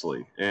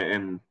 obviously,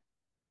 and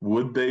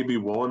would they be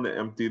willing to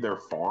empty their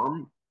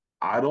farm?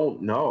 I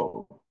don't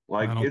know.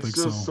 Like I don't it's think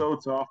just so.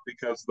 so tough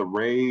because the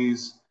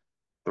Rays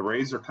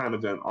are kind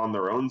of on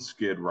their own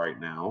skid right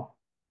now.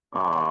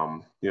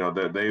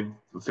 That they've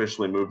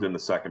officially moved into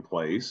second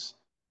place.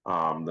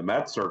 The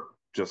Mets are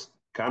just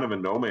kind of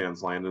in no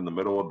man's land in the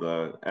middle of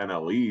the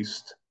NL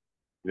East.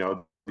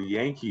 The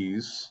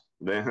Yankees,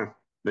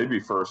 they'd be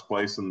first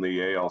place in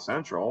the AL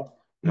Central.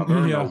 They're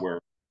Yeah. nowhere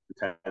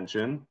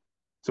attention.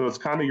 So it's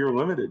kind of you're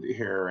limited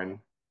here. And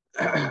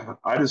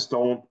I just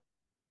don't.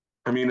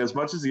 I mean, as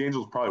much as the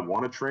Angels probably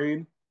want to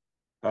trade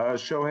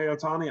Shohei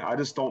Ohtani, I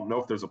just don't know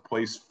if there's a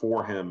place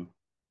for him,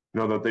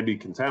 that they'd be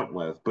content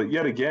with. But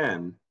yet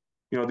again,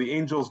 the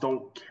Angels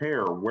don't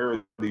care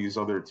where these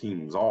other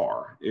teams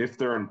are if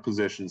they're in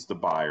positions to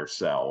buy or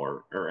sell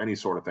or any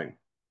sort of thing.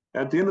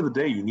 At the end of the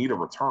day, you need a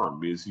return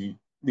because the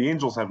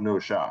Angels have no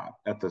shot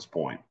at this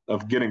point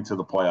of getting to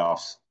the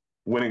playoffs,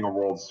 winning a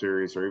World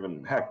Series, or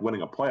even heck,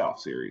 winning a playoff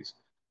series.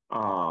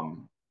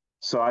 Um,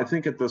 so I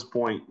think at this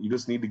point, you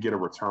just need to get a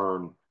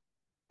return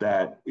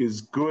that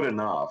is good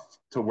enough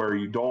to where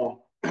you don't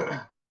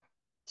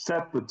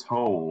set the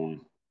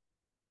tone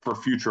for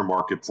future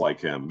markets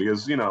like him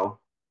because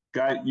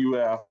guy at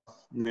UF,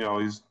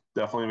 he's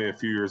definitely maybe a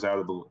few years out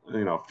of the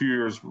a few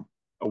years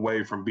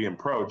away from being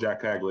pro.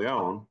 Jack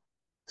Caglione, Yeah.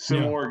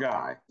 similar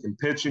guy, can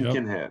pitch and Yep.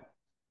 can hit.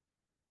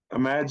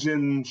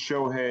 Imagine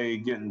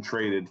Shohei getting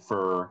traded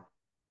for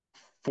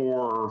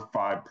 4 or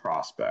 5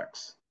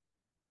 prospects.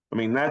 I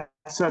mean, that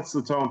sets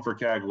the tone for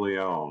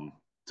Caglione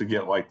to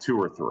get like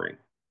 2 or 3.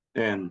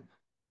 And,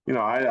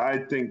 I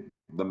think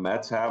the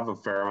Mets have a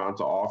fair amount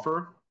to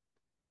offer.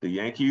 The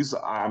Yankees,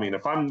 I mean,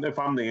 if I'm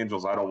the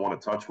Angels, I don't want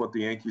to touch what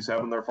the Yankees have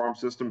in their farm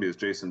system because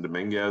Jason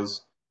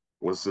Dominguez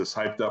was this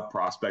hyped up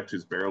prospect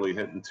who's barely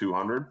hitting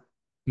 200.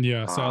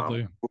 Yeah. Um,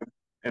 Sadly.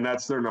 and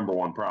that's their number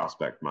one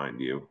prospect, mind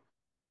you.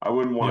 I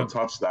wouldn't want Yep. to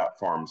touch that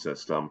farm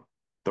system.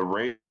 The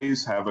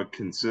Rays have a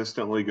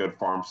consistently good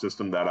farm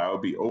system that I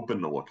would be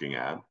open to looking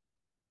at,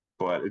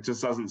 but it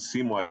just doesn't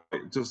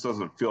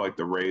feel like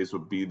the Rays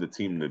would be the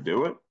team to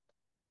do it.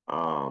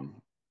 Um,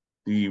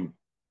 the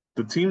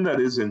the team that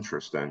is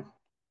interesting,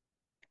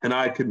 and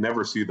I could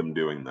never see them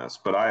doing this,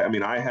 but I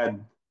mean, I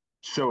had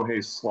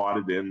Shohei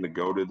slotted in to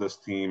go to this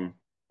team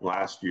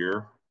last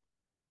year.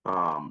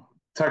 Um,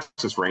 Texas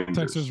Texas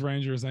Rangers.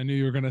 Rangers. I knew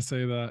you were going to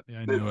say that.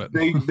 Yeah, I They, knew it.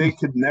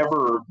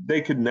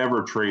 they could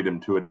never trade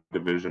him to a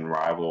division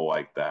rival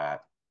like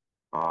that.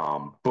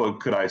 But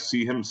could I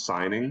see him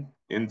signing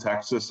in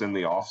Texas in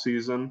the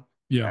offseason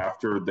Yeah.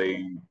 after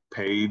they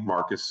paid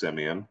Marcus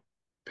Semien,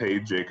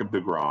 paid Jacob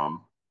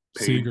DeGrom,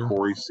 paid Seager.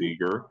 Corey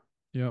Seager?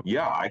 Yep.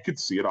 Yeah, I could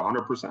see it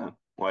 100%.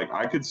 Like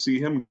I could see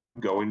him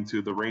going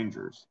to the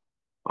Rangers.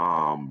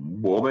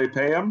 Will they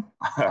pay him?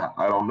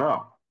 I don't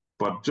know.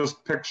 But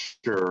just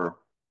picture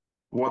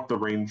what the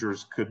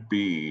Rangers could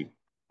be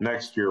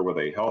next year with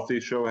a healthy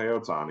Shohei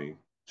Ohtani,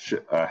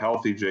 a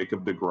healthy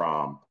Jacob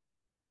DeGrom,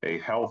 a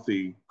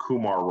healthy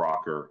Kumar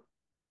Rocker.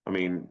 I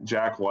mean,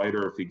 Jack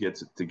Leiter, if he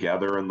gets it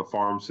together in the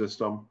farm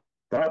system,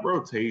 that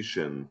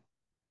rotation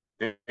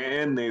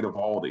and Nate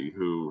Eovaldi,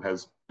 who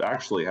has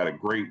actually had a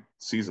great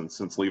season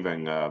since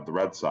leaving the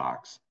Red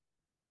Sox.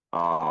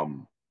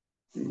 Um,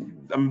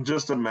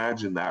 just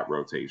imagine that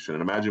rotation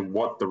and imagine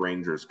what the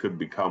Rangers could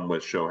become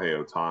with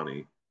Shohei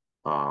Ohtani.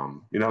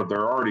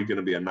 They're already going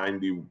to be a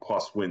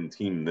 90+ win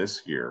team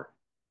this year.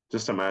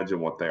 Just imagine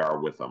what they are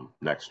with them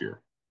next year.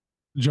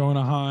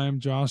 Jonah Heim,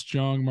 Josh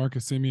Jung,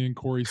 Marcus Semien,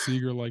 Corey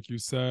Seager, like you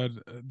said,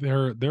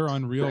 they're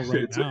unreal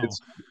right it's now.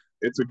 it's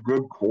it's a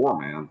good core,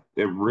 man.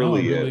 It No, it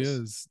really really is.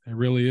 is. It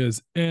really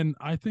is. And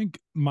I think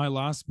my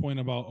last point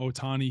about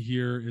Ohtani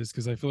here is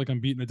because I feel like I'm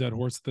beating a dead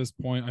horse at this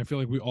point. I feel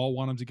like we all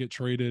want him to get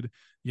traded.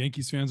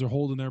 Yankees fans are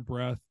holding their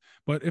breath.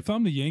 But if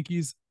I'm the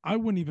Yankees, I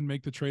wouldn't even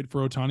make the trade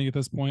for Ohtani at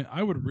this point.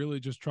 I would really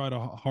just try to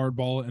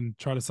hardball it and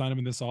try to sign him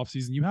in this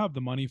offseason. You have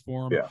the money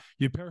for him. Yeah.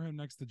 You pair him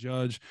next to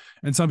Judge.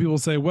 And some people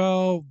say,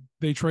 well,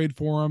 they trade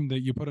for him,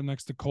 that you put him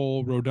next to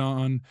Cole,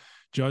 Rodon,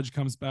 Judge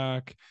comes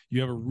back.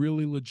 You have a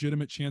really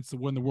legitimate chance to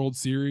win the World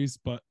Series.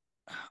 But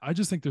I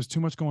just think there's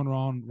too much going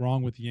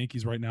wrong with the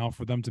Yankees right now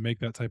for them to make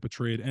that type of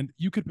trade. And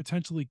you could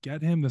potentially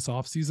get him this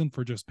offseason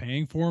for just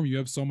paying for him. You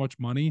have so much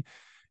money.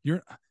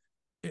 You're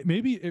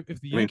maybe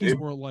if the Yankees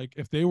were like,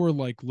 if they were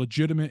like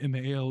legitimate in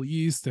the AL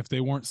East, if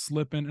they weren't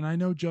slipping, and I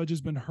know Judge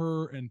has been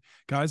hurt and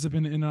guys have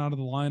been in and out of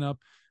the lineup.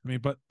 I mean,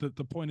 but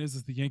the point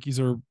is the Yankees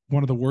are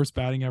one of the worst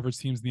batting average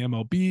teams in the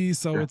MLB.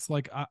 So it's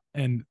like,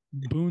 and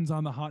Boone's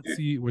on the hot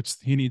seat, which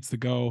he needs to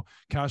go.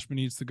 Cashman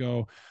needs to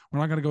go. We're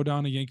not going to go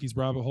down a Yankees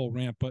rabbit hole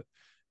rant, but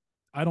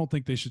I don't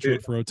think they should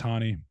trade for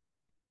Ohtani.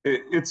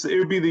 It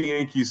would be the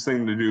Yankees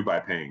thing to do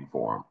by paying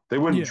for him. They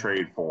wouldn't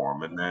trade for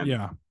him and then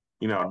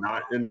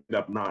not end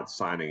up not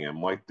signing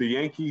him. Like the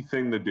Yankee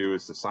thing to do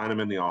is to sign him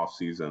in the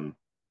offseason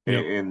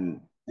and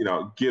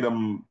get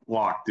him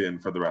locked in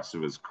for the rest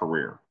of his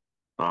career.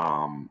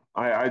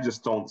 I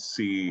just don't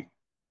see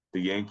the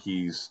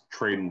Yankees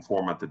trading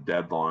for him at the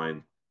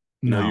deadline.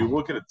 You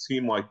look at a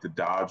team like the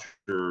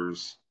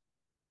Dodgers,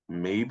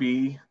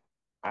 maybe.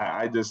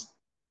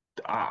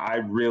 I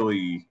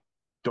really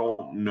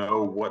don't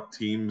know what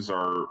teams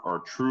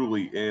are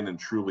truly in and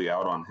truly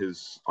out on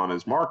his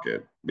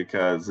market,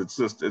 because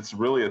it's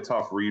really a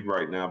tough read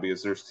right now,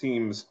 because there's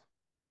teams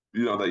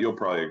that you'll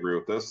probably agree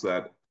with this,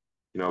 that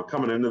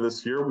coming into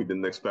this year we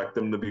didn't expect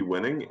them to be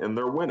winning, and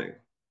they're winning.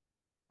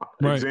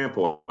 Right.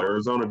 Example: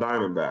 Arizona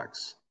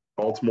Diamondbacks,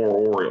 Baltimore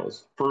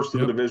Orioles, first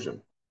of the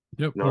division.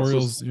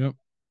 Orioles.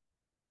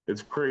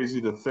 It's crazy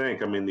to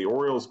think. I mean, the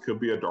Orioles could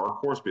be a dark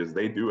horse because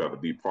they do have a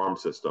deep farm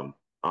system.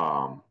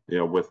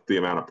 With the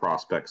amount of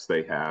prospects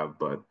they have.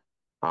 But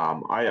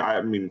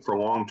I mean, for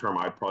long term,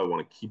 I probably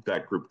want to keep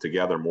that group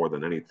together more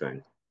than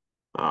anything.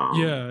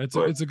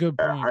 It's a good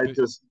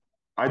point.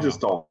 I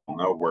just don't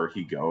know where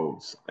he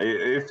goes,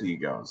 if he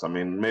goes. I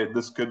mean,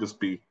 this could just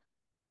be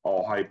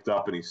all hyped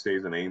up and he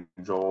stays an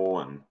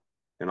Angel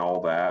and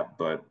all that.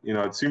 But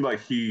it seemed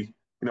like he,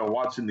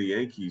 watching the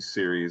Yankees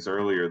series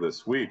earlier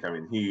this week. I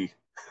mean, he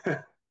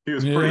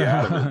was pretty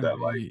adamant that,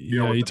 like,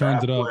 he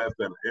turned it up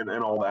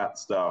and all that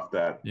stuff.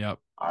 That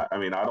I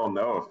mean, I don't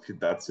know if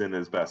that's in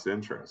his best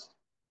interest.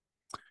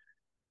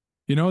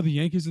 The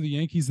Yankees are the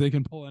Yankees. They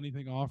can pull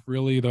anything off,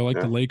 really. They're like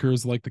the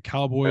Lakers, like the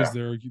Cowboys.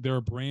 They're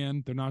a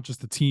brand. They're not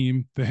just a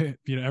team.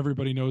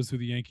 Everybody knows who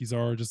the Yankees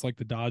are, just like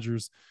the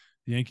Dodgers.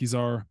 The Yankees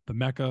are the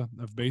mecca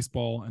of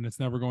baseball, and it's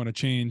never going to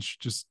change,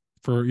 just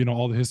for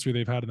all the history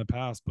they've had in the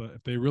past. But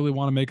if they really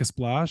want to make a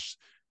splash,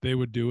 they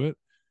would do it.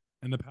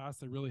 In the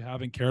past, they really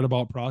haven't cared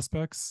about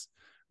prospects.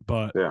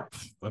 But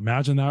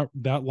imagine that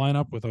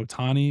lineup with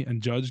Ohtani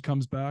and Judge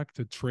comes back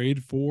to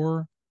trade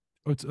for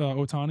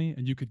Ohtani,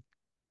 and you could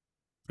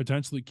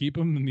potentially keep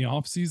him in the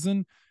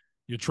offseason.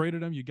 You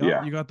traded him. You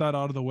got that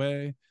out of the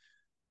way.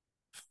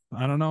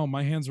 I don't know.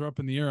 My hands are up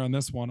in the air on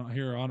this one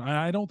here.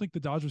 I don't think the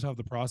Dodgers have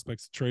the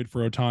prospects to trade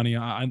for Ohtani.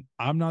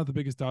 I'm not the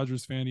biggest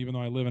Dodgers fan, even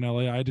though I live in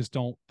LA. I just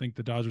don't think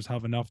the Dodgers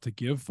have enough to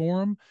give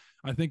for him.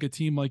 I think a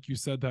team like you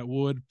said that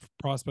would,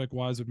 prospect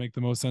wise, would make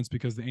the most sense,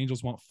 because the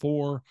Angels want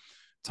 4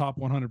 top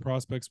 100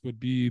 prospects, would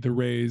be the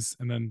Rays,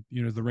 and then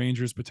the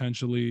Rangers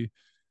potentially.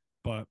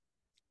 But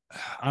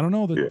I don't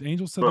know. The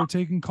Angels said they're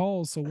taking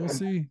calls, so we'll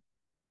see.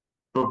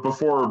 But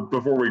before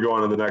we go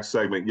on to the next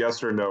segment,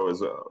 yes or no, is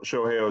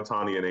Shohei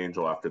Ohtani an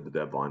Angel after the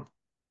deadline?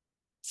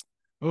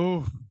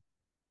 Oh,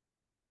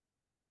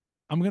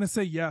 I'm gonna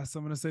say yes.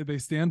 I'm gonna say they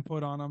stand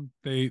put on him.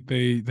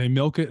 They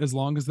milk it as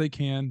long as they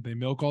can. They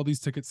milk all these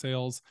ticket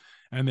sales,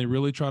 and they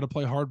really try to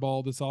play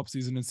hardball this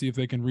offseason and see if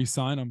they can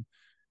re-sign him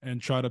and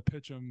try to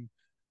pitch him.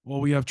 Well,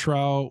 we have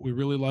Trout. We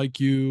really like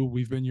you.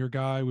 We've been your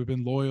guy. We've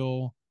been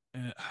loyal.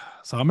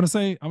 So I'm gonna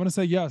say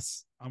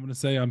yes. I'm gonna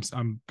say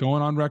I'm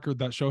going on record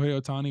that Shohei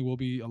Ohtani will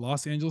be a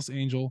Los Angeles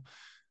Angel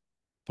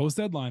post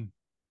deadline.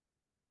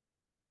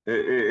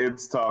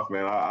 It's tough,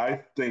 man.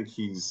 I think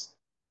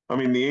I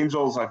mean, the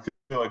Angels, I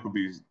feel like would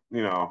be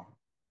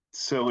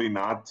silly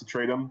not to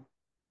trade him,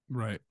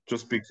 right?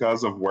 Just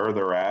because of where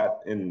they're at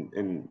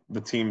in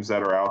the teams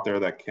that are out there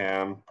that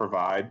can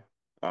provide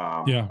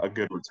a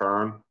good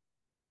return.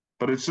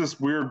 But it's just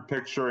weird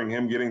picturing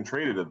him getting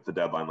traded at the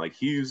deadline. Like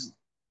he's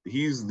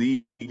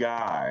the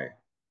guy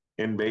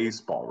in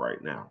baseball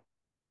right now.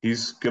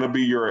 He's going to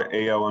be your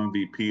AL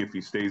MVP if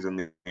he stays in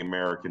the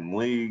American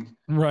League.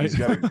 Right. He's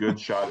got a good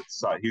shot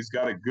at He's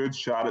got a good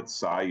shot at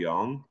Cy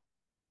Young.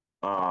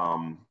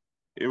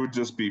 It would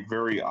just be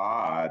very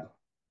odd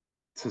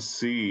to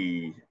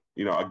see,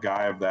 a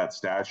guy of that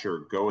stature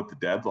go at the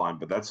deadline,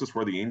 but that's just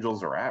where the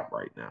Angels are at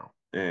right now.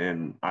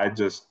 And I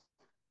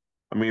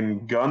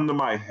mean, gun to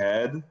my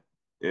head,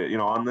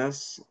 on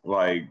this,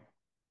 like,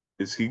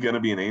 is he going to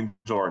be an Angel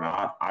or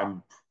not?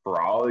 I'm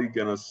probably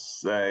going to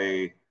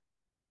say,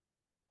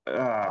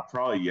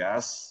 probably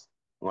yes.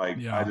 Like,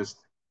 Yeah.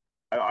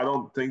 I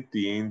don't think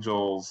the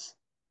Angels,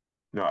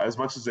 as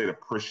much as they'd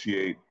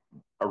appreciate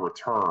a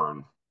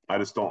return, I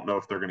just don't know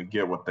if they're going to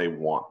get what they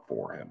want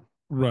for him.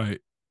 Right.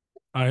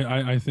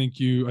 I think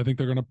they're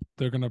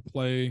gonna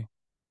play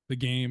the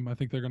game. I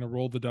think they're gonna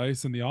roll the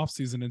dice in the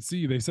offseason and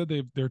see. They said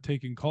they're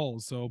taking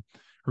calls, so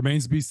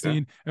remains to be Yeah.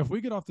 seen. If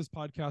we get off this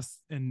podcast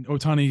and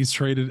Ohtani is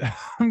traded,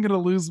 I'm gonna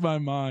lose my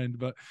mind.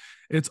 But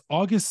it's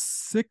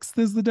August 6th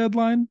is the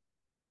deadline.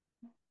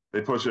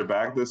 They push it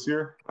back this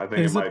year. I think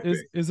Is it it might be.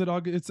 is it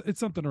August? It's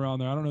something around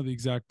there. I don't know the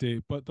exact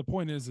date, but the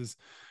point is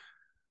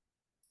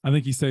I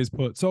think he stays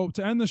put. So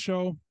to end the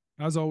show,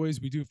 as always,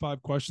 we do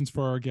 5 questions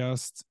for our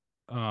guests.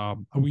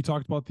 We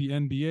talked about the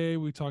NBA,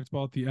 we talked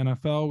about the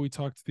NFL, we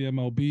talked the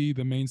MLB.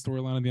 The main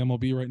storyline of the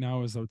MLB right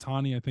now is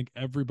Ohtani. I think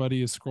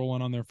everybody is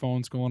scrolling on their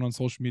phones, going on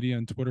social media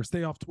and Twitter.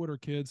 Stay off Twitter,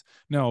 kids.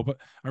 No, but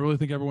I really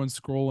think everyone's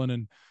scrolling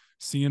and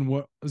seeing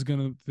what is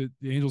the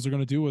Angels are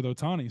gonna do with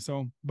Ohtani.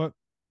 So, but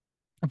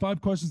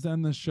 5 questions to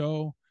end this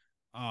show.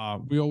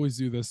 We always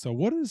do this. So,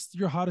 what is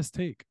your hottest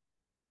take?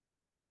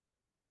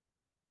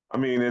 I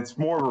mean, it's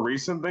more of a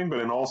recent thing, but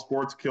in all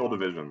sports, kill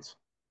divisions.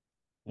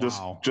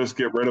 Wow. Just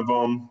get rid of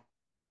them.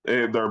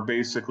 They're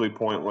basically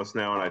pointless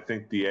now, and I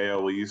think the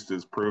AL East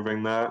is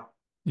proving that.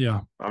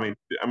 Yeah. I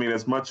mean,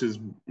 as much as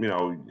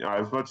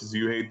as much as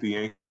you hate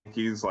the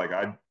Yankees, like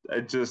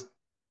it just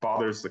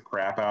bothers the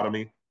crap out of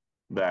me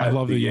I that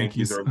love the the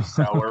Yankees Yankees. are in the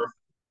cellar.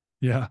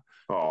 Yeah.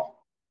 Oh,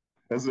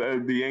 as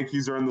the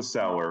Yankees are in the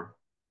cellar,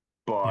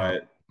 Yeah.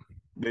 but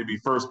they'd be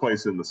first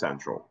place in the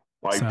Central.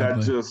 Like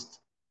that Sadly.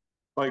 just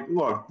like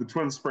look, the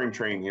Twins spring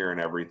train here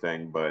and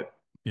everything, but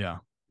Yeah.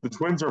 the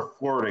Twins are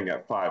flirting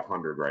at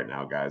 500 right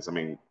now, guys. I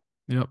mean,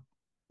 Yep.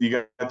 you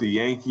got the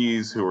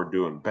Yankees who are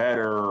doing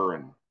better,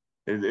 and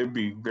it'd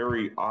be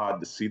very odd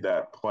to see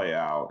that play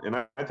out. And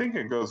I think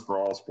it goes for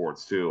all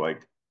sports too.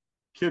 Like,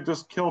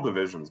 just kill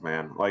divisions,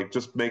 man. Like,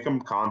 just make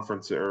them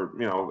conference or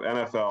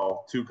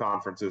NFL 2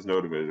 conferences, no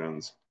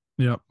divisions.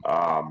 Yep.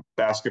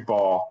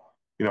 Basketball,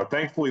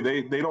 thankfully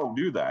they don't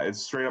do that.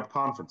 It's straight up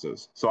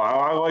conferences. So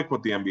I like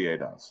what the NBA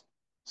does.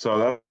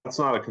 So that's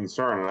not a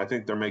concern, and I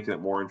think they're making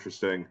it more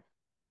interesting.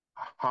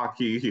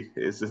 Hockey's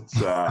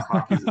its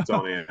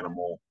own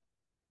animal,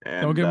 Don't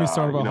and get me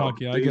started about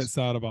hockey. I get base,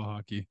 sad about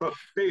hockey. but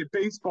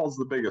baseball's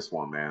the biggest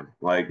one, man.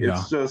 Like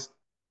Yeah.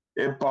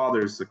 it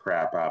bothers the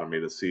crap out of me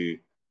to see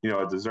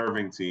a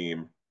deserving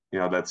team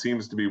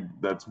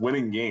that's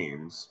winning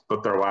games,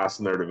 but they're last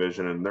in their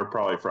division, and they're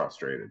probably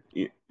frustrated.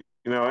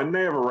 And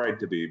they have a right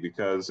to be,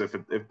 because if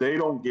they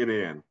don't get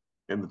in,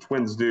 and the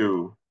Twins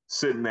do,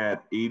 sitting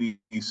at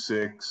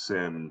 86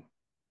 and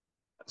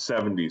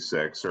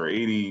 76 or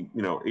 80,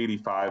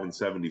 85 and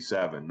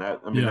 77. Yeah.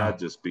 That'd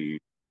just be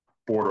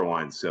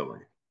borderline silly.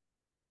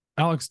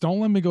 Alex, don't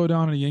let me go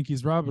down a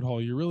Yankees rabbit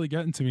hole. You're really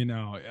getting to me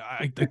now.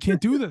 I can't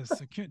do this.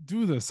 I can't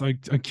do this. I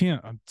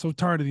can't. I'm so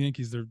tired of the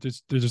Yankees. They're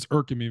just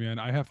irking me, man.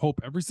 I have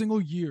hope every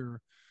single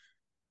year,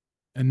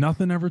 and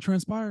nothing ever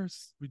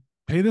transpires. We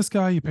pay this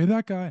guy, you pay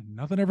that guy,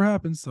 nothing ever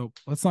happens. So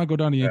let's not go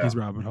down the Yankees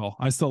rabbit hole.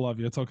 I still love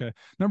you. It's okay.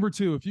 Number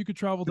 2, if you could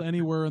travel to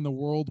anywhere in the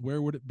world,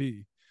 where would it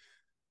be?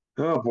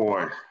 Oh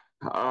boy.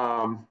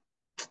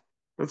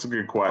 That's a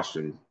good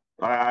question.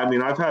 I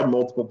mean, I've had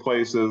multiple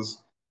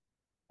places,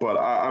 but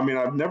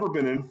I've never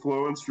been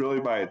influenced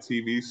really by a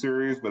TV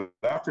series. But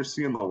after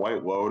seeing The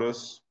White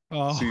Lotus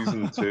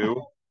season Oh,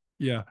 2,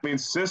 yeah. I mean,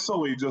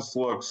 Sicily just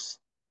looks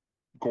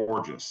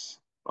gorgeous.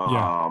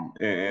 Yeah.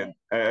 And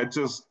it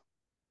just,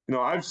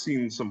 I've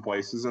seen some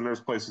places, and there's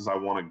places I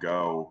want to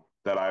go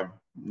that are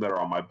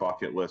on my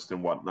bucket list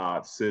and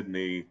whatnot.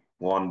 Sydney,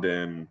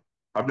 London.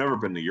 I've never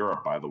been to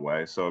Europe, by the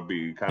way, so it'd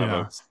be kind of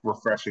Yeah. a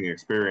refreshing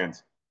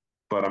experience.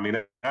 But I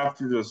mean,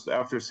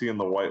 after seeing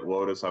The White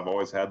Lotus, I've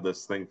always had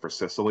this thing for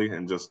Sicily,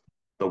 and just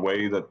the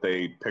way that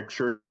they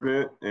pictured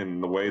it,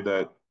 and the way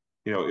that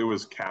it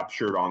was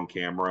captured on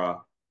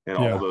camera, and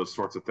all Yeah. those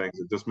sorts of things.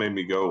 It just made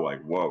me go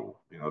like, "Whoa,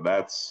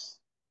 that's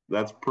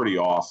pretty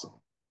awesome."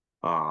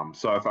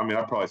 So I'd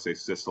probably say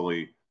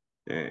Sicily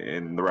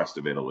and the rest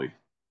of Italy.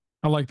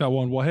 I like that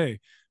one. Well,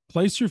 hey,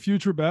 place your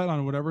future bet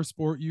on whatever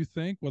sport you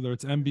think, whether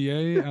it's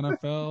NBA,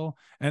 NFL,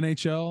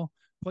 NHL.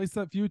 Place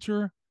that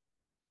future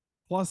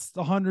plus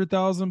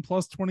 100,000,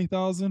 plus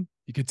 20,000.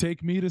 You could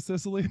take me to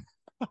Sicily.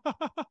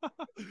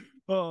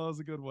 Oh, that was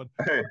a good one.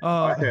 Hey,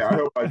 Uh, hey, I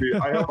hope I'd be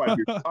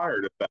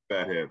tired if that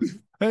bet hits.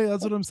 Hey,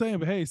 that's what I'm saying.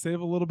 But hey,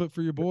 save a little bit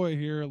for your boy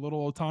here. A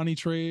little Ohtani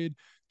trade.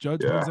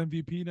 Judge Yeah. wins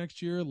MVP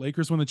next year.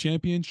 Lakers win the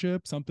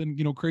championship. Something,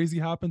 crazy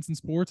happens in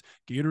sports.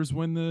 Gators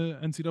win the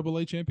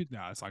NCAA champion.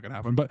 Nah, it's not gonna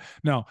happen. But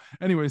no.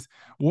 Anyways,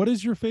 what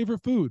is your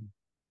favorite food?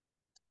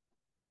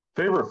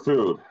 Favorite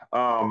food.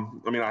 I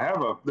mean,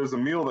 there's a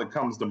meal that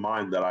comes to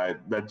mind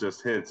that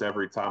just hits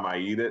every time I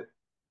eat it.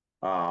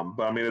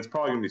 But I mean, it's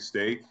probably gonna be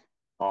steak.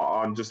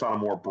 On a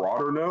more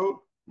broader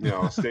note,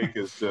 steak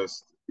is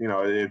just,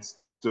 it's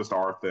just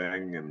our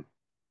thing, and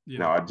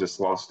Yeah. I just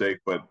love steak.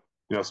 But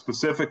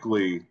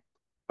specifically,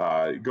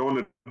 going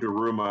to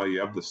Daruma, you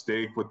have the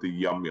steak with the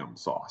yum yum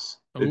sauce.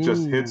 It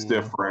just hits Ooh.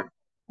 different,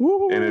 and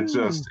Woo.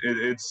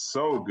 it's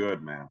so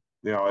good, man.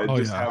 It Oh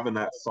just yeah. having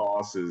that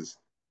sauce is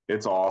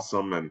it's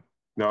awesome. And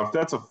if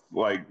that's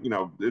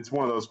it's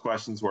one of those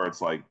questions where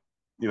it's like,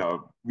 you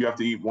have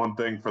to eat one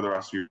thing for the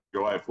rest of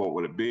your life. What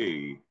would it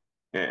be?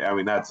 I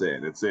mean, that's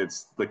it. It's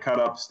the cut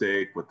up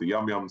steak with the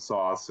yum yum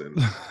sauce, and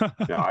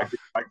I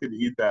could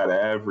eat that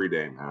every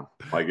day, man.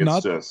 Like it's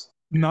not just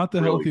not the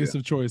really good. healthiest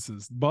of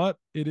choices, but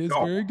it is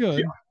Oh very yeah,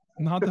 good.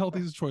 Not the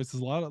healthiest of choices.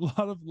 A lot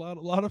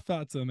of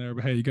fats in there,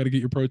 but hey, you got to get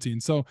your protein.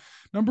 So,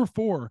 number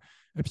 4,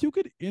 if you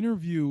could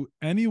interview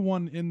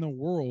anyone in the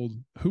world,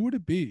 who would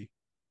it be?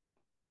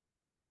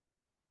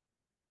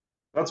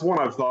 that's one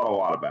I've thought a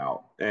lot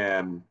about.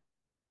 And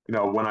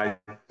when I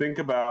think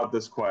about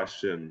this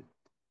question,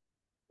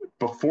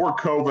 before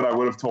COVID, I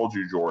would have told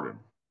you Jordan.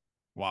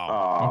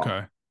 Wow. Um,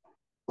 Okay.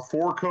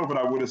 Before COVID,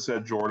 I would have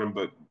said Jordan,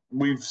 but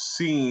we've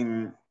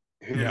seen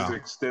his Yeah.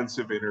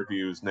 extensive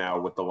interviews now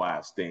with The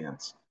Last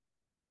Dance.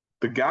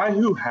 The guy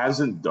who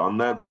hasn't done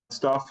that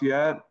stuff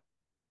yet,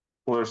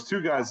 well, there's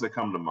two guys that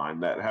come to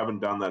mind that haven't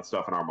done that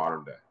stuff in our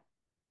modern day: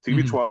 Hmm.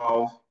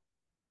 TB12,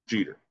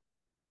 Jeter.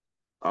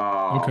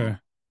 Okay. Um,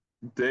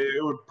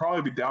 it would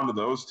probably be down to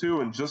those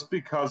two, and just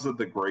because of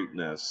the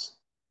greatness,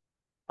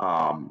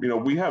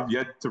 we have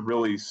yet to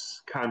really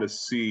kind of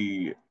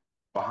see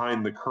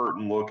behind the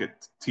curtain look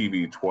at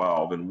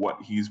TB12 and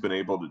what he's been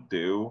able to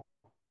do,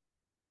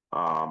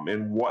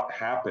 and what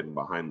happened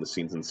behind the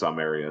scenes in some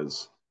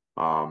areas,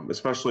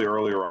 especially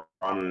earlier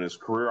on in his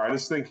career. I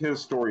just think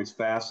his story is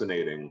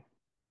fascinating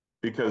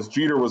because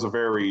Jeter was a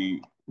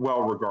very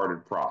well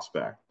regarded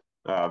prospect,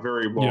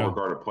 very well Yeah.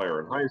 regarded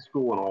player in high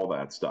school and all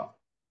that stuff.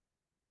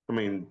 I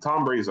mean,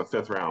 Tom Brady's a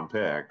fifth round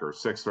pick or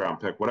sixth round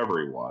pick,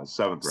 whatever he was,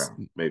 seventh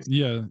round, maybe.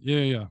 Yeah.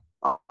 Yeah.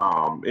 Yeah.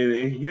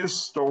 And his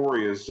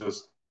story is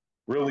just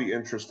really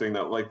interesting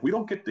that like we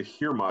don't get to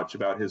hear much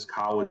about his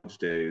college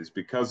days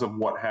because of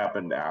what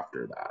happened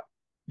after that.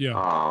 Yeah.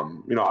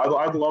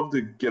 I'd love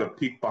to get a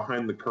peek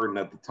behind the curtain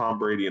at the Tom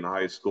Brady in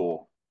high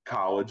school,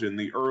 college, and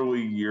the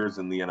early years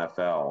in the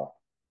NFL,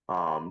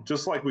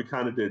 just like we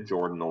kind of did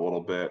Jordan a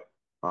little bit.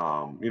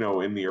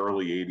 In the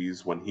early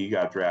 '80s when he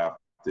got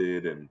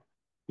drafted, and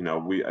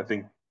I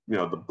think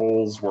the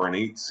Bulls were an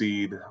 8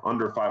 seed,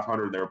 under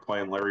 500. They were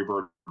playing Larry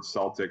Bird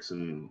Celtics,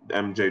 and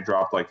MJ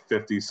dropped like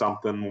 50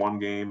 something one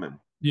game, and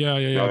Yeah.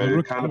 Yeah. Yeah.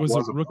 it kind It of was a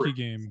was a rookie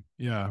game.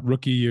 Yeah.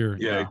 Rookie year.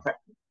 yeah, Yeah.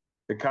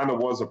 it kind of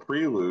was a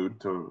prelude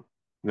to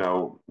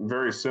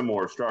very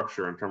similar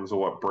structure in terms of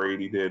what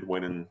Brady did,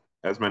 winning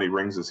as many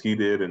rings as he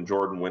did, and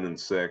Jordan winning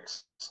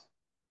 6.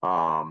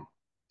 Um,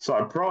 so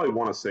I probably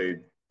want to say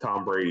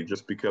Tom Brady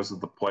just because of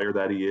the player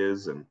that he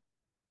is, and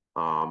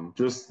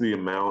just the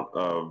amount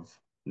of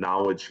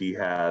knowledge he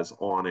has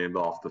on and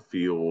off the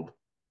field.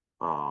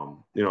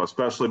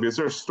 Especially because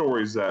there's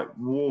stories that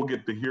we'll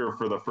get to hear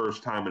for the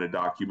first time in a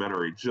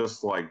documentary,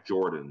 just like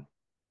Jordan,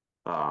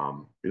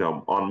 on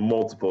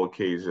multiple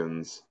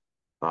occasions.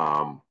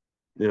 Um,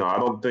 I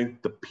don't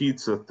think the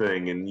pizza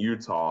thing in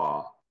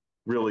Utah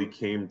really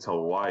came to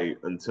light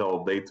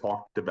until they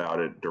talked about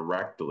it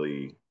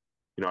directly.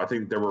 I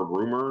think there were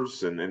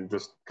rumors and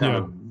just kind Yeah.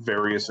 of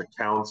various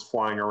accounts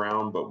flying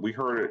around, but we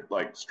heard it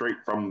like straight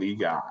from the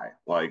guy.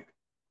 Like,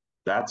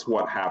 that's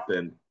what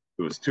happened.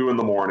 It was 2 in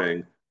the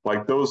morning.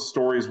 Like those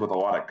stories with a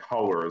lot of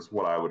color is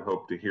what I would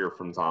hope to hear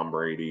from Tom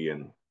Brady.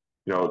 And,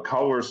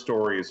 color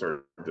stories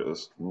are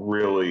just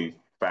really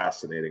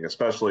fascinating,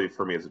 especially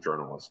for me as a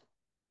journalist.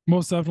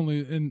 Most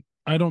definitely. And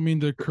I don't mean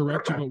to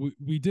correct you, but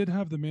we did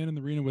have the Man in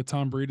the Arena with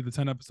Tom Brady, the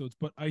 10 episodes.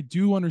 But I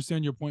do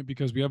understand your point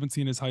because we haven't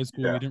seen his high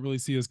school. Yeah. We didn't really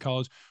see his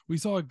college. We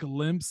saw a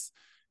glimpse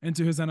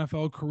into his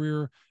NFL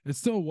career. It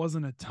still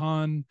wasn't a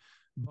ton,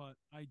 but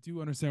I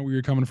do understand where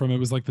you're coming from. It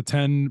was like the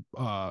 10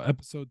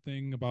 episode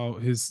thing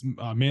about his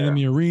Man in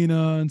Yeah. the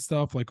Arena and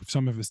stuff, like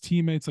some of his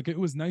teammates. Like it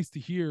was nice to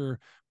hear,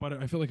 but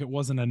I feel like it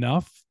wasn't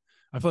enough.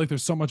 I feel like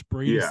there's so much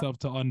Brady Yeah. stuff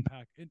to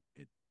unpack.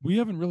 We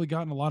haven't really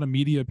gotten a lot of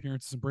media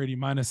appearances of Brady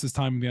minus his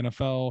time in the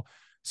NFL,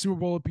 Super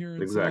Bowl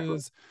Exactly.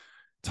 appearances.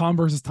 Tom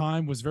versus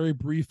Time was very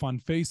brief on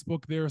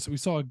Facebook there. So we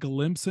saw a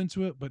glimpse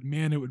into it, but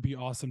man, it would be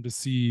awesome to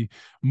see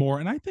more.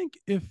 And I think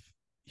if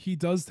he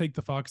does take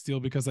the Fox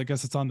deal, because I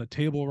guess it's on the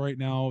table right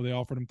now, they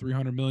offered him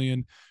 300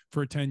 million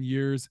for 10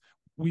 years.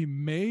 We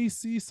may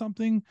see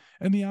something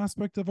in the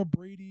aspect of a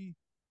Brady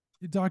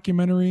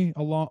documentary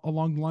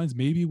along the lines,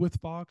 maybe with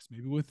Fox,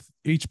 maybe with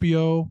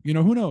HBO,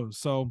 who knows?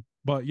 So,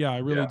 but yeah, I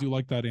really Yeah. do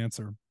like that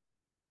answer.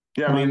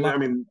 Yeah. My I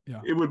mean,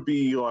 yeah. it would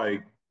be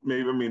like,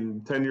 maybe, I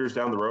mean, 10 years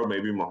down the road,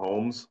 maybe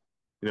Mahomes,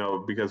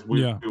 because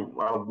Yeah,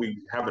 we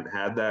haven't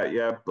had that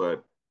yet,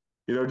 but,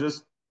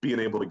 just being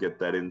able to get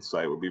that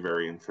insight would be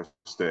very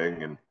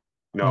interesting. And,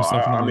 most I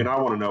mean, definitely. I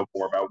want to know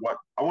more about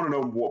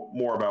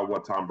more about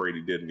what Tom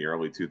Brady did in the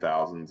early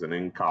 2000s and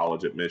in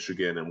college at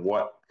Michigan and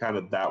what kind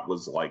of that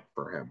was like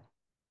for him.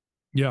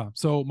 Yeah.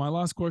 So my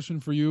last question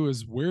for you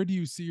is, where do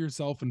you see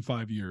yourself in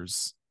 5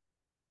 years?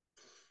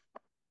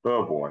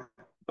 Oh boy.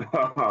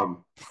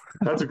 um,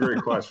 that's a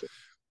great question.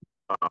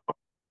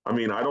 I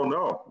mean, I don't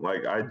know.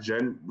 Like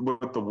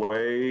with the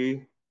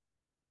way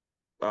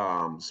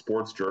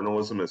sports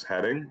journalism is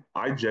heading,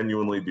 I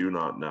genuinely do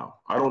not know.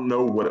 I don't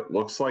know what it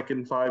looks like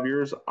in 5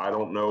 years. I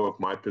don't know if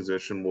my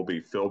position will be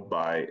filled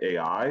by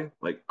AI.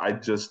 Like, I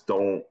just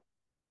don't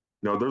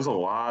know. There's a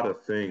lot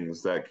of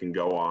things that can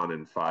go on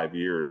in 5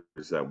 years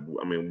that,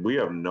 I mean, we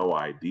have no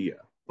idea.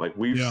 Like,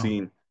 we've Yeah,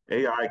 seen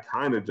AI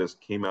kind of just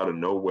came out of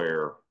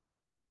nowhere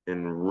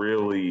and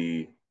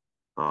really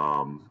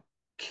um,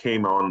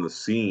 came on the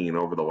scene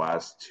over the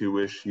last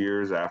 2-ish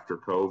years after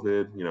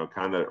COVID.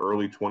 Kind of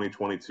early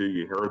 2022,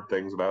 you heard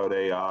things about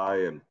AI,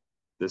 and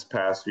this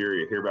past year,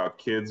 you hear about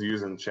kids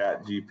using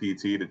Chat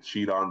GPT to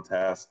cheat on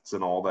tests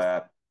and all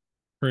that.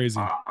 crazy.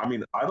 I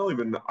mean, I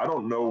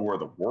don't know where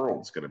the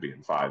world's going to be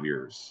in 5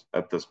 years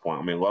at this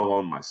point. I mean, let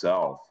alone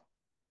myself.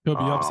 He'll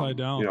be upside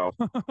Um, you down.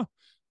 know,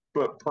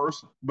 but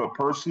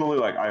personally,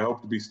 like I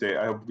hope to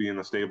be in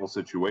a stable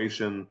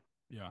situation,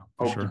 Yeah,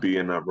 for hope to sure. be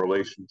in a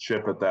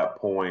relationship at that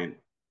point,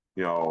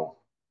 you know,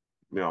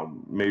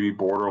 maybe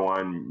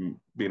borderline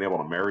being able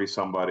to marry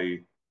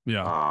somebody.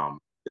 Yeah, Um,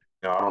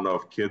 I don't know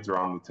if kids are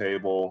on the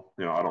table.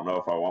 I don't know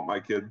if I want my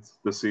kids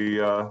to see,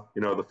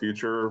 the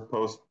future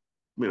post,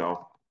 you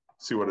know,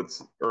 see what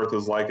it's Earth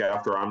is like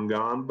after I'm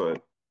gone.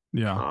 But,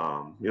 yeah,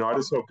 I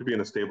just hope to be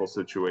in a stable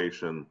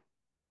situation,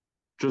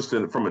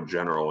 from a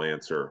general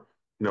answer,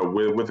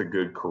 with a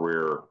good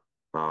career,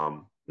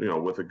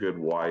 with a good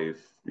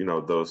wife,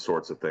 those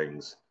sorts of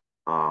things.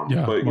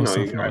 yeah, But most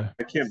definitely.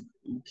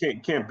 I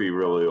can't be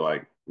really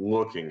like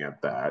looking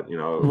at that. When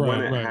Right,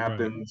 it right, right.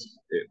 happens,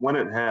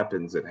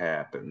 it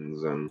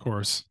happens, and Of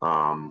course.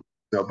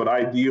 but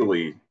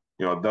ideally,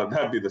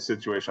 that'd be the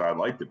situation I'd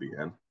like to be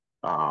in.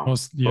 But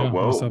Most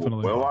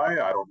definitely. will I?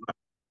 I don't know.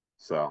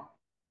 So.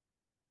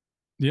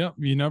 Yeah,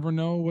 you never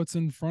know what's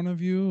in front of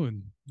you,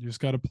 and you just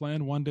got to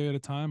plan one day at a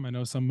time. I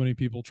know so many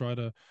people try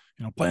to,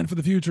 plan for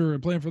the future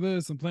and plan for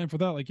this and plan for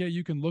that. Like, yeah,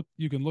 you can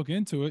look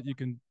into it. You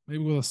can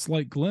maybe with a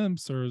slight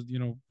glimpse or,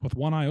 with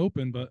one eye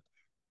open, but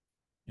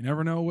you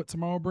never know what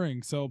tomorrow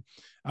brings. So,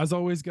 as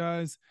always,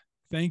 guys,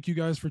 thank you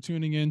guys for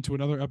tuning in to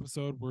another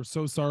episode. We're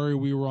so sorry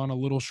we were on a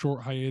little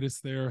short hiatus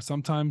there.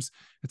 Sometimes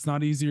it's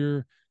not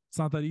easier. It's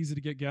not that easy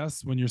to get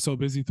guests when you're so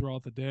busy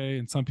throughout the day.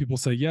 And some people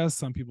say yes,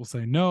 some people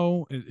say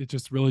no. It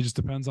just really just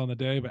depends on the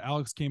day. But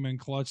Alex came in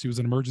clutch. He was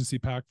an emergency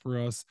pack for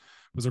us.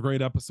 It was a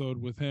great episode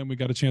with him. We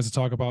got a chance to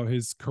talk about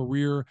his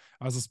career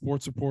as a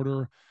sports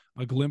reporter,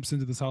 a glimpse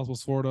into the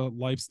Southwest Florida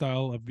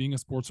lifestyle of being a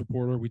sports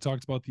reporter. We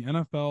talked about the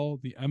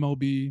NFL, the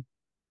MLB,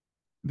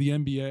 the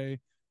NBA,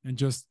 and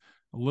just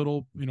a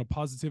little,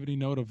 positivity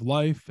note of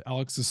life,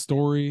 Alex's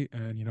story,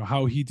 and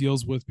how he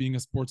deals with being a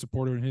sports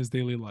reporter in his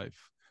daily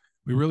life.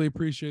 We really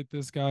appreciate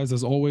this, guys.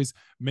 As always,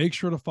 make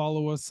sure to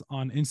follow us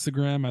on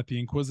Instagram at the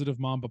Inquisitive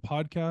Mamba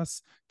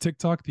Podcast,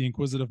 TikTok, the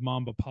Inquisitive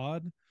Mamba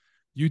Pod,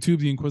 YouTube,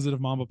 the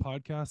Inquisitive Mamba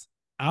Podcast,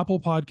 Apple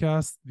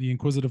Podcast, the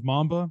Inquisitive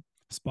Mamba,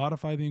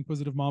 Spotify, the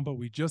Inquisitive Mamba.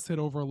 We just hit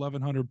over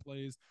 1,100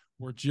 plays.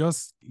 We're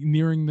just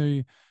nearing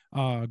the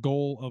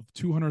goal of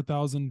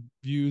 200,000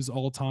 views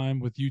all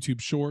time with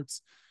YouTube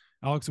Shorts.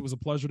 Alex, it was a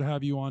pleasure to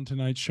have you on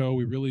tonight's show.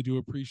 We really do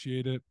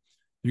appreciate it.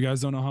 You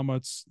guys don't know how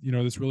much,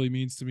 this really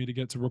means to me to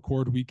get to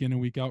record week in and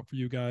week out for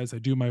you guys. I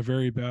do my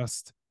very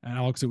best. And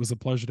Alex, it was a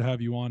pleasure to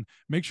have you on.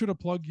 Make sure to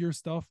plug your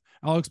stuff,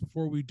 Alex,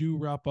 before we do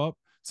wrap up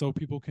so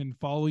people can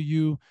follow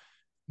you,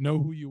 know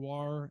who you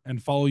are,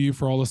 and follow you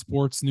for all the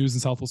sports news in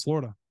Southwest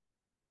Florida.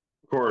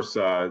 Of course,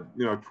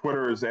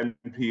 Twitter is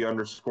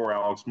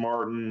MP_Alex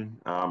Martin.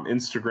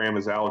 Instagram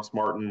is Alex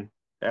Martin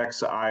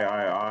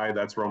XIII.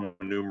 That's Roman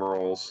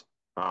numerals.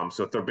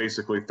 So they're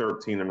basically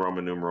 13 in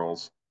Roman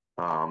numerals.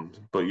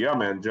 But yeah,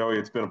 man, Joey,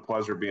 it's been a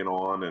pleasure being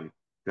on, and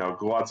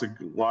lots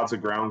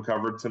of ground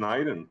covered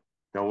tonight, and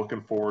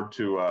looking forward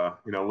to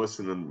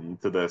listening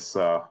to this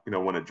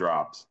when it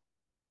drops.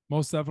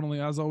 Most definitely.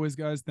 As always,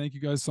 guys, thank you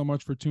guys so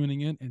much for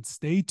tuning in, and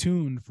stay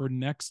tuned for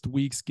next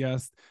week's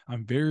guest.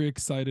 I'm very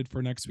excited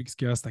for next week's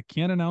guest. I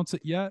can't announce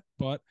it yet,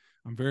 but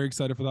I'm very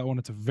excited for that one.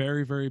 It's a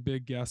very, very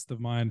big guest of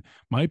mine.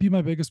 Might be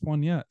my biggest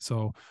one yet.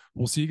 So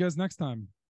we'll see you guys next time.